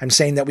 I'm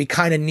saying that we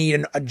kind of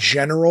need a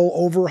general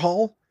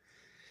overhaul.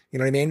 You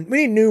know what I mean?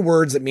 We need new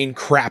words that mean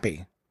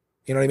crappy.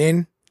 You know what I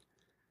mean?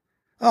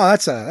 Oh,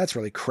 that's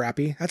really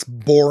crappy. That's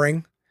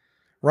boring.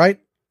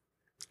 Right?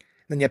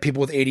 Then you have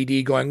people with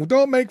ADD going, well,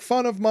 don't make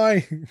fun of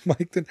my,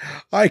 like,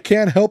 I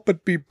can't help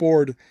but be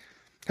bored.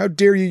 How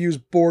dare you use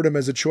boredom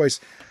as a choice?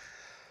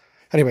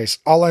 Anyways,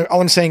 all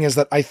I'm saying is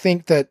that I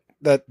think that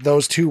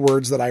those two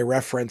words that I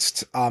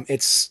referenced,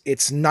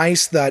 it's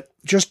nice that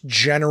just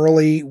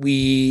generally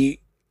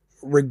we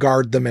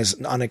regard them as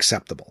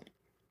unacceptable.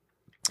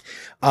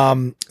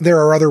 There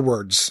are other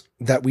words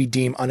that we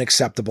deem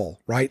unacceptable,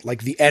 right?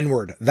 Like the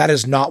N-word. That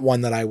is not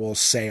one that I will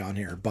say on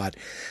here, but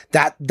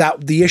that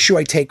the issue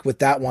I take with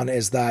that one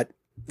is that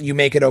you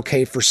make it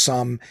okay for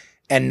some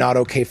and not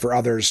okay for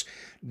others.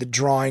 The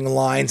drawing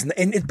lines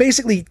and it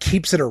basically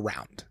keeps it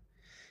around.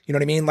 You know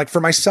what I mean? Like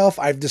for myself,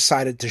 I've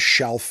decided to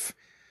shelf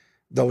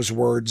those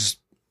words,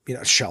 you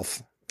know,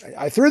 shelf.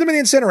 I threw them in the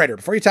incinerator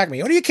before you attack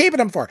me. What are you keeping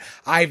them for?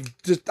 I'm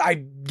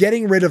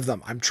getting rid of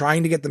them. I'm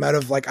trying to get them out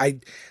of, like I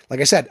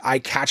said, I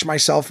catch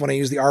myself when I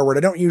use the R word.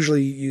 I don't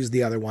usually use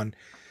the other one.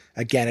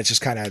 Again, it's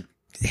just kind of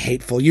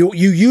hateful. You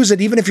use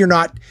it even if you're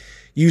not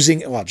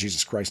using, well,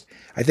 Jesus Christ.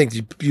 I think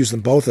you use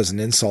them both as an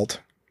insult.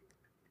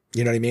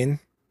 You know what I mean?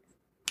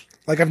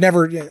 Like I've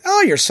never,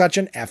 oh, you're such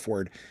an F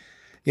word.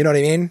 You know what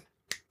I mean?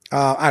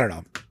 I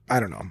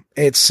don't know.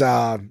 It's,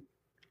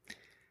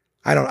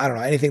 I don't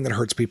know anything that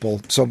hurts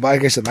people. So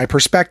like I said, my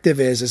perspective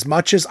is, as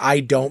much as I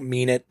don't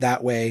mean it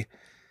that way,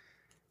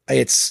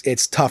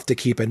 it's tough to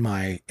keep in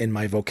my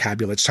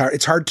vocabulary.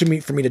 It's hard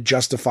for me to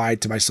justify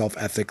to myself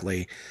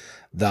ethically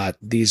that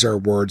these are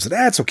words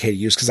that it's okay to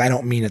use because I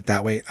don't mean it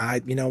that way.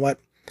 You know what?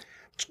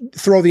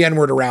 Throw the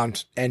N-word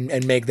around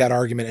and make that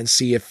argument and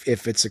see if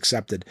it's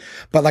accepted.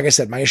 But like I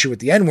said, my issue with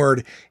the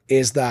N-word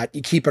is that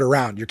you keep it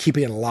around. You're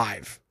keeping it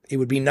alive. It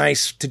would be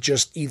nice to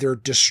just either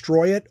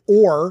destroy it,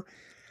 or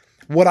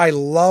what I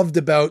loved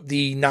about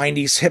the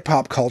 90s hip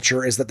hop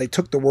culture is that they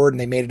took the word and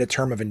they made it a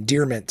term of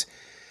endearment.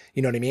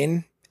 You know what I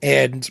mean?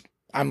 And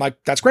I'm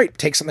like, that's great.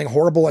 Take something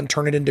horrible and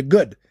turn it into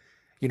good.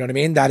 You know what I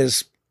mean? That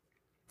is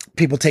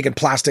people taking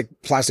plastic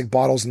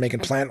bottles and making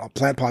plant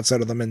pots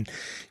out of them. And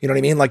you know what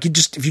I mean? Like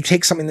if you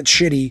take something that's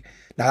shitty,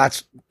 now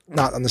that's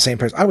not on the same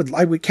price.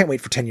 I can't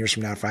wait for 10 years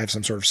from now if I have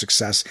some sort of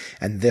success.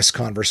 And this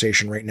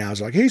conversation right now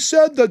is like, he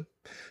said that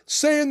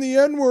saying the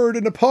N-word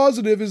in a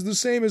positive is the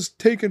same as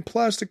taking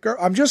plastic.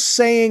 I'm just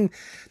saying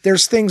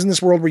there's things in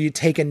this world where you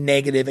take a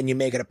negative and you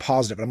make it a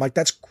positive. And I'm like,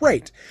 that's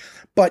great.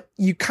 But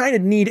you kind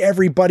of need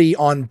everybody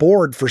on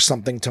board for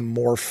something to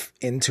morph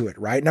into it,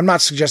 right? And I'm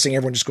not suggesting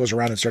everyone just goes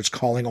around and starts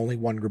calling only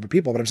one group of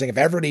people, but I'm saying if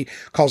everybody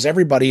calls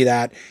everybody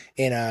that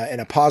in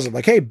a positive,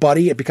 like, hey,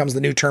 buddy, it becomes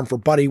the new term for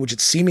buddy, which it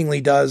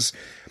seemingly does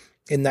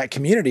in that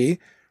community,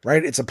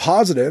 right? It's a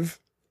positive.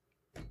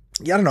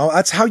 Yeah, I don't know.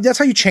 That's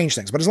how you change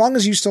things. But as long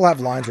as you still have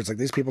lines where it's like,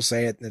 these people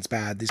say it and it's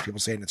bad, these people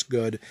say it and it's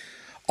good,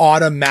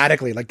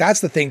 automatically. Like that's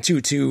the thing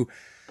too, to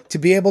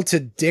be able to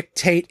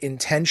dictate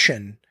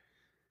intention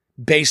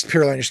based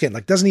purely on your skin.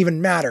 Like doesn't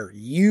even matter.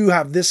 You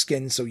have this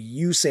skin, so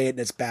you say it and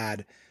it's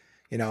bad.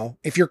 You know,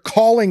 if you're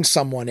calling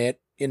someone it,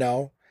 you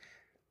know,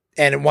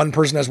 and one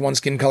person has one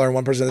skin color and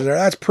one person has the other,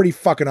 that's pretty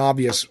fucking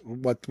obvious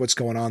what's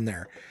going on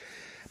there.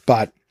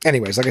 But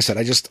anyways, like I said,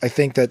 I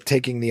think that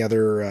taking the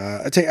other,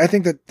 I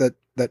think that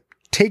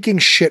taking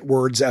shit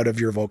words out of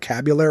your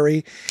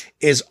vocabulary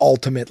is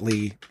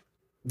ultimately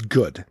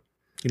good.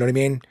 You know what I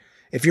mean?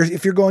 If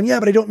you're going, yeah,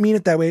 but I don't mean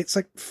it that way. It's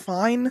like,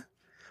 fine.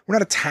 We're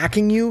not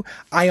attacking you.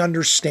 I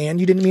understand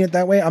you didn't mean it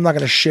that way. I'm not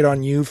going to shit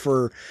on you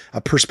for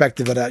a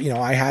perspective that,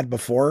 I had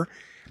before.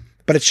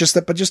 But it's just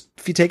that, but just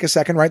if you take a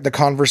second, right? The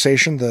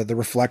conversation, the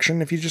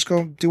reflection, if you just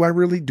go, do I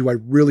really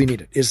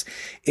need it?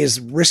 Is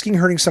risking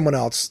hurting someone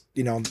else?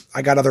 You know,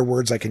 I got other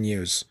words I can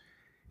use.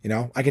 You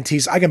know, I can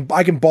tease, I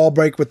can ball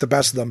break with the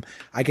best of them.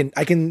 I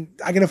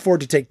can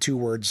afford to take 2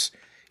 words,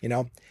 you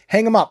know,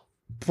 hang them up,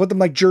 put them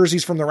like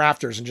jerseys from the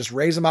rafters and just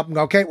raise them up and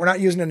go, okay, we're not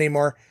using it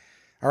anymore.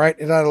 All right.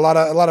 It had a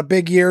lot of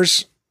big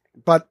years,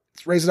 but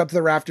let's raise it up to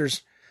the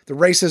rafters, the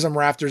racism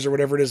rafters or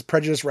whatever it is,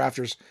 prejudice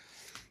rafters.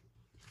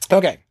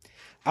 Okay.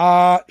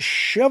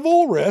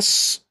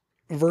 Chivalrous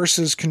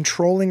versus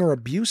controlling or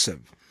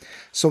abusive.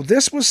 So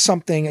this was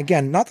something,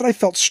 again, not that I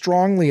felt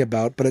strongly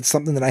about, but it's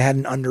something that I had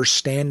an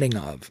understanding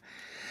of.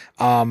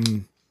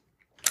 And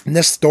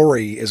this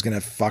story is going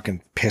to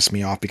fucking piss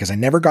me off because I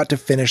never got to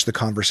finish the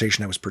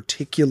conversation I was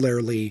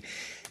particularly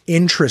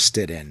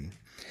interested in.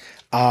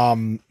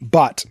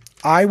 But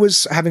I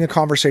was having a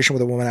conversation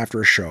with a woman after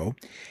a show,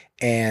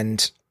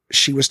 and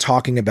she was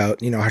talking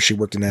about, you know, how she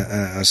worked in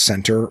a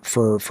center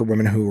for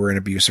women who were in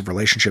abusive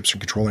relationships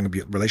and controlling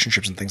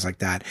relationships and things like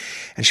that.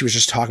 And she was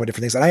just talking about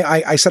different things. And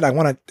I said, do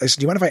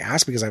you mind if I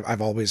ask? Because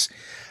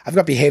I've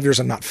got behaviors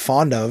I'm not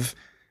fond of,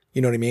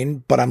 you know what I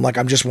mean? But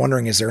I'm just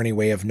wondering, is there any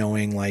way of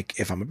knowing like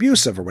if I'm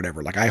abusive or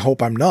whatever? Like, I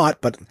hope I'm not,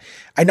 but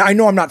I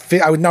know I'm not,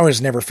 I would know I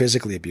was never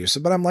physically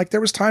abusive, but I'm like, there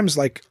was times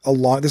like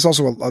this is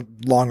also a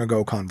long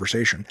ago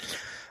conversation.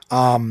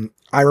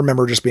 I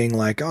remember just being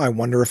like, oh, I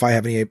wonder if I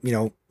have any, you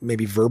know,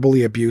 maybe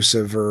verbally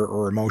abusive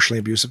or emotionally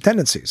abusive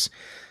tendencies,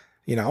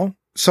 you know?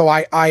 So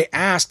I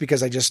asked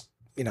because I just,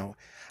 you know,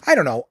 I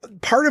don't know.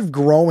 Part of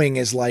growing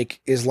is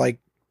like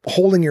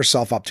holding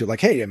yourself up to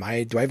like, hey,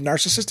 do I have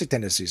narcissistic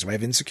tendencies? Do I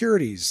have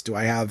insecurities? Do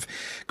I have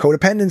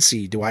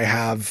codependency? Do I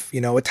have,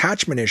 you know,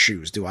 attachment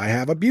issues? Do I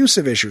have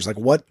abusive issues? Like,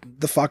 what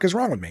the fuck is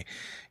wrong with me?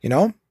 You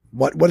know?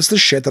 What is the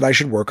shit that I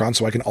should work on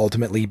so I can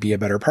ultimately be a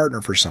better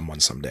partner for someone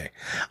someday?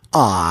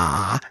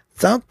 Ah,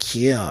 so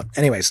cute.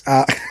 Anyways,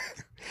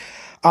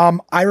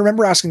 I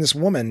remember asking this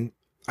woman,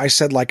 I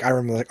said like, I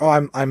remember like,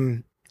 oh,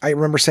 I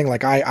remember saying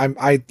like,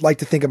 I like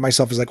to think of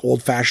myself as like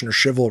old fashioned or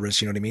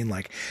chivalrous. You know what I mean?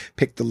 Like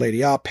pick the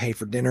lady up, pay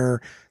for dinner,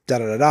 da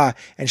da da da.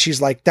 And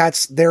she's like,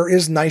 there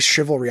is nice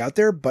chivalry out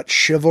there, but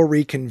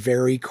chivalry can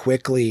very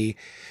quickly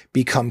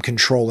become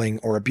controlling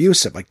or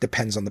abusive. Like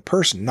depends on the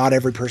person. Not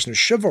every person is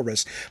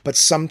chivalrous, but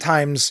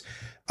sometimes,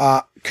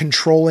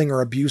 controlling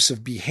or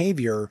abusive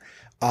behavior,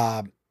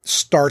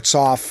 starts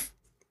off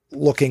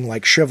looking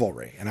like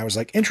chivalry. And I was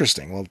like,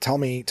 interesting. Well, tell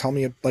me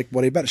like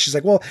what about it? She's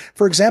like, well,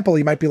 for example,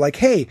 you might be like,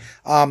 hey,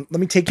 let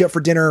me take you out for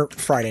dinner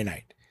Friday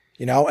night,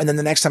 you know? And then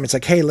the next time it's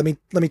like, hey, let me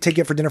take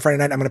you out for dinner Friday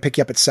night. I'm going to pick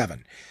you up at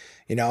 7,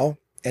 you know?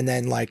 And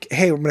then like,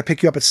 hey, we're going to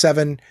pick you up at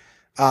 7,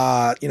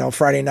 you know,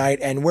 Friday night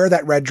and wear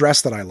that red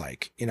dress that I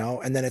like, you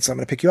know? And then I'm going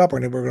to pick you up. We're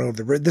going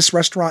to go to this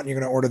restaurant and you're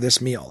going to order this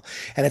meal.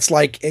 And it's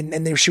like,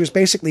 she was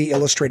basically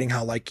illustrating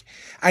how like,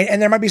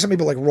 and there might be some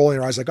people like rolling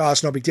their eyes like, oh,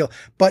 it's no big deal.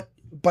 But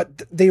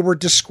they were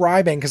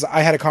describing, because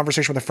I had a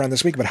conversation with a friend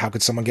this week about how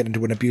could someone get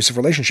into an abusive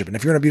relationship? And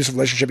if you're in an abusive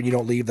relationship and you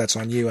don't leave, that's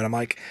on you. And I'm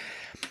like,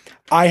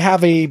 I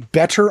have a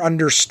better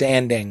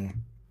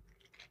understanding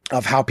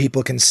of how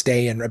people can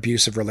stay in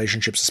abusive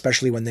relationships,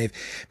 especially when they've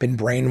been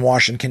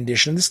brainwashed and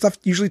conditioned. This stuff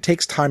usually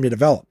takes time to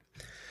develop.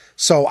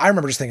 So I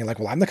remember just thinking like,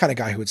 well, I'm the kind of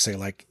guy who would say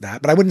like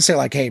that, but I wouldn't say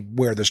like, hey,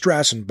 wear this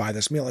dress and buy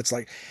this meal. It's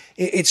like,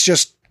 it's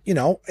just, you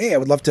know, hey, I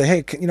would love to,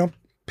 hey, you know,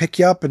 pick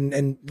you up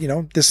and, you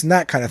know, this and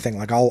that kind of thing.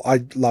 Like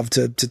I'd love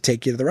to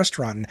take you to the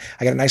restaurant and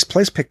I got a nice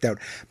place picked out.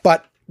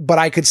 But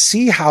I could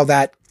see how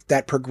that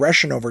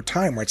progression over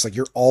time where it's like,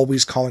 you're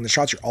always calling the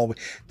shots. You're always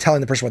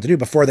telling the person what to do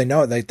before they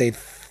know it.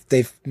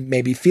 They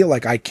maybe feel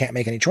like I can't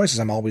make any choices.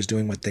 I'm always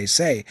doing what they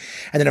say.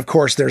 And then of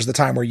course there's the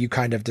time where you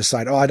kind of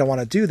decide, oh, I don't want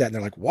to do that. And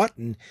they're like, what?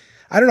 And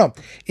I don't know.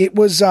 It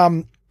was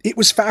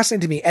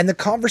fascinating to me. And the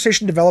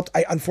conversation developed.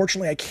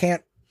 Unfortunately, I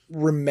can't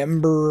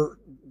remember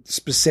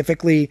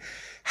specifically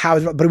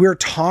but we were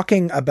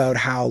talking about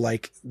how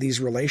like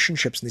these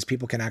relationships and these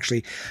people can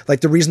actually,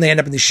 like the reason they end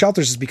up in these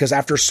shelters is because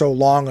after so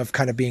long of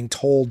kind of being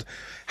told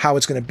how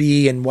it's going to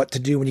be and what to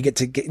do when you get,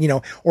 you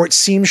know, or it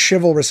seems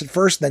chivalrous at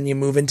first, then you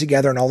move in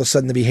together and all of a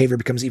sudden the behavior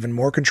becomes even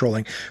more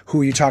controlling.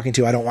 Who are you talking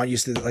to? I don't want you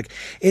to like,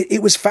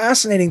 it was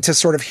fascinating to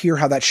sort of hear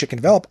how that shit can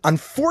develop.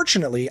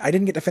 Unfortunately, I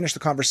didn't get to finish the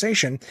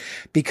conversation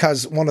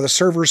because one of the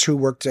servers who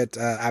worked at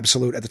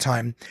Absolute at the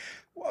time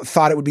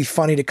thought it would be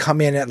funny to come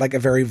in at like a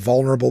very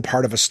vulnerable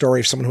part of a story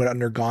of someone who had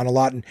undergone a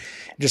lot and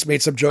just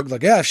made some joke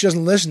like, yeah, if she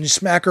doesn't listen, you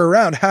smack her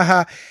around.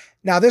 Haha.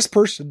 Now this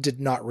person did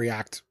not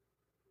react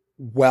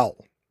well.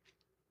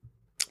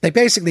 They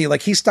basically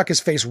like, he stuck his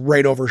face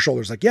right over her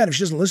shoulders. Like, yeah, if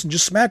she doesn't listen,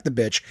 just smack the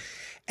bitch.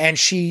 And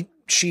she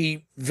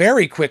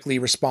very quickly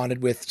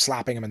responded with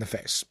slapping him in the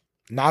face.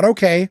 Not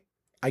okay.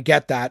 I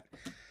get that.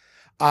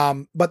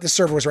 But the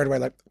server was right away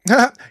like,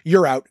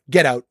 you're out,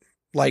 get out,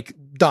 like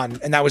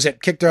done. And that was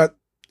it. Kicked her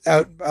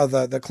out of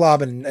the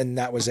club and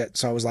that was it.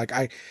 So I was like,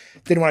 I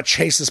didn't want to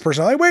chase this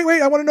person. I'm like,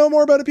 wait, I want to know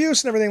more about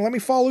abuse and everything. Let me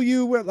follow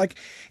you. Like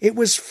it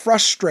was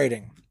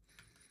frustrating,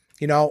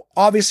 you know,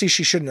 obviously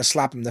she shouldn't have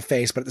slapped him in the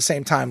face, but at the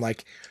same time,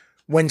 like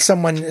when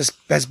someone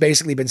has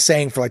basically been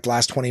saying for like the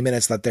last 20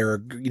 minutes that they're,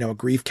 a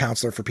grief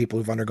counselor for people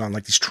who've undergone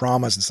like these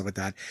traumas and stuff like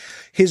that.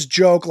 His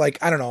joke, like,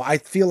 I don't know. I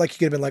feel like he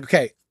could have been like,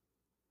 okay,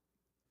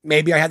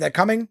 maybe I had that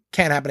coming.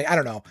 Can't happen. I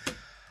don't know.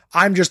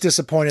 I'm just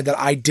disappointed that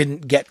I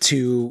didn't get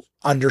to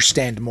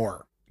understand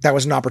more. That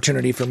was an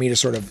opportunity for me to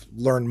sort of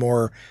learn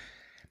more.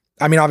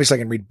 I mean, obviously I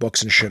can read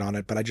books and shit on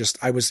it, but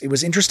it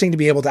was interesting to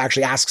be able to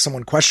actually ask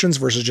someone questions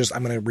versus just,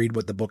 I'm going to read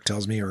what the book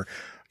tells me or,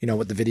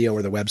 what the video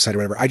or the website or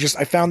whatever.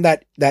 I found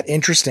that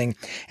interesting,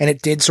 and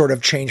it did sort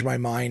of change my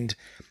mind,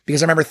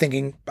 because I remember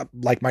thinking,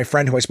 like my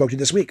friend who I spoke to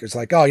this week, it's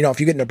like, oh, if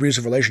you get in an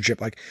abusive relationship,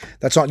 like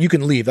you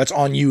can leave. That's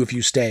on you if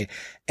you stay.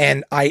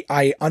 And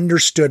I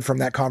understood from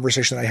that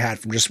conversation that I had,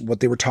 from just what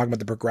they were talking about,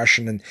 the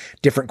progression and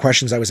different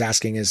questions I was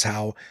asking, is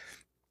how,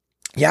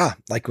 yeah,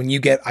 like when you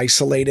get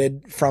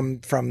isolated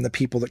from the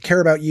people that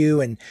care about you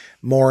and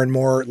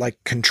more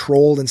like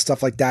controlled and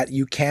stuff like that,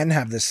 you can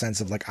have this sense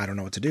of like, I don't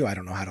know what to do. I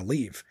don't know how to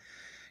leave.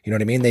 You know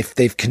what I mean?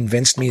 They've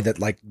convinced me that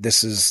like,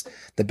 this is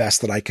the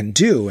best that I can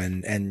do.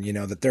 And,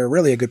 that they're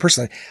really a good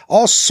person.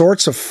 All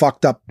sorts of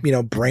fucked up,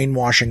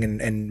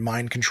 brainwashing and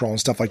mind control and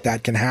stuff like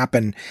that can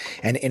happen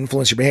and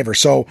influence your behavior.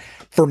 So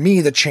for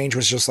me, the change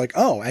was just like,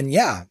 oh, and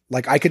yeah,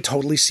 like I could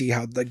totally see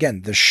how,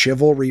 again, the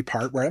chivalry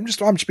part where I'm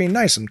just being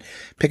nice. I'm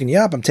picking you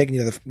up. I'm taking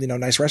you to the,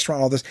 nice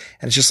restaurant, all this.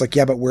 And it's just like,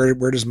 yeah, but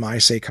where does my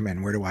say come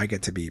in? Where do I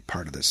get to be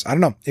part of this? I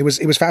don't know. It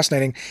was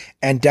fascinating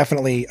and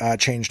definitely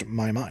changed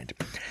my mind.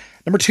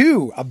 Number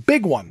 2, a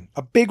big one.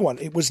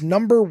 It was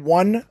number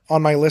 1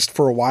 on my list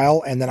for a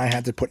while, and then I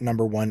had to put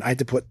number 1. I had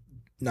to put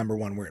number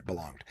 1 where it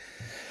belonged.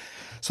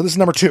 So this is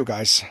number 2,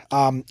 guys.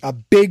 A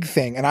big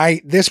thing,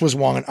 and this was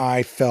one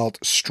I felt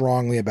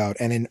strongly about,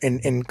 and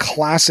in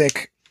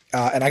classic,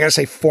 and I gotta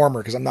say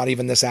former, because I'm not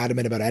even this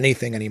adamant about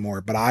anything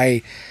anymore. But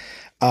I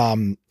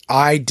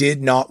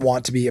did not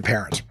want to be a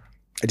parent.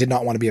 I did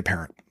not want to be a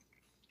parent.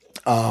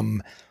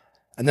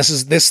 And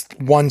this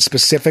one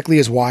specifically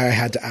is why I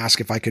had to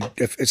ask if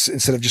it's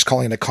instead of just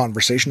calling it a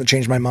conversation that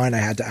changed my mind, I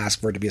had to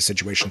ask for it to be a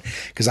situation,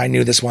 because I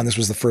knew this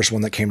was the first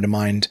one that came to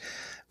mind,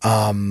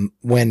 when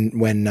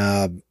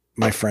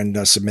my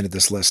friend submitted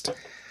this list.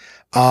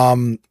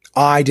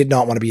 I did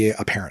not want to be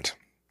a parent.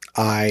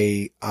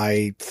 I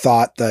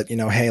thought that,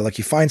 hey, like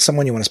you find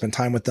someone, you want to spend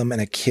time with them, and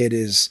a kid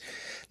is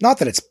not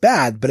that it's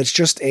bad, but it's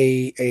just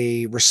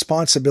a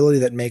responsibility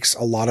that makes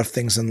a lot of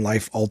things in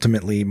life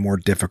ultimately more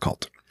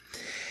difficult.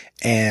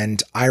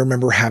 And I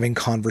remember having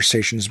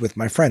conversations with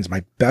my friends,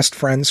 my best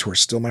friends, who are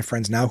still my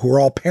friends now, who are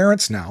all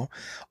parents now.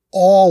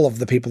 All of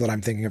the people that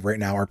I'm thinking of right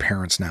now are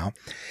parents now.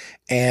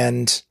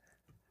 And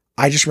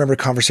I just remember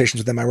conversations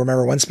with them. I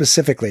remember one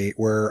specifically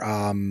where,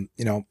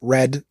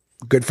 Red,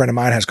 good friend of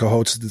mine, has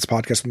co-hosted this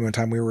podcast with me one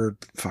time. We were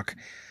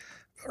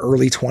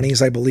early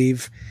 20s, I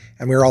believe.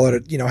 And we were all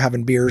at,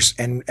 having beers,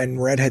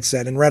 and Red had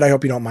said, and Red, I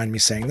hope you don't mind me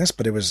saying this,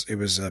 but it was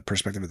a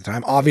perspective at the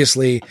time.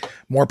 Obviously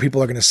more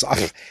people are going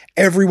to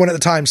everyone at the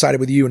time sided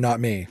with you and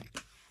not me,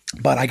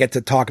 but I get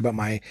to talk about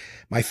my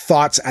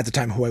thoughts at the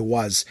time, who I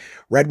was.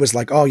 Red was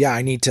like, oh yeah,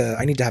 I need to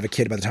have a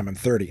kid by the time I'm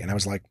 30. And I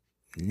was like,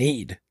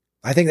 need.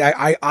 I think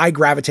I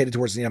gravitated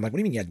towards the end. I'm like, what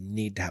do you mean you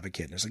need to have a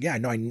kid? And it's like, yeah, I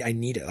know I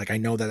need it. Like, I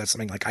know that that's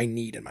something like I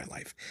need in my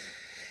life.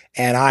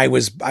 And I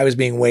was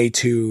being way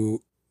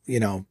too,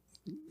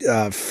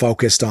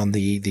 focused on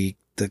the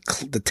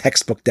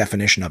textbook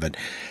definition of it.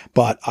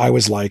 But I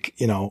was like,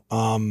 so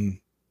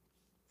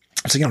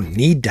you don't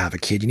need to have a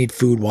kid. You need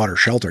food, water,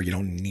 shelter. You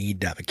don't need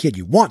to have a kid.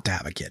 You want to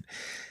have a kid.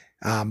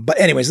 But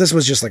anyways, this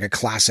was just like a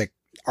classic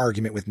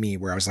argument with me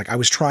where I was like, I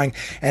was trying,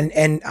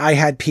 and I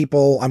had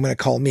people, I'm going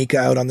to call Mika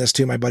out on this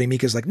too. My buddy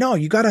Mika's like, no,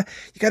 you gotta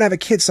have a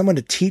kid, someone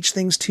to teach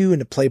things to and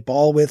to play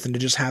ball with and to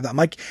just have that. I'm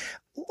like,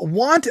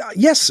 want.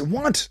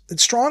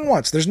 It's strong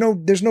wants. There's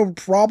no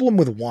problem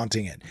with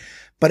wanting it,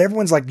 but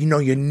everyone's like,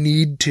 you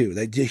need to.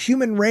 The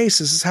human race,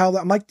 this is how.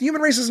 I'm like, the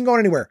human race isn't going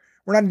anywhere.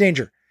 We're not in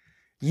danger.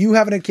 You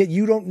having a kid,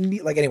 you don't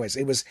need. Like, anyways,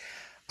 it was.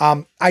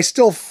 I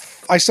still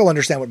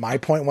understand what my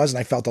point was, and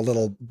I felt a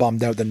little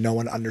bummed out that no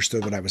one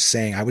understood what I was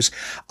saying.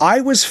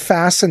 I was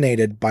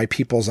fascinated by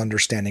people's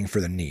understanding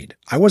for the need.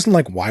 I wasn't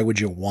like, why would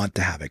you want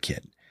to have a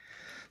kid?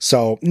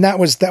 So that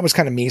was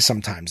kind of me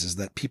sometimes, is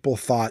that people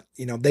thought,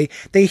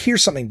 they hear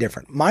something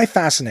different. My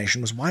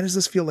fascination was, why does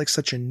this feel like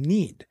such a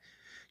need?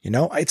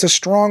 It's a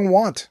strong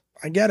want.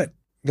 I get it.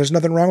 There's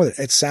nothing wrong with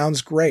it. It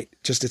sounds great.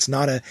 Just, it's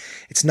not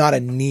a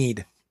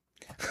need.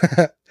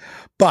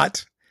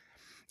 But,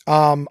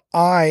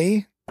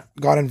 I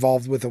got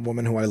involved with a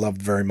woman who I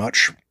loved very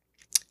much,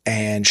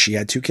 and she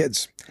had 2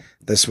 kids.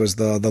 This was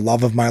the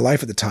love of my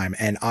life at the time.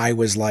 And I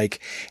was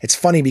like, it's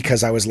funny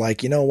because I was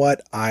like, you know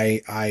what?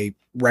 I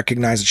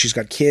recognize that she's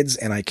got kids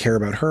and I care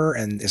about her.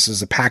 And this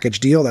is a package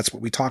deal. That's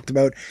what we talked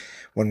about.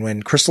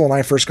 When Crystal and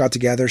I first got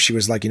together, she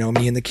was like,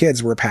 me and the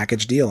kids were a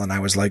package deal. And I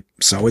was like,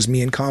 so is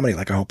me in comedy.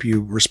 Like, I hope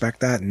you respect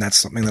that. And that's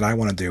something that I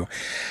want to do.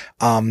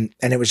 And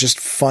it was just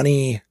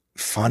funny,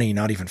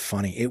 not even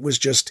funny. It was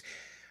just,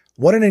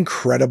 what an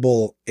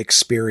incredible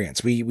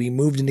experience. We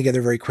moved in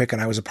together very quick,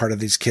 and I was a part of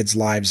these kids'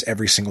 lives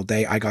every single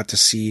day. I got to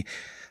see,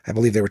 I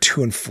believe they were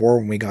 2 and 4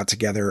 when we got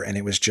together, and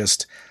it was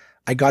just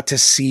I got to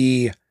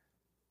see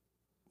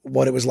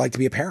what it was like to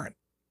be a parent.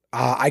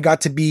 I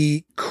got to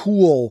be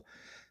cool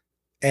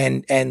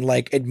and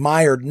like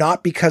admired,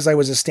 not because I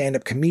was a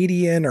stand-up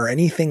comedian or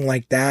anything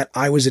like that.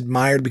 I was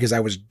admired because I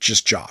was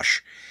just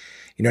Josh.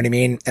 You know what I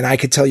mean? And I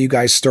could tell you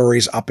guys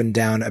stories up and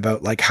down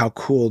about like how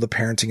cool the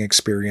parenting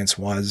experience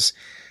was.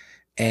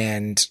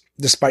 And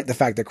despite the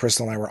fact that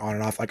Crystal and I were on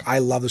and off, like I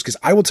love this, because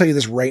I will tell you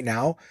this right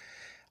now.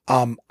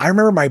 I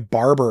remember my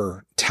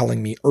barber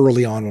telling me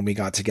early on when we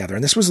got together,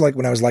 and this was like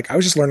when I was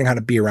just learning how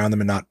to be around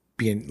them and not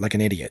being like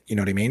an idiot. You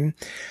know what I mean?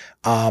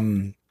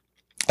 And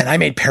I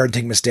made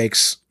parenting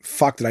mistakes.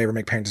 Fuck, did I ever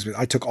make parenting mistakes?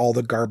 I took all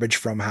the garbage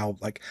from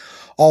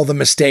all the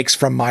mistakes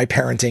from my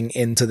parenting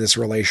into this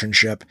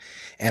relationship,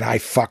 and I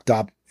fucked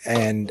up,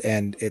 and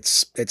it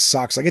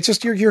sucks. Like, it's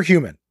just, you're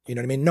human. You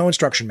know what I mean? No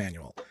instruction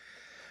manual.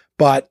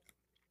 But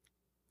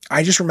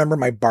I just remember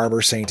my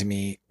barber saying to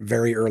me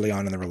very early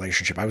on in the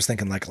relationship, I was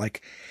thinking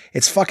like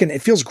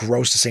it feels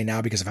gross to say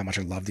now because of how much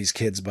I love these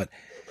kids, but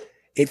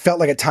it felt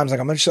like at times, like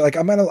I'm going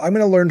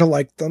to learn to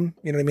like them.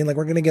 You know what I mean? Like,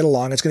 we're going to get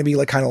along. It's going to be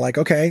like, kind of like,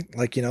 okay,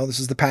 like, you know, this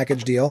is the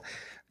package deal,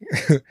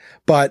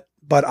 but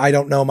I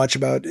don't know much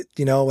about,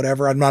 you know,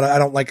 whatever. I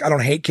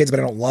don't hate kids, but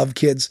I don't love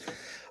kids.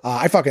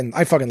 I fucking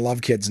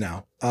love kids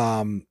now.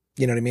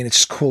 You know what I mean? It's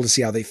just cool to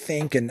see how they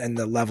think and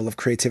the level of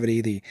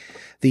creativity,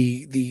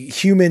 the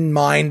human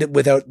mind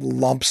without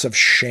lumps of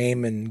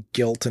shame and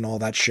guilt and all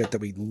that shit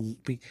that we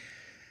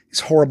these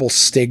horrible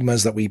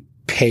stigmas that we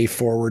pay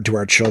forward to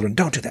our children.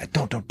 Don't do that.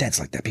 Don't dance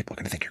like that. People are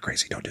going to think you're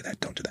crazy. Don't do that.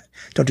 Don't do that.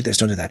 Don't do this.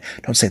 Don't do that.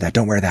 Don't say that.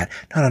 Don't wear that.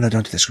 No,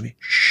 don't do this.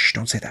 Shh,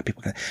 don't say that. People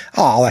are going to,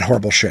 all that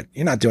horrible shit.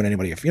 You're not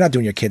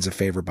doing your kids a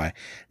favor by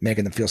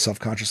making them feel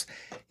self-conscious.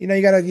 You know,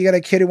 you got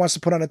a kid who wants to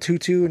put on a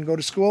tutu and go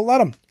to school. Let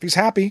him. If he's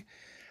happy,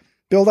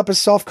 build up his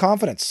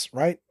self-confidence,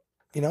 right?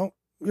 You know,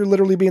 you're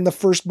literally being the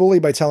first bully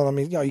by telling him,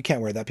 you know, you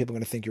can't wear that. People are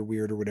going to think you're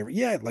weird or whatever.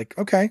 Yeah. Like,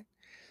 okay.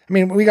 I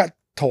mean, we got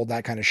told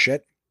that kind of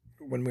shit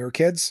when we were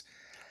kids.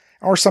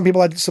 Or some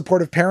people had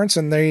supportive parents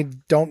and they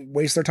don't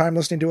waste their time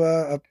listening to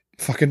a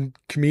fucking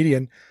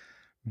comedian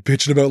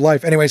bitching about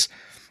life. Anyways,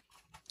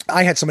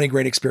 I had so many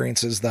great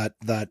experiences that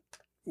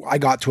I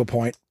got to a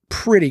point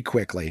pretty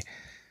quickly.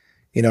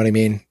 You know what I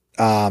mean?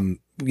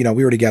 You know,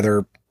 we were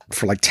together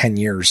for like 10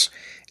 years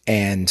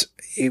and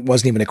it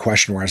wasn't even a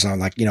question where I was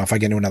like, you know, if I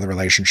get into another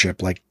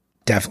relationship, like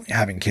definitely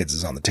having kids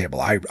is on the table.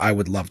 I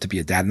would love to be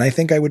a dad, and I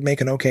think I would make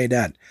an okay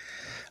dad.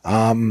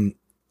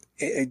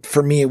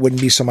 For me, it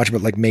wouldn't be so much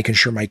about like making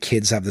sure my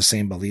kids have the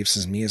same beliefs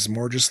as me. It's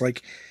more just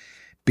like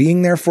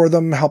being there for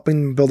them,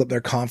 helping them build up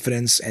their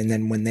confidence. And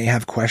then when they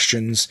have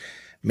questions,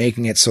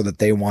 making it so that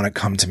they want to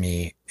come to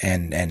me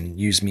and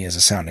use me as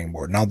a sounding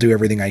board. And I'll do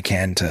everything I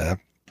can to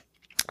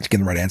get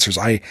the right answers.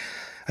 I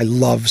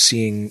love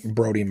seeing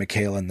Brody and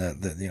Michaela and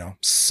the you know,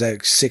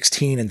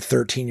 16 and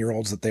 13 year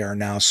olds that they are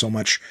now so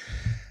much.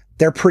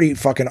 They're pretty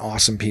fucking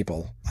awesome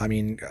people. I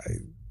mean,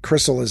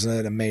 Crystal is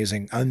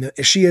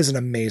she is an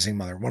amazing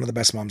mother. One of the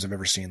best moms I've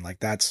ever seen. Like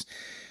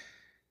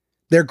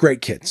they're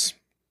great kids.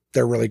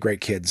 They're really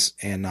great kids.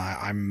 And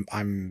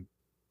I'm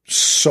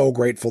so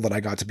grateful that I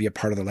got to be a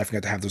part of their life and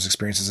got to have those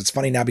experiences. It's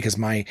funny now because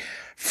my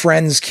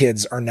friends'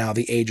 kids are now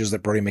the ages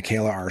that Brody and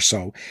Michaela are.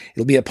 So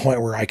it'll be a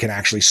point where I can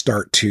actually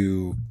start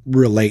to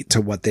relate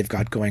to what they've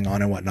got going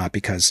on and whatnot,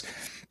 because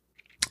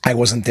I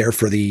wasn't there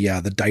for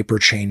the diaper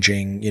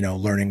changing, you know,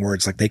 learning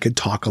words. Like they could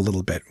talk a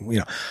little bit, you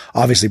know,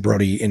 obviously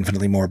Brody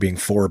infinitely more being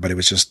 4, but it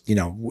was just, you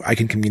know, I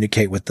can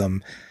communicate with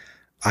them.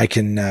 I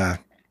can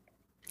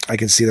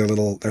see their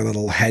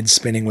little head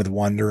spinning with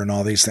wonder and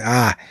all these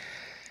things.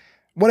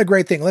 What a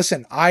great thing.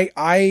 Listen,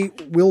 I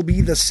will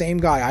be the same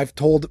guy. I've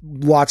told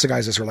lots of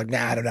guys this are like, nah,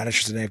 I'm not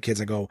interested in having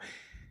kids.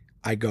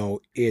 I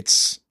go,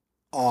 it's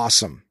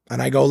awesome.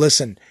 And I go,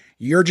 listen,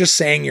 you're just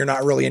saying you're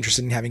not really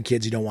interested in having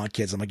kids. You don't want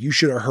kids. I'm like, you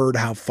should have heard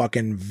how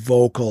fucking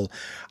vocal.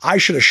 I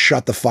should have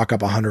shut the fuck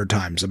up 100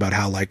 times about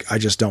how, like, I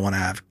just don't want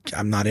to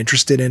I'm not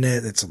interested in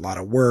it. It's a lot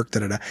of work.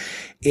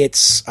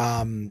 It's,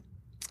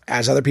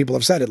 as other people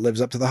have said, it lives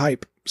up to the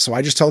hype. So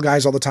I just tell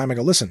guys all the time, I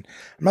go, listen,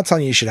 I'm not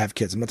telling you should have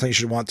kids. I'm not telling you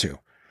should want to.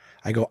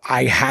 I go,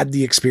 I had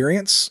the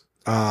experience,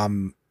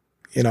 you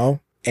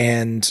know,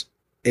 and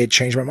it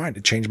changed my mind.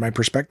 It changed my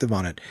perspective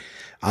on it.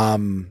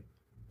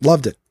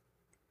 Loved it.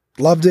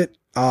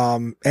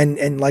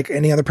 And like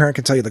any other parent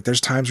can tell you, like, there's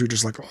times where you're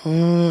just like,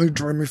 oh, you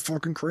drive me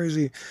fucking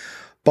crazy.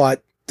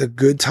 But the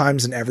good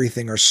times and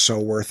everything are so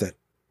worth it.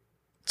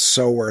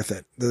 So worth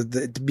it.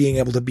 The being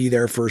able to be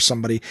there for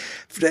somebody.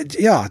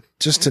 Yeah.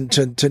 Just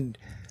to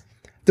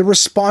the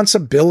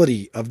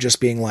responsibility of just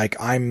being like,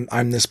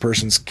 I'm this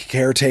person's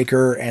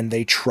caretaker and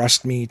they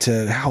trust me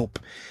to help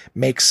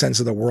make sense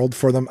of the world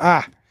for them.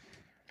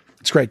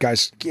 It's great,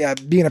 guys. Yeah.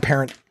 Being a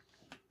parent,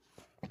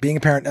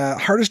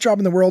 hardest job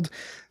in the world,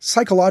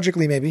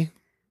 psychologically, maybe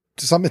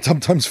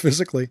sometimes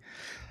physically.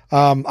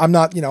 I'm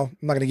not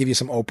going to give you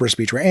some Oprah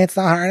speech where it's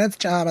the hardest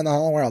job in the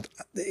whole world.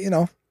 You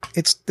know,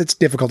 it's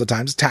difficult at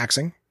times. It's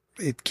taxing.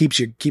 It keeps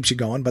you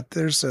going, but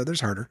there's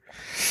harder.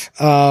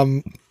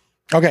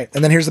 Okay.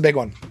 And then here's the big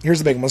one. This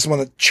is the one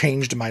that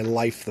changed my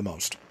life the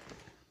most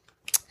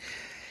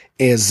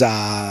is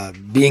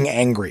being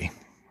angry.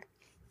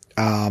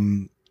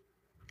 I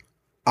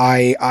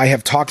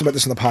have talked about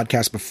this in the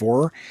podcast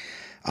before,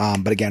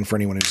 but again, for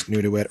anyone who's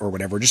new to it or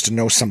whatever, just to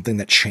know something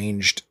that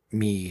changed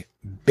me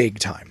big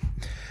time.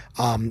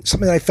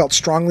 Something that I felt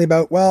strongly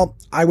about. Well,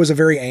 I was a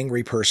very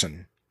angry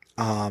person.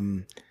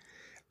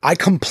 I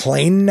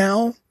complain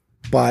now,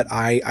 but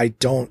I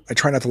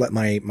try not to let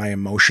my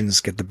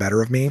emotions get the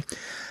better of me.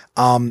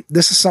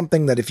 This is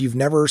something that if you've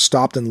never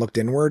stopped and looked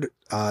inward,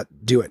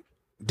 do it.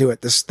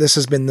 This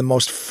has been the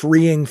most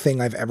freeing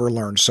thing I've ever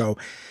learned. So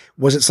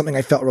was it something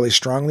I felt really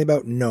strongly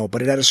about? No,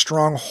 but it had a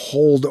strong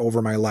hold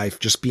over my life,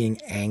 just being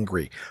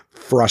angry,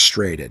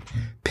 frustrated,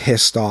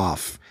 pissed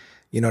off.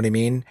 You know what I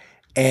mean?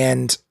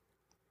 And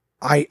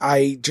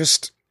I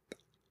just,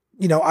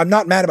 I'm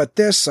not mad about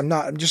this.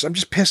 I'm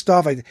just pissed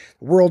off. The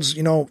world's,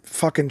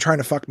 fucking trying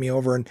to fuck me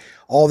over, and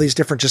all these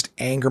different just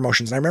anger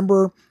emotions. And I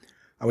remember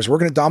I was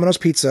working at Domino's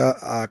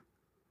Pizza,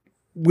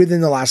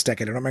 within the last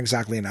decade. I don't remember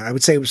exactly. And I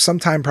would say it was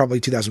sometime probably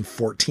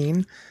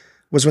 2014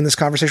 was when this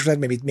conversation was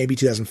had, maybe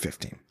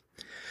 2015.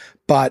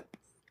 But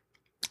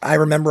I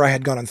remember I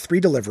had gone on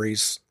 3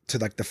 deliveries to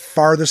like the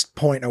farthest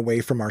point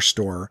away from our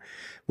store,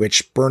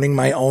 which burning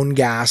my own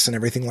gas and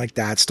everything like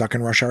that, stuck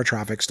in rush hour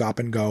traffic, stop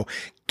and go,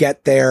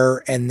 get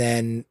there. And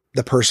then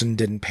the person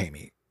didn't pay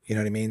me. You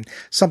know what I mean?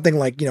 Something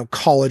like,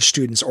 college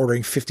students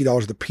ordering $50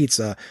 of the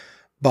pizza,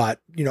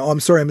 but I'm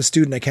sorry, I'm a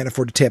student. I can't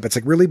afford to tip. It's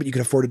like, really? But you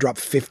can afford to drop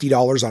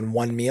 $50 on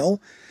one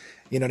meal.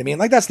 You know what I mean?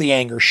 Like, that's the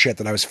anger shit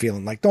that I was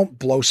feeling. Like, don't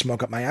blow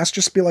smoke up my ass.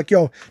 Just be like,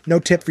 yo, no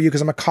tip for you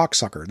because I'm a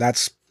cocksucker.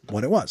 That's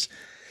what it was.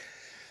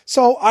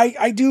 So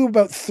I do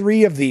about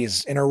 3 of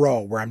these in a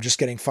row where I'm just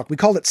getting fucked. We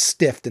called it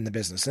stiffed in the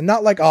business, and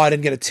not like, oh, I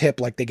didn't get a tip.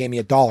 Like they gave me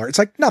 $1. It's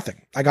like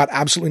nothing. I got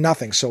absolutely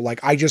nothing. So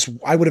like, I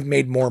would have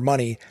made more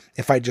money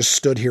if I just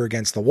stood here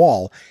against the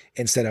wall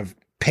instead of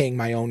paying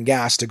my own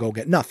gas to go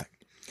get nothing.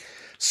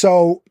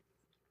 So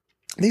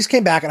these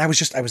came back and I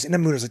was in a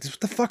mood. I was like, what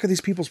the fuck are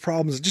these people's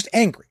problems? Just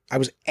angry. I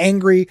was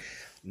angry,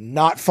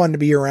 not fun to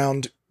be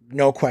around.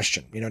 No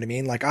question. You know what I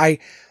mean? Like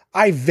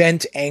I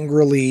vent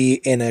angrily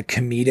in a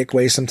comedic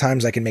way.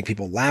 Sometimes I can make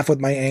people laugh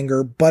with my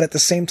anger, but at the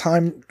same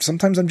time,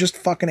 sometimes I'm just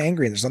fucking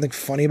angry and there's nothing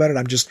funny about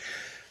it.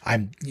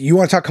 You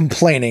want to talk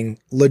complaining,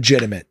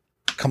 legitimate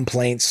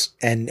complaints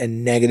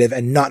and negative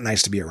and not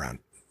nice to be around.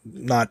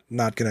 Not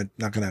gonna,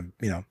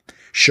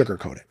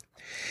 sugarcoat it.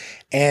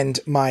 And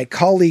my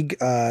colleague,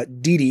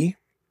 Dee Dee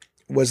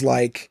was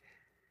like,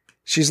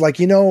 she's like,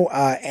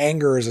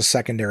 anger is a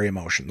secondary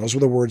emotion. Those were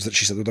the words that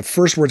she said. The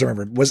first words I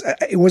remember was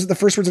it the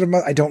first words out of her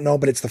mouth? I don't know,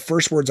 but it's the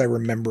first words I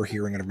remember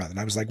hearing out of her mouth. And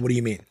I was like, what do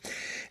you mean?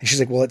 And she's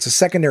like, well, it's a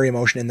secondary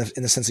emotion in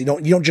the sense that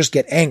you don't just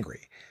get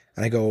angry.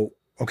 And I go,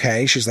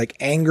 okay. She's like,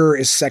 anger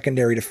is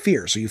secondary to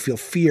fear. So you feel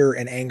fear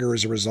and anger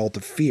is a result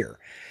of fear.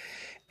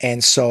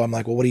 And so I'm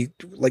like, well, what do you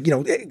like,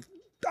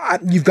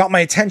 you've got my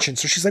attention.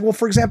 So she's like, well,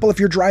 for example, if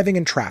you're driving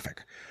in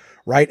traffic,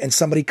 right? And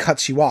somebody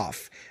cuts you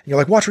off and you're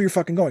like, watch where you're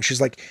fucking going.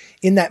 She's like,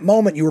 in that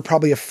moment, you were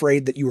probably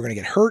afraid that you were going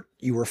to get hurt.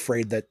 You were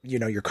afraid that,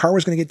 your car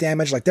was going to get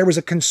damaged. Like there was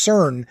a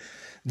concern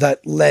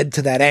that led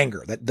to that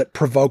anger, that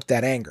provoked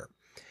that anger.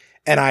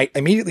 And I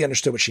immediately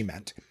understood what she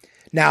meant.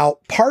 Now,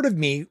 part of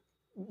me,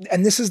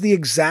 and this is the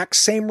exact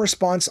same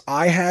response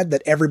I had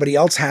that everybody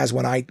else has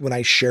when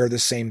I share the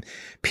same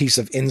piece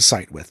of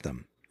insight with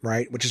them,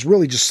 right? Which is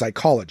really just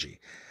psychology.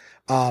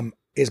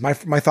 Is my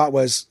thought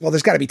was, well,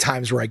 there's got to be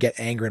times where I get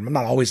angry and I'm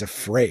not always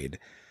afraid.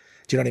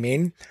 Do you know what I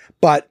mean?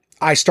 But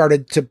I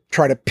started to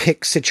try to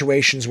pick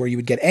situations where you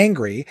would get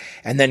angry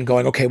and then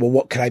going, okay, well,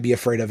 what could I be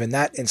afraid of in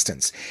that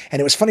instance? And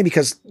it was funny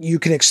because you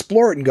can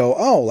explore it and go,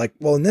 oh, like,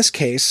 well, in this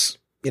case,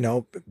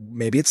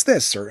 maybe it's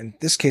this, or in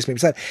this case, maybe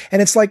it's that.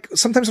 And it's like,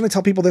 sometimes when I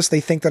tell people this,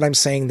 they think that I'm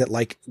saying that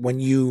like when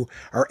you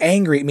are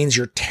angry, it means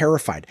you're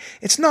terrified.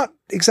 It's not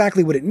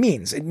exactly what it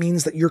means. It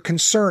means that you're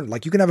concerned.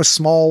 Like you can have a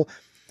small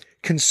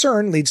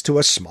concern leads to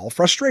a small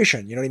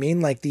frustration. You know what I mean?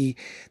 Like the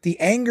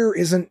anger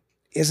isn't,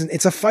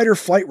 it's a fight or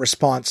flight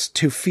response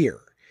to fear.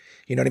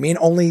 You know what I mean?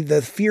 Only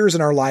the fears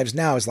in our lives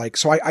now is like,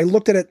 so I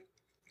looked at it.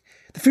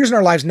 The fears in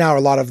our lives now, a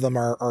lot of them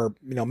are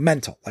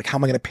mental. Like, how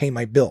am I going to pay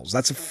my bills?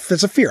 That's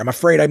a fear. I'm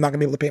afraid I'm not going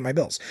to be able to pay my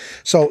bills.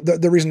 So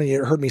the reason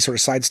you heard me sort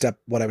of sidestep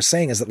what I was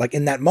saying is that like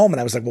in that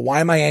moment, I was like, well, why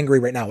am I angry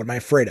right now? What am I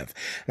afraid of?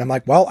 And I'm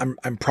like, well,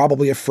 I'm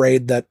probably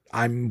afraid that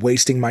I'm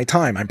wasting my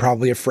time. I'm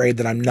probably afraid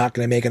that I'm not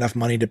going to make enough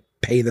money to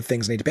pay the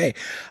things I need to pay.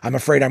 I'm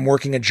afraid I'm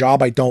working a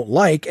job I don't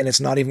like and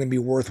it's not even going to be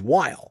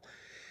worthwhile.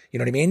 You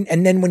know what I mean?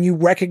 And then when you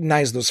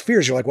recognize those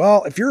fears, you're like,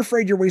 well, if you're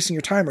afraid you're wasting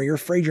your time or you're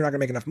afraid you're not going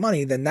to make enough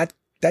money, then that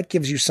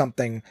gives you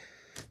something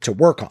to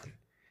work on.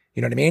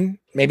 You know what I mean?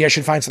 Maybe I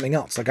should find something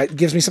else. Like it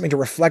gives me something to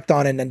reflect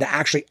on and then to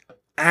actually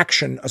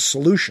action a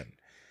solution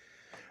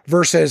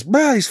versus,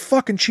 these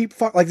fucking cheap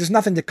fuck. Like there's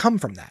nothing to come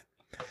from that.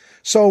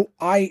 So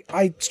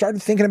I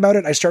started thinking about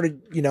it. I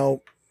started,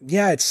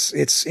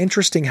 it's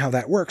interesting how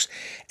that works.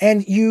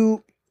 And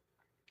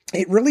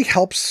it really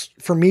helps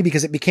for me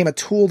because it became a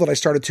tool that I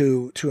started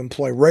to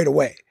employ right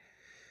away,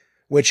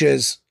 which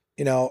is,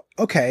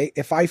 okay,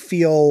 if I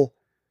feel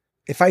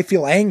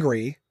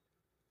angry,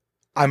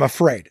 I'm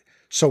afraid.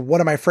 So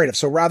what am I afraid of?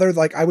 So rather,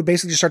 like, I would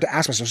basically just start to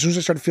ask myself, as soon as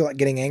I start to feel like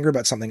getting angry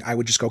about something, I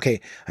would just go, okay,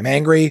 I'm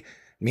angry. It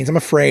means I'm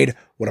afraid.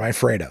 What am I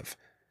afraid of?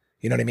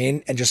 You know what I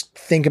mean? And just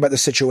think about the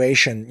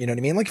situation. You know what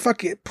I mean? Like,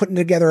 fuck it, putting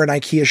together an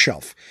IKEA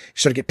shelf. You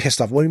start to get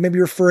pissed off. Well, maybe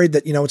you're afraid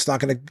that, it's not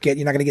going to get,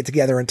 you're not going to get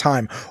together in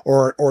time,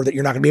 or that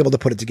you're not going to be able to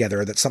put it together,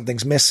 or that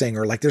something's missing,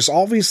 or like, there's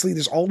always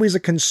a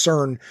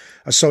concern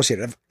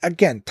associated.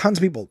 Again, tons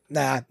of people,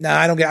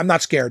 I'm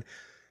not scared.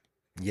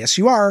 Yes,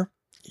 you are.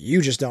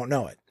 You just don't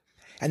know it.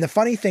 And the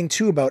funny thing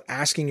too about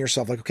asking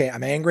yourself, like, okay,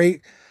 I'm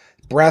angry,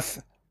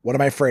 breath, what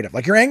am I afraid of?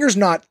 Like, your anger's it's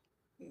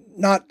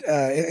not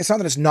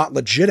that it's not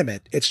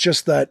legitimate. It's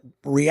just that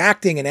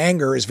reacting in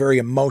anger is very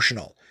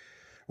emotional,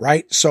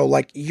 right? So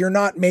like, you're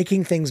not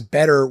making things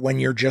better when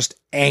you're just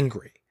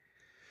angry.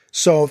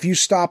 So if you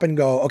stop and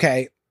go,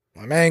 okay,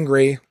 I'm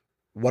angry,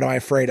 what am I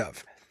afraid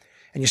of?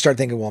 And you start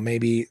thinking, well,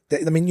 maybe,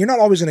 you're not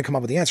always going to come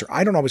up with the answer.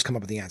 I don't always come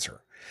up with the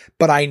answer,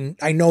 but I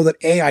know that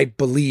I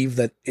believe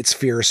that it's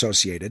fear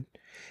associated.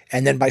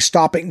 And then by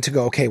stopping to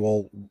go, okay,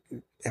 well,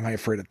 am I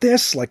afraid of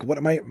this? Like, what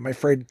am I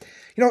afraid?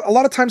 A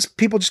lot of times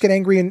people just get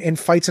angry in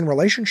fights and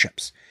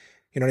relationships.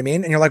 You know what I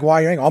mean? And you're like, why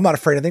are you angry? Oh, I'm not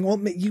afraid of anything.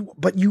 Well,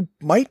 but you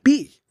might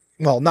be.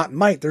 Well, not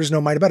might. There's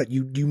no might about it.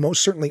 You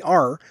most certainly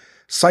are.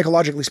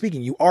 Psychologically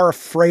speaking, you are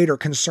afraid or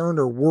concerned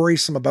or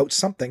worrisome about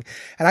something.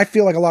 And I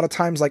feel like a lot of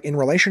times, like in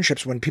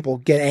relationships, when people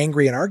get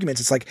angry in arguments,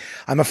 it's like,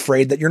 I'm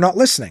afraid that you're not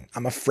listening.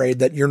 I'm afraid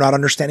that you're not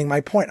understanding my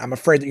point. I'm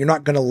afraid that you're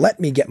not going to let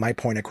me get my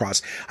point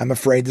across. I'm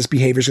afraid this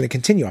behavior is going to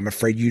continue. I'm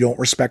afraid you don't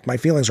respect my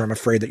feelings, or I'm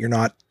afraid that you're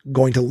not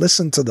going to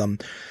listen to them.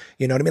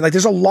 You know what I mean? Like,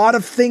 there's a lot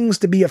of things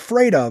to be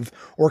afraid of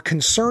or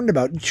concerned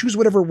about. Choose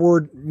whatever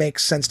word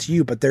makes sense to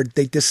you, but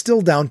they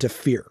distill down to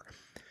fear.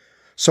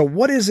 So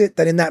what is it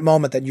that in that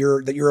moment that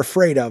you're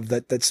afraid of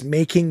that's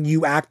making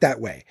you act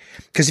that way?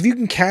 Because if you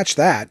can catch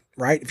that,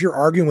 right? If you're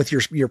arguing with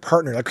your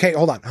partner, like, okay,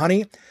 hold on,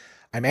 honey,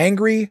 I'm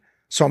angry,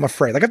 so I'm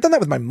afraid. Like, I've done that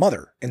with my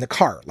mother in the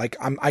car. Like,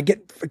 I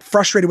get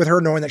frustrated with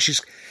her knowing that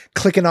she's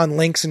clicking on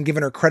links and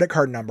giving her credit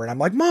card number. And I'm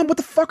like, Mom, what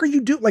the fuck are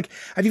you doing? Like,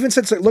 I've even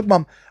said, look,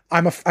 Mom,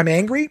 I'm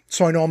angry,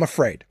 so I know I'm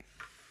afraid.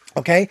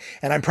 Okay.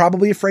 And I'm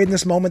probably afraid in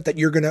this moment that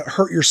you're going to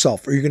hurt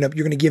yourself, or you're going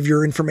to give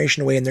your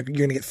information away and you're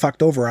going to get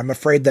fucked over. I'm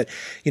afraid that,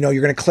 you're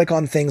going to click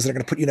on things that are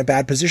going to put you in a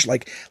bad position.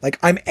 Like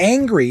I'm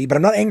angry, but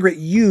I'm not angry at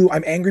you.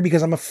 I'm angry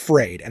because I'm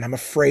afraid, and I'm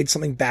afraid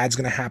something bad's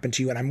going to happen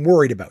to you, and I'm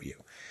worried about you.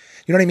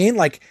 You know what I mean?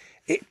 Like,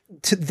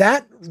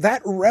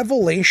 that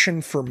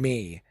revelation for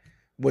me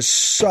was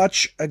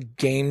such a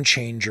game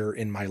changer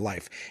in my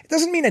life. It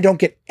doesn't mean I don't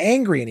get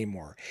angry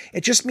anymore. It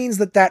just means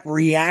that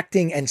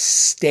reacting and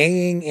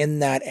staying in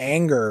that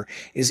anger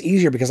is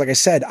easier, because like I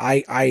said,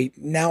 I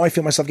now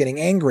feel myself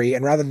getting angry,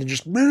 and rather than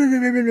just blah, blah,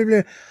 blah, blah,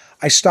 blah,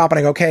 I stop and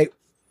I go, okay,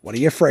 what are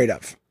you afraid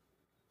of?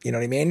 You know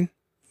what I mean?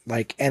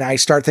 Like, and I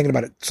start thinking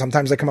about it.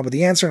 Sometimes I come up with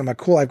the answer and I'm like,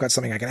 cool, I've got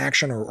something I can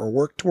action or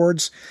work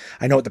towards.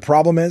 I know what the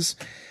problem is.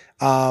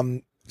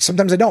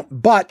 Sometimes I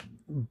don't, but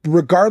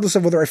regardless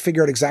of whether I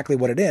figure out exactly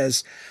what it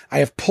is, I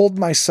have pulled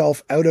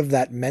myself out of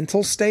that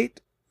mental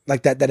state,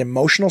 like that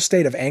emotional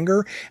state of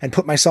anger, and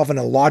put myself in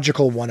a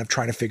logical one of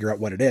trying to figure out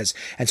what it is.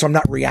 And so I'm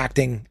not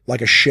reacting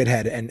like a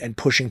shithead and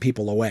pushing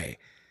people away.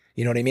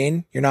 You know what I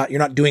mean? You're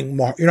not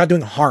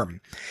doing harm.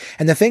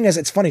 And the thing is,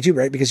 it's funny too,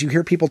 right? Because you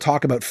hear people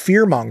talk about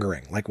fear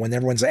mongering, like when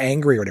everyone's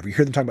angry or whatever, you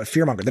hear them talk about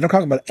fear mongering. They don't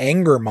talk about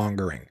anger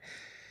mongering.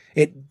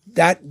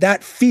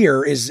 That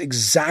fear is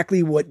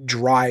exactly what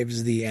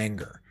drives the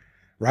anger.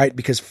 Right?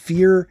 Because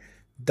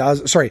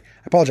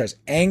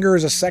anger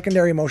is a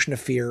secondary emotion to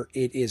fear.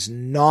 It is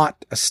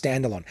not a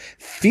standalone.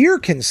 Fear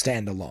can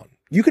stand alone.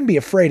 You can be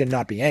afraid and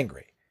not be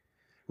angry,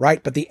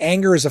 right? But the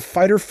anger is a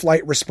fight or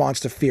flight response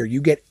to fear. You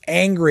get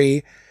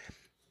angry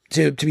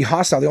to be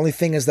hostile. The only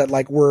thing is that,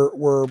 like,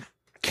 we're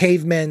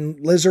cavemen,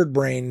 lizard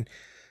brain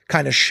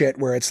kind of shit,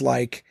 where it's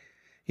like,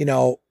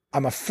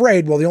 I'm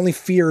afraid. Well, the only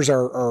fears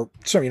are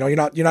you're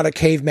not a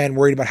caveman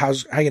worried about how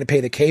you're going to pay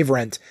the cave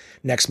rent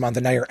next month,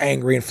 and now you're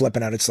angry and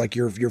flipping out. It's like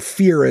your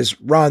fear is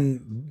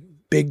run,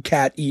 big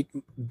cat, eat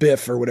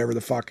Biff, or whatever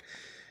the fuck.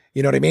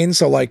 You know what I mean?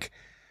 So like,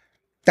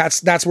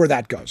 that's where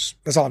that goes.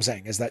 That's all I'm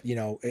saying, is that,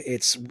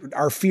 it's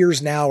our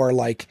fears now are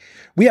like,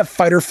 we have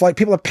fight or flight.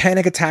 People have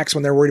panic attacks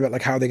when they're worried about,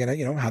 like, how are they going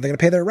to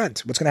pay their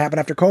rent? What's going to happen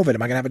after COVID?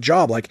 Am I going to have a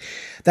job? Like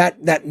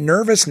that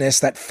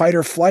nervousness, that fight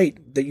or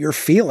flight that you're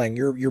feeling,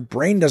 your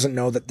brain doesn't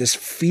know that this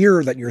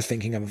fear that you're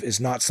thinking of is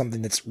not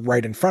something that's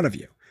right in front of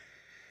you.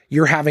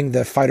 You're having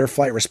the fight or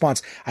flight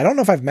response. I don't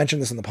know if I've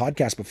mentioned this in the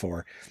podcast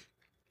before,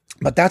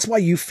 but that's why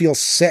you feel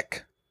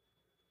sick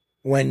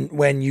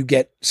when you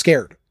get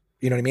scared.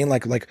 You know what I mean?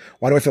 Like,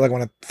 why do I feel like I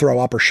want to throw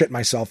up or shit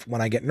myself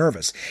when I get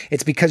nervous?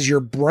 It's because your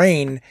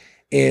brain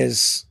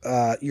is,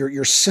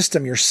 your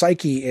system, your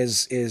psyche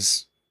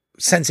is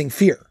sensing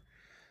fear.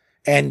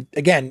 And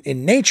again,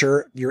 in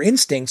nature, your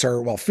instincts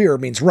are, fear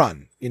means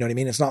run. You know what I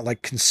mean? It's not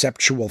like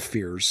conceptual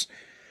fears,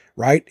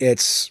 right?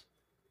 It's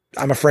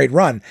I'm afraid,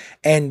 run.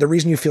 And the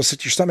reason you feel sick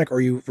to your stomach or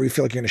you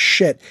feel like you're going to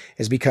shit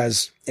is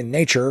because in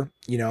nature,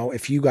 you know,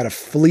 if you got to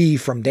flee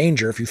from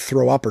danger, if you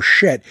throw up or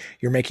shit,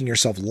 you're making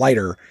yourself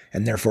lighter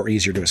and therefore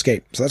easier to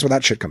escape. So that's where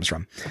that shit comes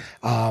from.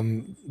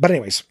 But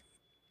anyways,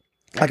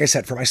 like I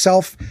said, for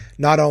myself,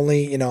 not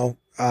only, you know,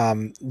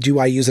 do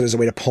I use it as a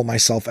way to pull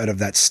myself out of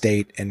that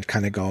state and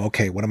kind of go,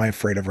 okay, what am I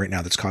afraid of right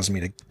now that's causing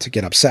me to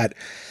get upset?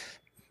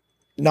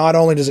 Not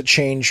only does it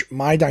change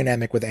my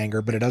dynamic with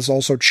anger, but it has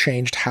also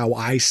changed how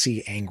I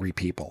see angry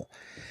people.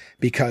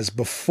 Because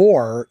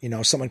before, you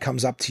know, someone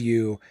comes up to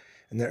you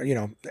and they're, you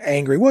know,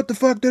 angry, what the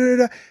fuck? Da, da,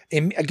 da.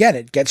 And again,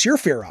 it gets your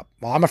fear up.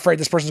 Well, I'm afraid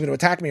this person's going to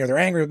attack me or they're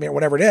angry with me or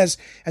whatever it is.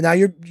 And now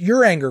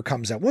your anger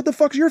comes out. What the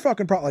fuck is your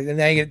fucking problem? And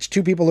now you get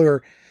two people who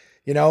are,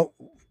 you know,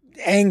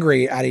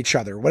 angry at each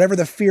other. Whatever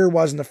the fear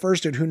was in the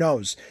first dude, who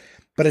knows?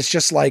 But it's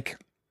just like,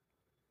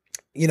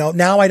 you know,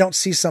 now I don't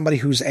see somebody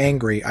who's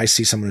angry. I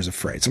see someone who's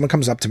afraid. Someone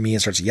comes up to me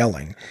and starts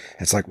yelling.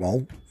 It's like,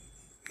 well,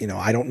 you know,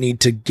 I don't need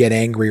to get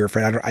angry or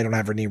afraid. I don't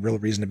have any real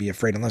reason to be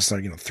afraid unless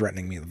they're, you know,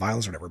 threatening me with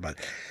violence or whatever. But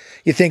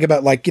you think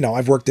about, like, you know,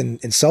 I've worked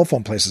in cell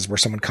phone places where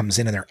someone comes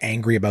in and they're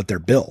angry about their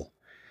bill.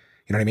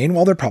 You know what I mean?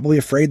 Well, they're probably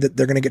afraid that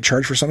they're going to get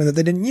charged for something that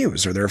they didn't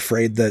use, or they're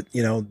afraid that,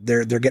 you know,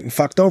 they're getting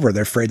fucked over.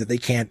 They're afraid that they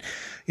can't,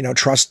 you know,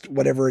 trust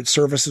whatever its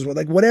services,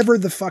 like whatever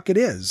the fuck it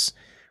is,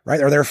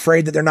 right? Or they're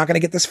afraid that they're not going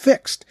to get this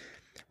fixed,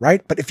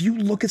 right? But if you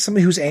look at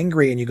somebody who's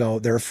angry and you go,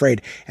 they're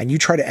afraid, and you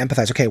try to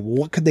empathize, okay, well,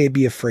 what could they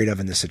be afraid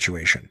of in this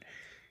situation?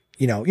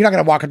 You know, you're not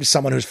going to walk up to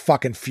someone who's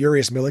fucking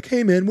furious and be like,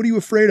 hey man, what are you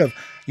afraid of?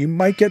 You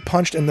might get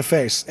punched in the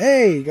face.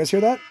 Hey, you guys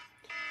hear that?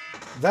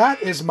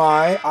 That is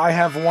I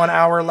have 1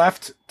 hour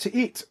left to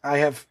eat. I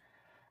have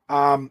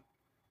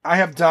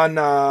done,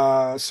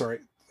 sorry,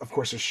 of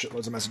course there's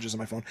shitloads of messages on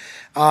my phone.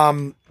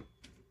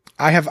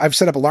 I've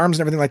set up alarms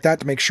and everything like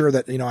that to make sure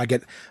that, you know, I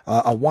get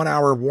a 1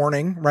 hour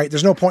warning, right?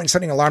 There's no point in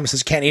setting an alarm that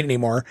says can't eat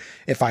anymore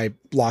if I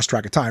lost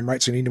track of time,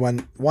 right? So you need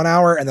one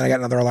hour, and then I got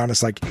another alarm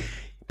that's like,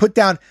 put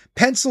down,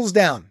 pencils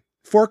down,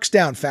 forks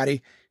down,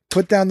 fatty.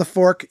 Put down the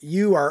fork.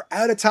 You are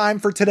out of time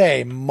for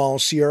today,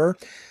 monsieur.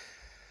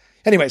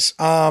 Anyways,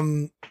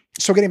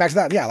 so getting back to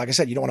that, yeah, like I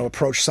said, you don't want to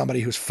approach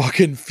somebody who's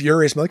fucking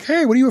furious and be like,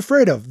 hey, what are you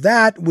afraid of?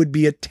 That would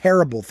be a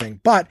terrible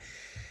thing. But,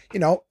 you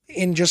know,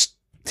 in just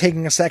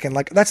taking a second,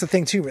 like, that's the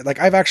thing too. Like,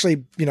 I've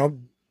actually, you know,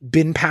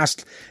 been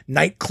past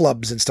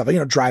nightclubs and stuff, you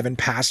know, driving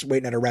past,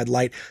 waiting at a red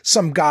light.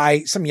 Some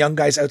young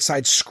guy's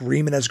outside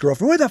screaming at his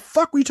girlfriend. What the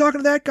fuck were you talking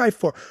to that guy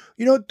for?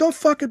 You know, don't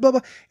fucking blah, blah.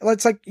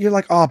 It's like, you're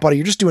like, oh, buddy,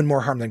 you're just doing more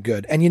harm than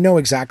good. And you know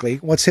exactly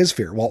what's his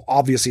fear. Well,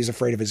 obviously he's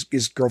afraid of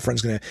his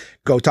girlfriend's going to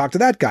go talk to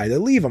that guy. They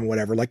leave him,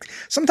 whatever. Like,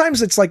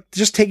 sometimes it's like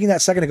just taking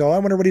that second to go, I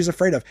wonder what he's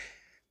afraid of.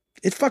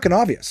 It's fucking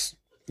obvious.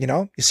 You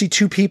know, you see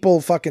two people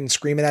fucking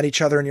screaming at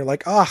each other and you're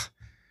like,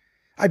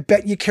 I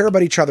bet you care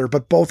about each other,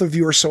 but both of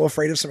you are so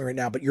afraid of something right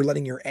now, but you're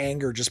letting your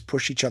anger just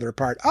push each other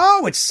apart.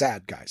 Oh, it's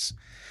sad, guys.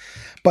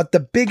 But the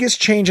biggest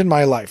change in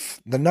my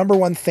life, the number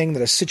one thing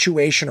that a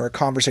situation or a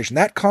conversation,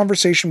 that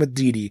conversation with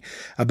Dee Dee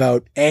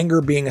about anger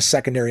being a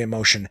secondary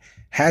emotion,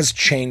 has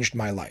changed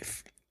my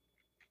life.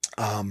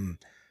 I'm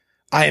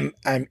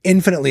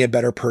infinitely a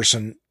better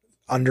person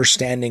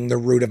understanding the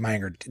root of my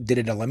anger. Did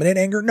it eliminate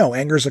anger? No,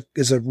 anger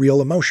is a real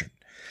emotion.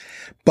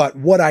 But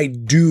what I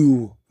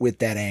do with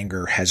that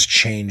anger has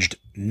changed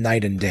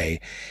night and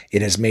day.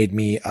 It has made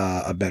me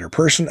a better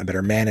person, a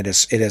better man. It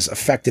has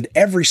affected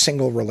every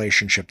single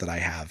relationship that I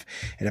have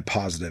in a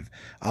positive.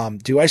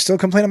 Do I still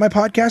complain on my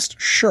podcast?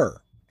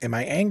 Sure. Am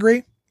I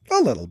angry? A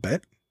little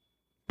bit.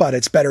 But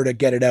it's better to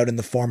get it out in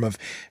the form of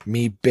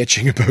me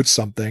bitching about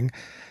something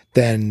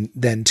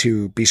than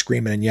to be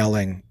screaming and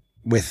yelling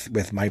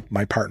with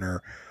my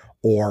partner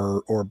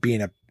or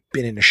being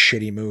in a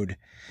shitty mood.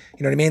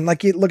 You know what I mean?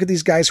 Like, you look at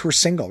these guys who are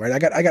single, right?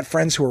 I got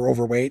friends who are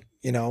overweight.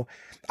 You know,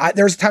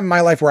 there was a time in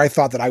my life where I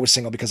thought that I was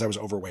single because I was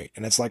overweight.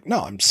 And it's like,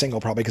 no, I'm single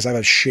probably because I have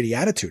a shitty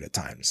attitude at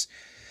times.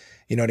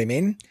 You know what I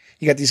mean?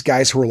 You got these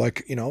guys who are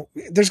like, you know,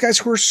 there's guys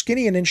who are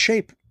skinny and in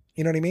shape.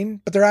 You know what I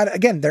mean? But their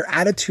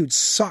attitude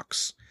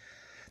sucks.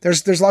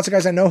 There's lots of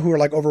guys I know who are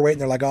like overweight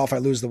and they're like, oh, if I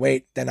lose the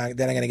weight, then I'm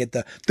going to get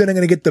the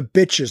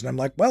bitches. And I'm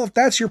like, well, if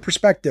that's your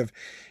perspective,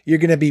 you're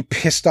going to be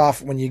pissed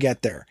off when you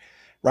get there.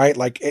 Right?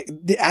 Like,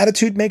 the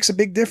attitude makes a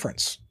big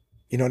difference.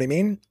 You know what I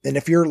mean? And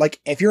if you're in a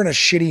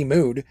shitty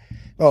mood,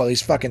 oh,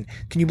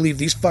 can you believe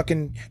these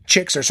fucking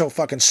chicks are so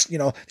fucking, you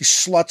know, these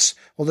sluts.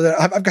 Well,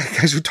 I've got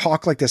guys who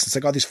talk like this. It's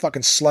like, oh, these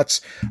fucking sluts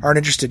aren't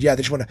interested. Yeah.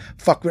 They just want to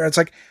fuck. It's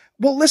like,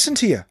 well, listen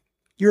to you.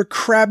 You're a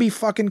crabby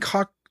fucking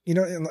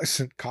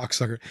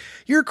cocksucker.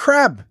 You're a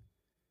crab.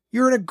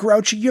 You're in a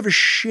grouchy, you have a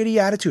shitty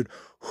attitude.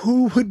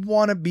 Who would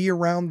want to be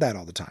around that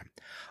all the time?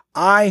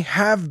 I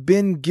have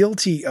been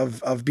guilty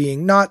of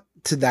being, not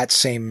to that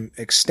same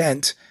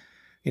extent.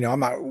 You know, I'm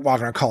not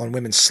walking around calling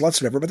women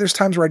sluts or whatever, but there's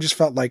times where I just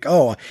felt like,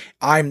 oh,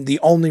 I'm the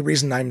only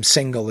reason I'm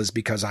single is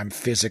because I'm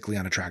physically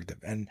unattractive.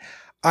 And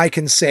I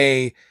can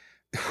say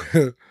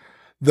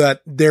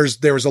that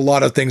there was a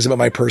lot of things about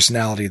my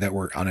personality that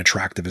were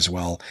unattractive as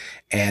well.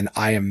 And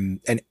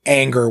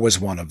anger was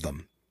one of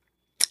them.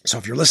 So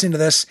if you're listening to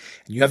this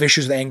and you have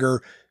issues with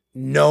anger,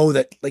 know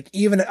that, like,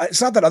 even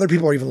it's not that other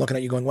people are even looking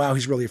at you going, wow,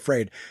 he's really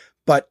afraid,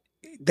 but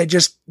they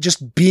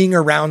just being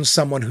around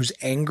someone who's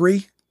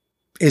angry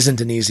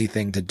isn't an easy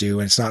thing to do.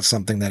 And it's not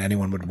something that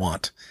anyone would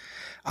want.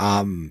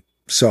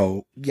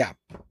 So yeah,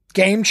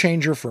 game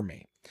changer for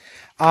me.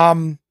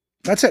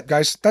 That's it,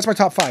 guys. That's my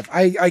top 5.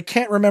 I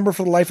can't remember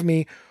for the life of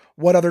me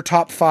what other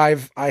top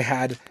 5 I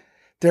had.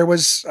 There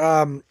was,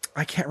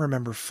 I can't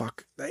remember.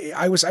 Fuck.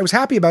 I was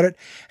happy about it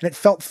and it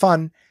felt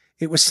fun.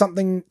 It was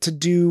something to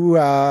do.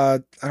 I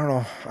don't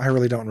know. I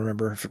really don't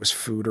remember if it was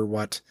food or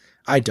what.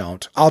 I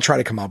don't. I'll try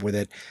to come up with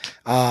it.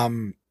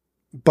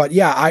 But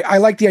yeah, I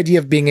like the idea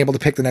of being able to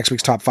pick the next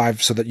week's top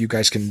 5 so that you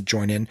guys can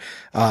join in.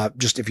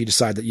 Just if you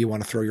decide that you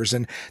want to throw yours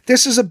in.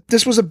 This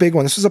was a big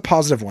one. This was a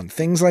positive one.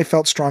 Things that I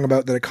felt strong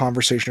about that a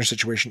conversation or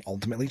situation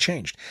ultimately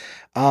changed.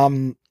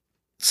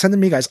 Send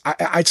them to me, guys.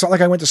 It's not like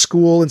I went to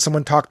school and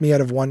someone talked me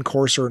out of one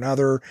course or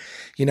another.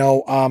 You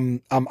know,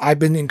 I've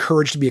been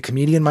encouraged to be a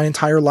comedian my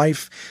entire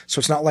life. So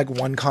it's not like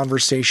one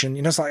conversation,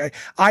 you know, it's like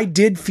I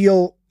did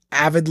feel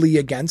avidly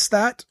against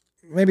that.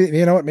 Maybe,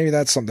 you know what, maybe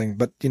that's something,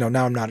 but you know,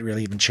 now I'm not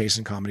really even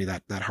chasing comedy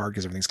that hard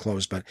because everything's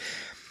closed. But,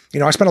 you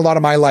know, I spent a lot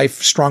of my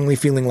life strongly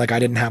feeling like I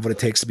didn't have what it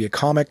takes to be a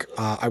comic.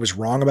 I was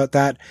wrong about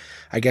that.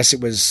 I guess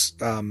it was,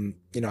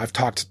 you know, I've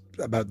talked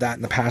about that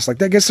in the past.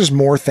 Like, I guess there's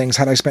more things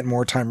had I spent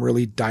more time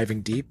really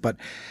diving deep, but,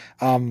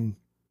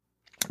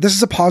 this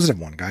is a positive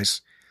one,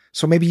 guys.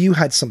 So maybe you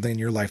had something in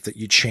your life that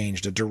you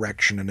changed, a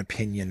direction, an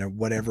opinion, or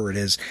whatever it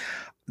is.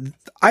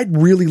 I'd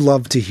really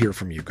love to hear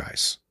from you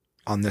guys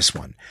on this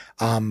one.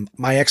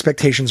 My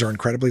expectations are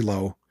incredibly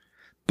low,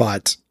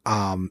 but,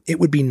 it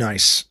would be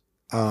nice.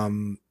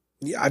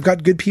 I've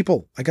got good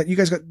people. You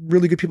guys got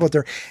really good people out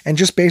there. And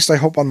just based, I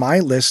hope, on my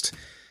list,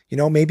 you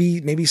know,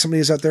 maybe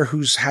somebody is out there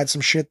who's had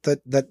some shit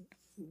that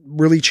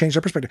really changed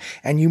their perspective,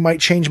 and you might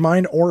change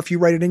mine, or if you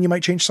write it in, you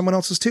might change someone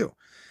else's too.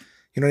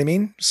 You know what I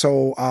mean?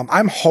 So,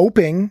 I'm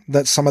hoping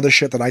that some of the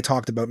shit that I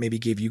talked about maybe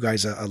gave you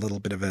guys a little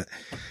bit of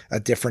a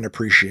different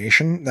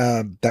appreciation.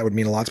 That would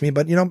mean a lot to me,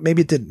 but you know,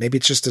 maybe it didn't. Maybe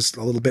it's just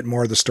a little bit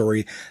more of the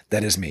story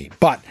that is me.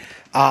 But,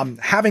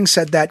 having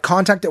said that,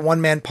 contact at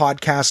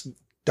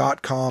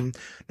onemanpodcast.com.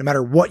 No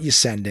matter what you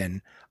send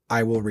in,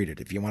 I will read it.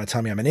 If you want to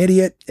tell me I'm an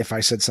idiot, if I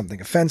said something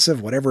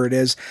offensive, whatever it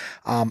is,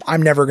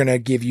 I'm never going to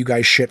give you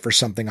guys shit for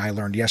something I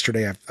learned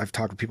yesterday. I've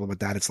talked with people about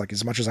that. It's like,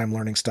 as much as I'm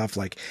learning stuff,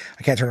 like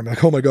I can't turn around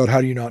like, oh my God,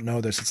 how do you not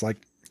know this? It's like,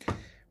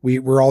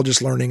 we're all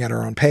just learning at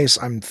our own pace.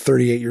 I'm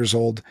 38 years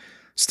old,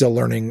 still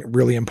learning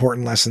really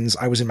important lessons.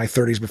 I was in my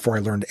 30s before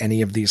I learned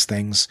any of these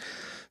things.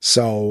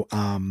 So,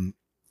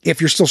 if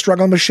you're still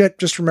struggling with shit,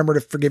 just remember to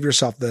forgive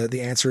yourself.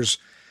 The answers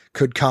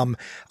could come.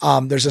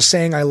 There's a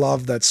saying I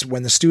love that's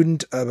when the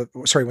student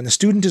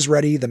is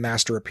ready, the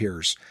master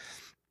appears.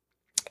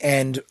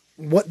 And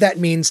what that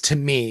means to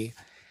me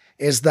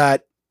is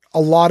that a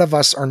lot of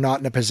us are not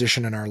in a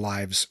position in our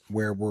lives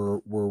where we're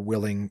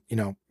willing, you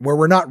know, where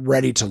we're not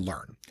ready to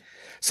learn.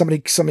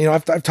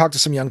 I've talked to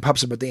some young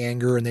pups about the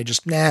anger, and they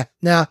just, no,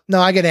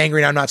 I get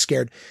angry and I'm not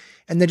scared.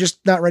 And they're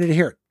just not ready to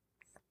hear it.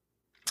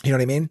 You know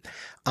what I mean?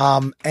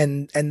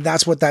 And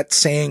that's what that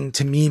saying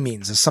to me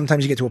means, is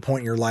sometimes you get to a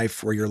point in your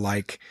life where you're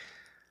like,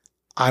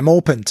 I'm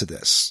open to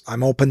this.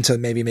 I'm open to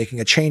maybe making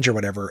a change or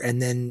whatever. And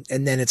then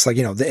it's like,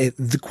 you know,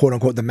 the quote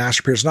unquote, the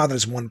master appears. Not that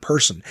it's one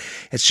person.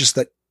 It's just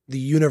that the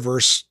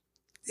universe,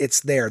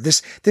 it's there.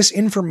 This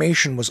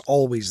information was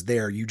always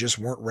there. You just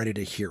weren't ready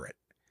to hear it.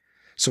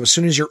 So as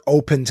soon as you're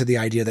open to the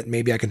idea that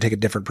maybe I can take a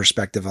different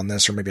perspective on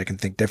this, or maybe I can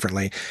think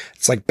differently,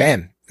 it's like,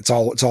 bam, it's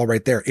all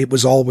right there. It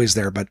was always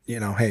there. But you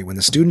know, hey, when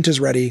the student is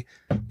ready,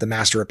 the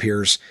master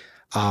appears.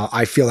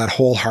 I feel that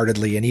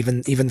wholeheartedly. And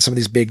even some of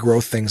these big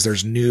growth things,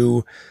 there's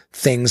new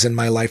things in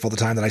my life all the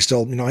time that I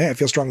still, you know, hey, I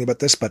feel strongly about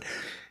this, but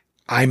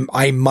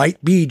I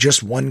might be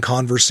just one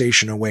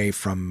conversation away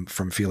from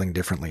feeling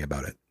differently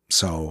about it.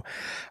 So,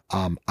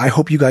 I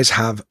hope you guys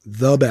have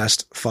the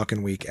best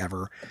fucking week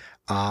ever.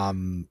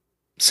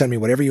 Send me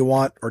whatever you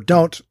want or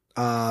don't.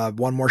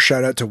 One more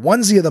shout out to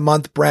Onesie of the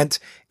Month, Brent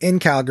in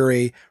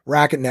Calgary,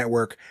 Racket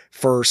Network,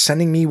 for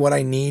sending me what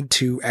I need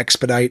to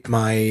expedite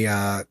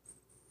my,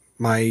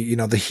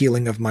 the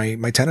healing of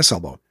my tennis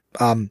elbow.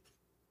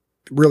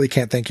 Really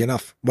can't thank you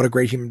enough. What a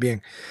great human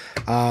being.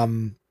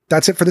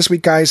 That's it for this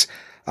week, guys.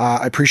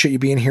 I appreciate you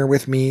being here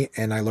with me,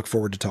 and I look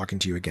forward to talking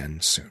to you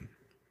again soon.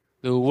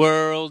 The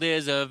world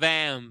is a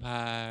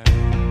vampire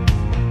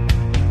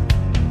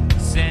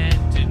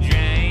sent to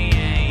drain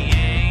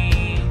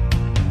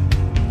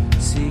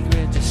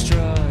secret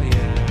destroyers,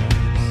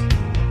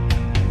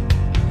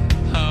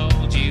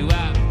 hold you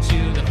up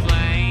to the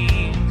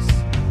flames.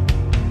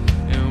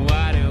 And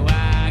what do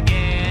I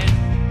get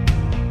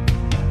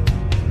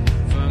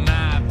for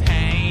my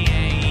pain?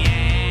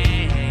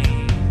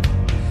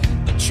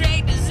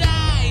 Betrayed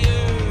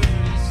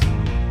desires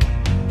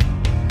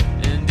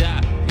and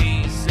a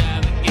piece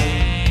of the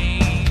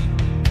game.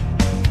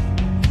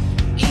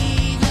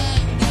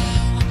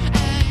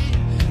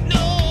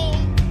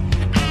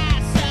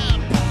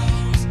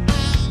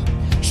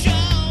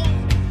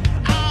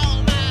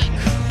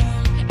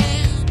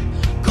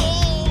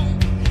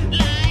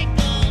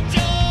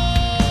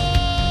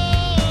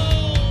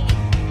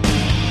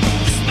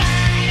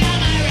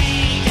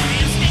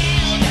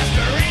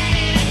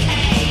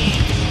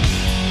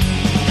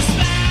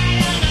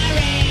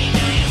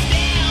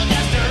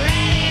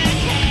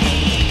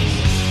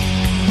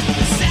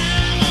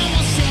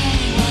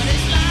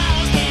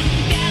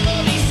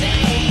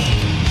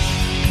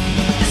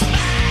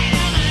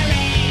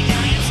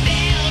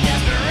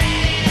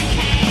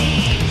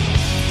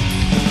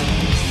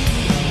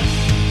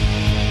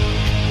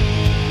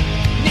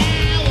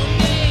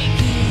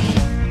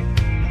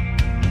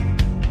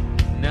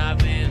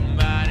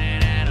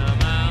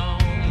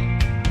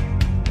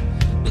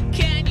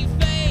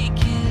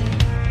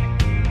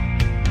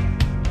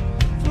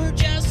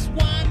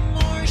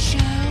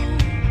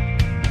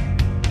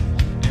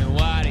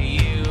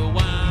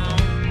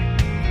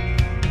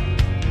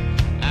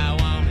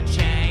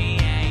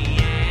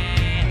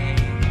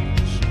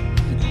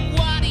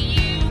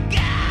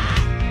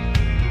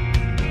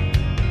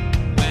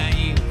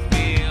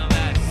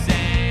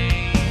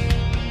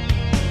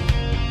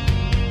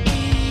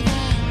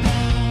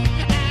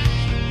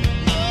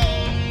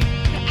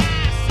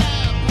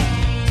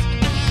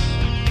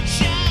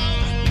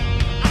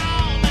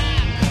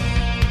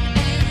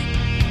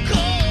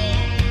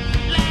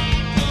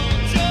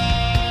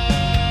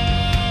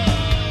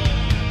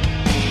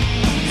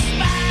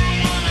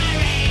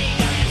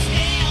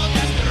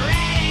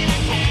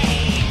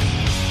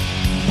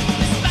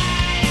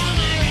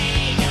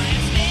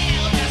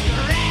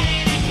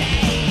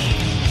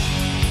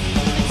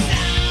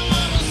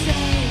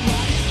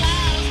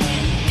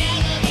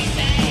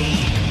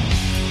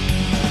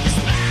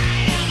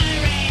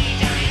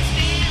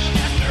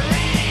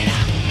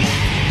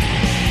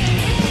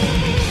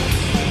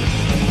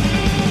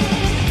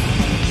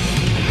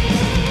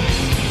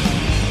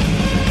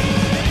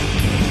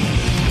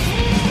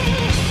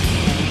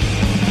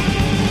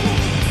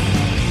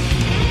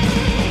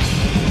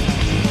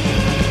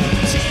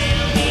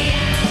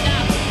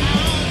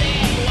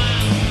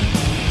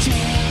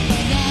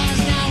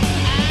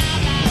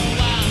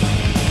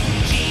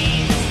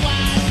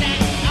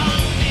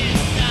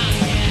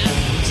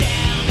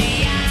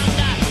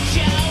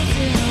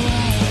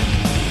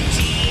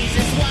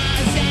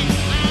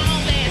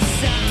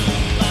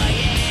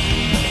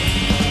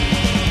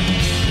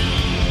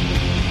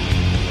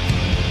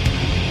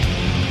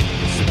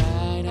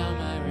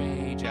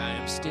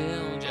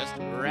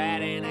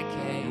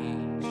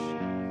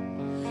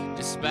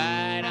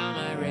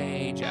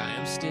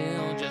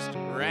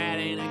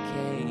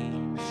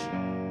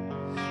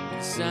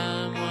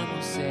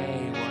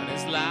 say what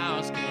is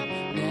lost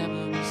can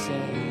never be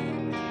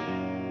saved.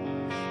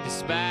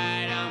 Despite